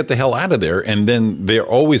 Because they get the hell out of there, and then they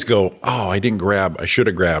always go, oh, I didn't grab. I should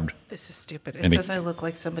have grabbed. This is stupid. It says I look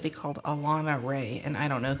like somebody called Alana Ray, and I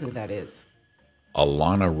don't know who that is.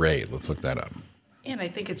 Alana Ray. Let's look that up. And I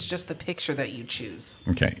think it's just the picture that you choose.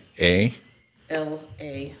 Okay. A. Lanah.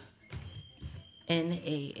 Nah.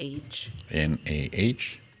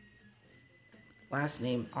 Last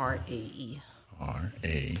name Rae.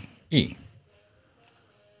 Rae.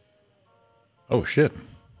 Oh shit!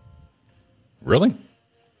 Really?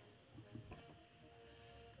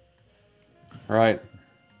 All right,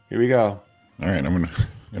 here we go. All right, I'm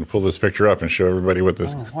gonna pull this picture up and show everybody what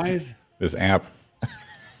this this app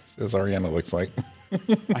says Ariana looks like.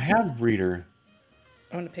 I have Reader.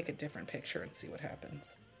 I'm gonna pick a different picture and see what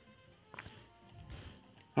happens.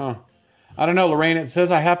 Huh. I don't know, Lorraine. It says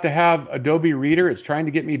I have to have Adobe Reader. It's trying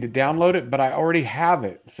to get me to download it, but I already have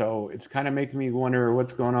it. So it's kind of making me wonder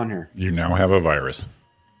what's going on here. You now have a virus.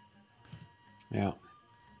 Yeah.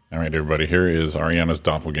 All right, everybody. Here is Ariana's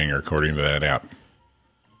doppelganger according to that app.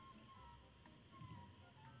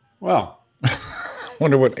 Well.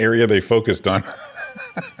 Wonder what area they focused on.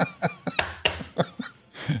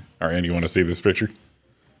 Ariana, you want to see this picture?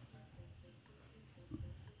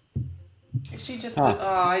 Is she just? Oh,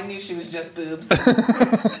 I knew she was just boobs.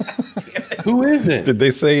 Who is it? Did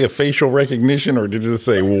they say a facial recognition, or did it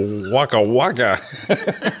say waka waka?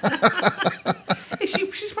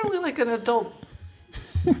 She's probably like an adult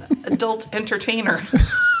entertainer.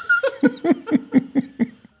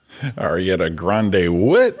 Ariana Grande,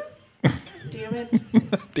 what? Damn it!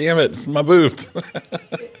 Damn it! It's my boobs. I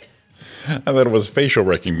thought it was facial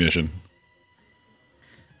recognition.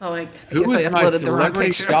 Oh, I who guess is I my uploaded the wrong celebrity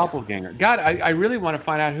picture. doppelganger? God, I really want to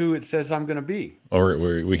find out who it says I'm going to be. Or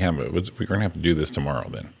we have it. We're going to have to do this tomorrow.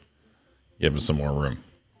 Then you have some more room.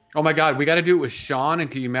 Oh my God, we got to do it with Sean. And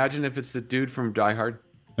can you imagine if it's the dude from Die Hard?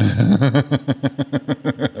 That'd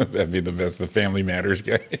be the best. The Family Matters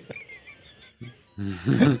guy.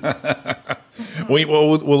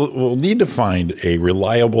 We'll need to find a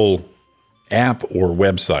reliable app or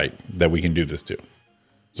website that we can do this to.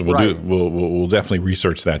 So we'll definitely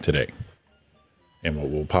research that today, and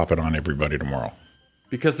we'll pop it on everybody tomorrow.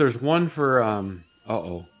 Because there's one for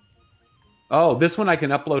oh, this one I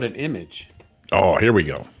can upload an image. Oh, here we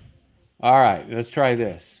go. All right, let's try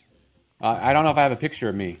this. I don't know if I have a picture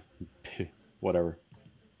of me. Whatever.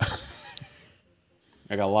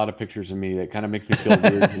 I got a lot of pictures of me that kind of makes me feel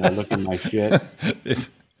weird when I look in my shit.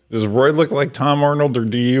 Does Roy look like Tom Arnold, or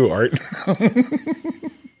do you, Art?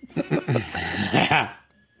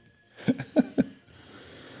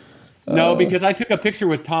 No, because I took a picture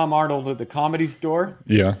with Tom Arnold at the Comedy Store.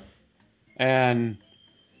 Yeah. And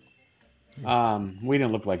we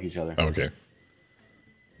didn't look like each other. Okay.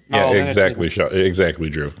 Yeah, exactly,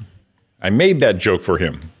 Drew. I made that joke for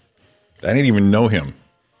him. I didn't even know him.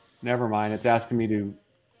 Never mind. It's asking me to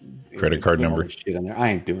credit card number. Shit on there. I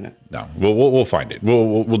ain't doing it. No, we'll find it.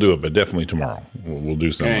 We'll do it, but definitely tomorrow. We'll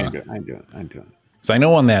do some. I ain't doing it. So I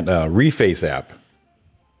know on that Reface app,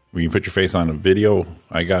 where you put your face on a video,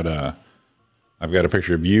 I've got a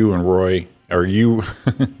picture of you and Roy, or you,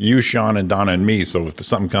 Sean, and Donna and me. So if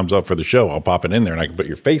something comes up for the show, I'll pop it in there and I can put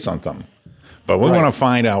your face on something. But we want to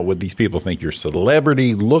find out what these people think your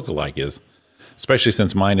celebrity lookalike is, especially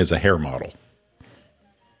since mine is a hair model.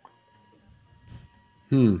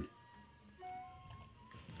 I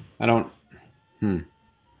don't.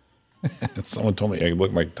 Someone told me I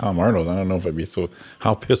look like Tom Arnold. I don't know if I'd be so.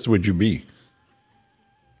 How pissed would you be?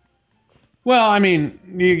 Well, I mean,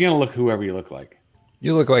 you're gonna look whoever you look like.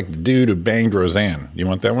 You look like the dude who banged Roseanne. You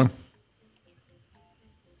want that one? If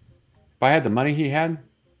I had the money he had,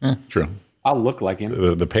 true. I'll look like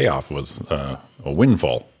him. The payoff was a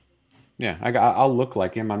windfall. Yeah, I'll look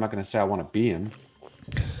like him. I'm not going to say I want to be him.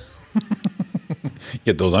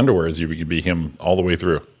 Get those underwears, you could be him all the way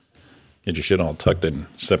through. Get your shit all tucked and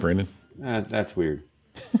separated. That's weird.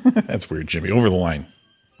 That's weird, Jimmy. Over the line.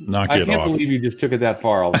 Knock it off. I can't believe you just took it that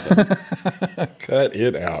far all of a sudden. Cut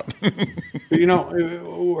it out. But you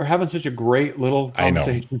know, we're having such a great little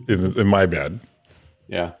conversation. I know. My bad.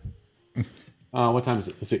 Yeah. What time is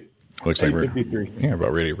it? Let's see. Looks like we're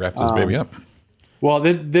about ready to wrap this baby up. Well,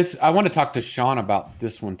 this I want to talk to Sean about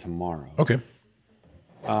this one tomorrow. Okay.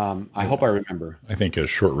 I hope I remember. I think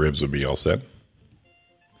short ribs would be all set.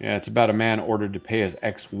 Yeah, it's about a man ordered to pay his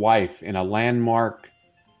ex-wife in a landmark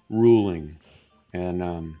ruling.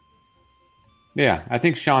 And, yeah, I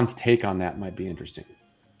think Sean's take on that might be interesting.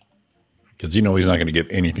 Because he's not going to give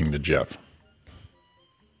anything to Jeff.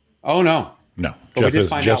 Oh, no. No. But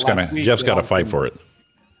Jeff's got to fight for it.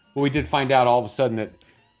 Well, we did find out all of a sudden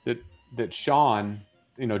that Sean,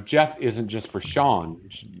 Jeff isn't just for Sean.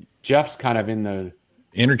 Jeff's kind of in the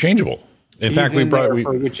interchangeable. In fact, we brought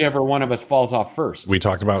for whichever one of us falls off first. We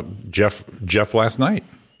talked about Jeff last night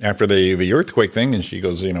after the earthquake thing, and she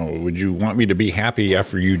goes, would you want me to be happy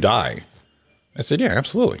after you die? I said, yeah,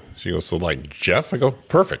 absolutely. She goes, so like Jeff? I go,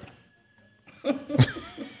 perfect.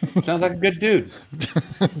 Sounds like a good dude.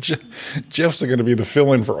 Jeff's going to be the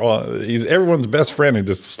fill-in for all. He's everyone's best friend, and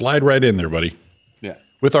just slide right in there, buddy. Yeah,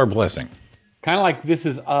 with our blessing. Kind of like This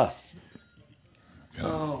Is Us.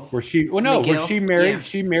 Oh, where she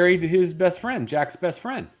married his best friend, Jack's best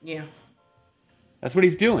friend. Yeah, that's what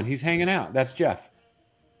he's doing. He's hanging out. That's Jeff.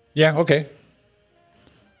 Yeah. Okay.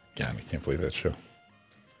 God, I can't believe that show.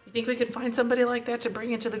 You think we could find somebody like that to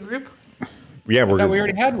bring into the group? Yeah, we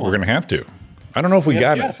already had one. We're going to have to. I don't know if we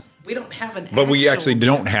got Jeff. it. We don't have an. But we actually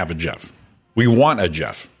don't have a Jeff. We want a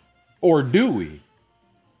Jeff. Or do we?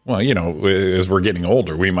 Well, as we're getting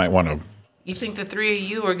older, we might want to. You think the three of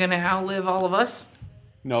you are going to outlive all of us?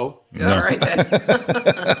 No. All right then.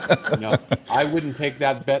 No, I wouldn't take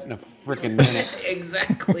that bet in a freaking minute.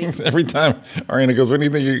 Exactly. Every time Ariana goes, when do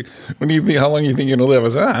you think how long you think you're gonna live? I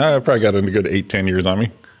say, I've probably got a good 8-10 years on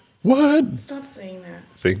me. What? Stop saying that.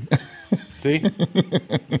 See?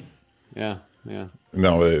 Yeah.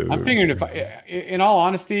 No, I'm figuring in all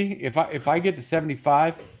honesty, if I get to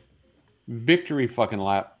 75, victory fucking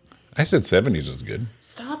lap. I said 70s is good.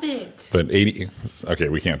 Stop it. But 80, okay,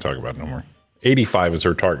 we can't talk about it no more. 85 is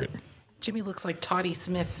her target. Jimmy looks like Toddy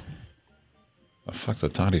Smith. The fuck's a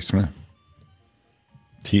Toddy Smith?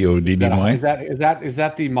 Toddy. Is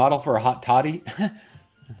that the model for a hot toddy?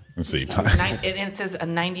 Let's see. And it says a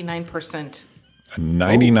 99%. A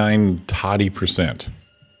 99 toddy percent.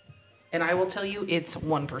 And I will tell you, it's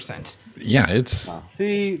 1%. Yeah, it's.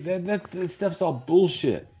 See, that stuff's all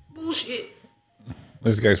bullshit. Bullshit.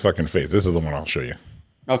 This guy's fucking face. This is the one I'll show you.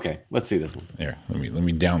 Okay, let's see this one. Here, let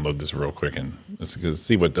me download this real quick and let's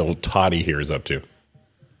see what the old Toddy here is up to.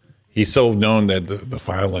 He's so known that the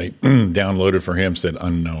file I downloaded for him said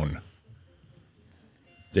unknown.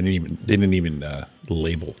 Didn't even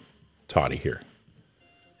label Toddy here.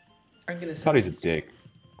 I'm gonna say Toddy's a dick.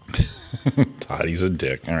 Toddy's a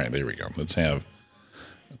dick. All right, there we go. Let's have.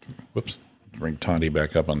 Whoops. Bring Toddy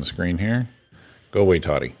back up on the screen here. Go away,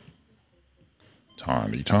 Toddy.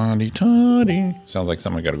 Toddy. Sounds like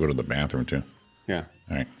something I got to go to the bathroom to. Yeah.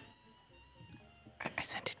 All right. I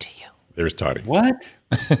sent it to you. There's Toddy. What?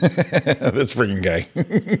 This freaking guy.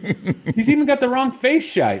 He's even got the wrong face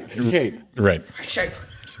shape. Right.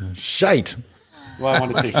 Shite. Well, I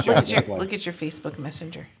want to say shite. Look at your Facebook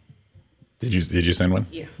Messenger. Did you send one?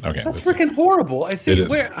 Yeah. Okay. That's freaking horrible. I see. It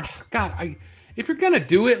is. If you're gonna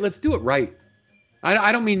do it, let's do it right.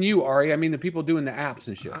 I don't mean you, Ari. I mean the people doing the apps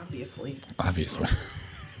and shit. Obviously. Obviously.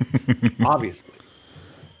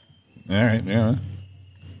 All right. Yeah.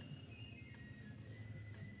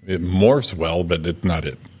 It morphs well, but it's not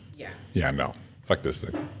it. Yeah. Yeah. No. Fuck this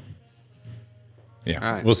thing. Yeah.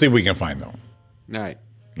 All right. We'll see what we can find though. All right.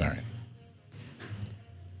 All right.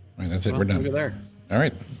 That's it. We're done. Look at there. All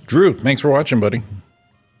right. Drew, thanks for watching, buddy.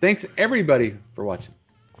 Thanks everybody for watching.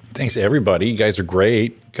 Thanks everybody. You guys are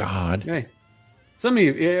great. God. Hey. Some of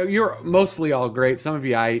you, you're mostly all great. Some of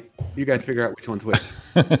you, you guys figure out which one's which.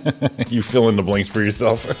 You fill in the blanks for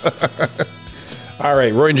yourself. All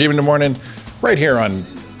right. Roy and Jim in the morning, right here on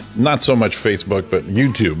not so much Facebook, but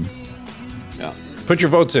YouTube. Yeah. Put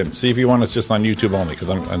your votes in. See if you want us just on YouTube only, because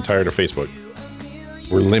I'm tired of Facebook.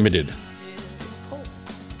 We're limited.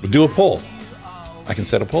 We'll do a poll. I can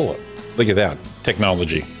set a poll up. Look at that.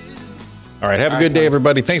 Technology. All right. Have a good day,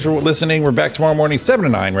 everybody. Thanks for listening. We're back tomorrow morning, 7 to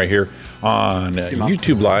 9, right here on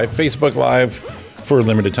YouTube Live, Facebook Live for a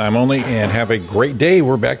limited time only. And have a great day.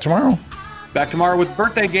 We're back tomorrow. Back tomorrow with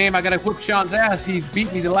birthday game. I got to whip Sean's ass. He's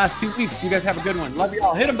beat me the last 2 weeks. You guys have a good one. Love you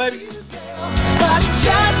all. Hit him, baby. But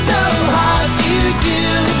just so hard to do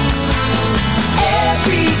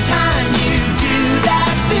every time.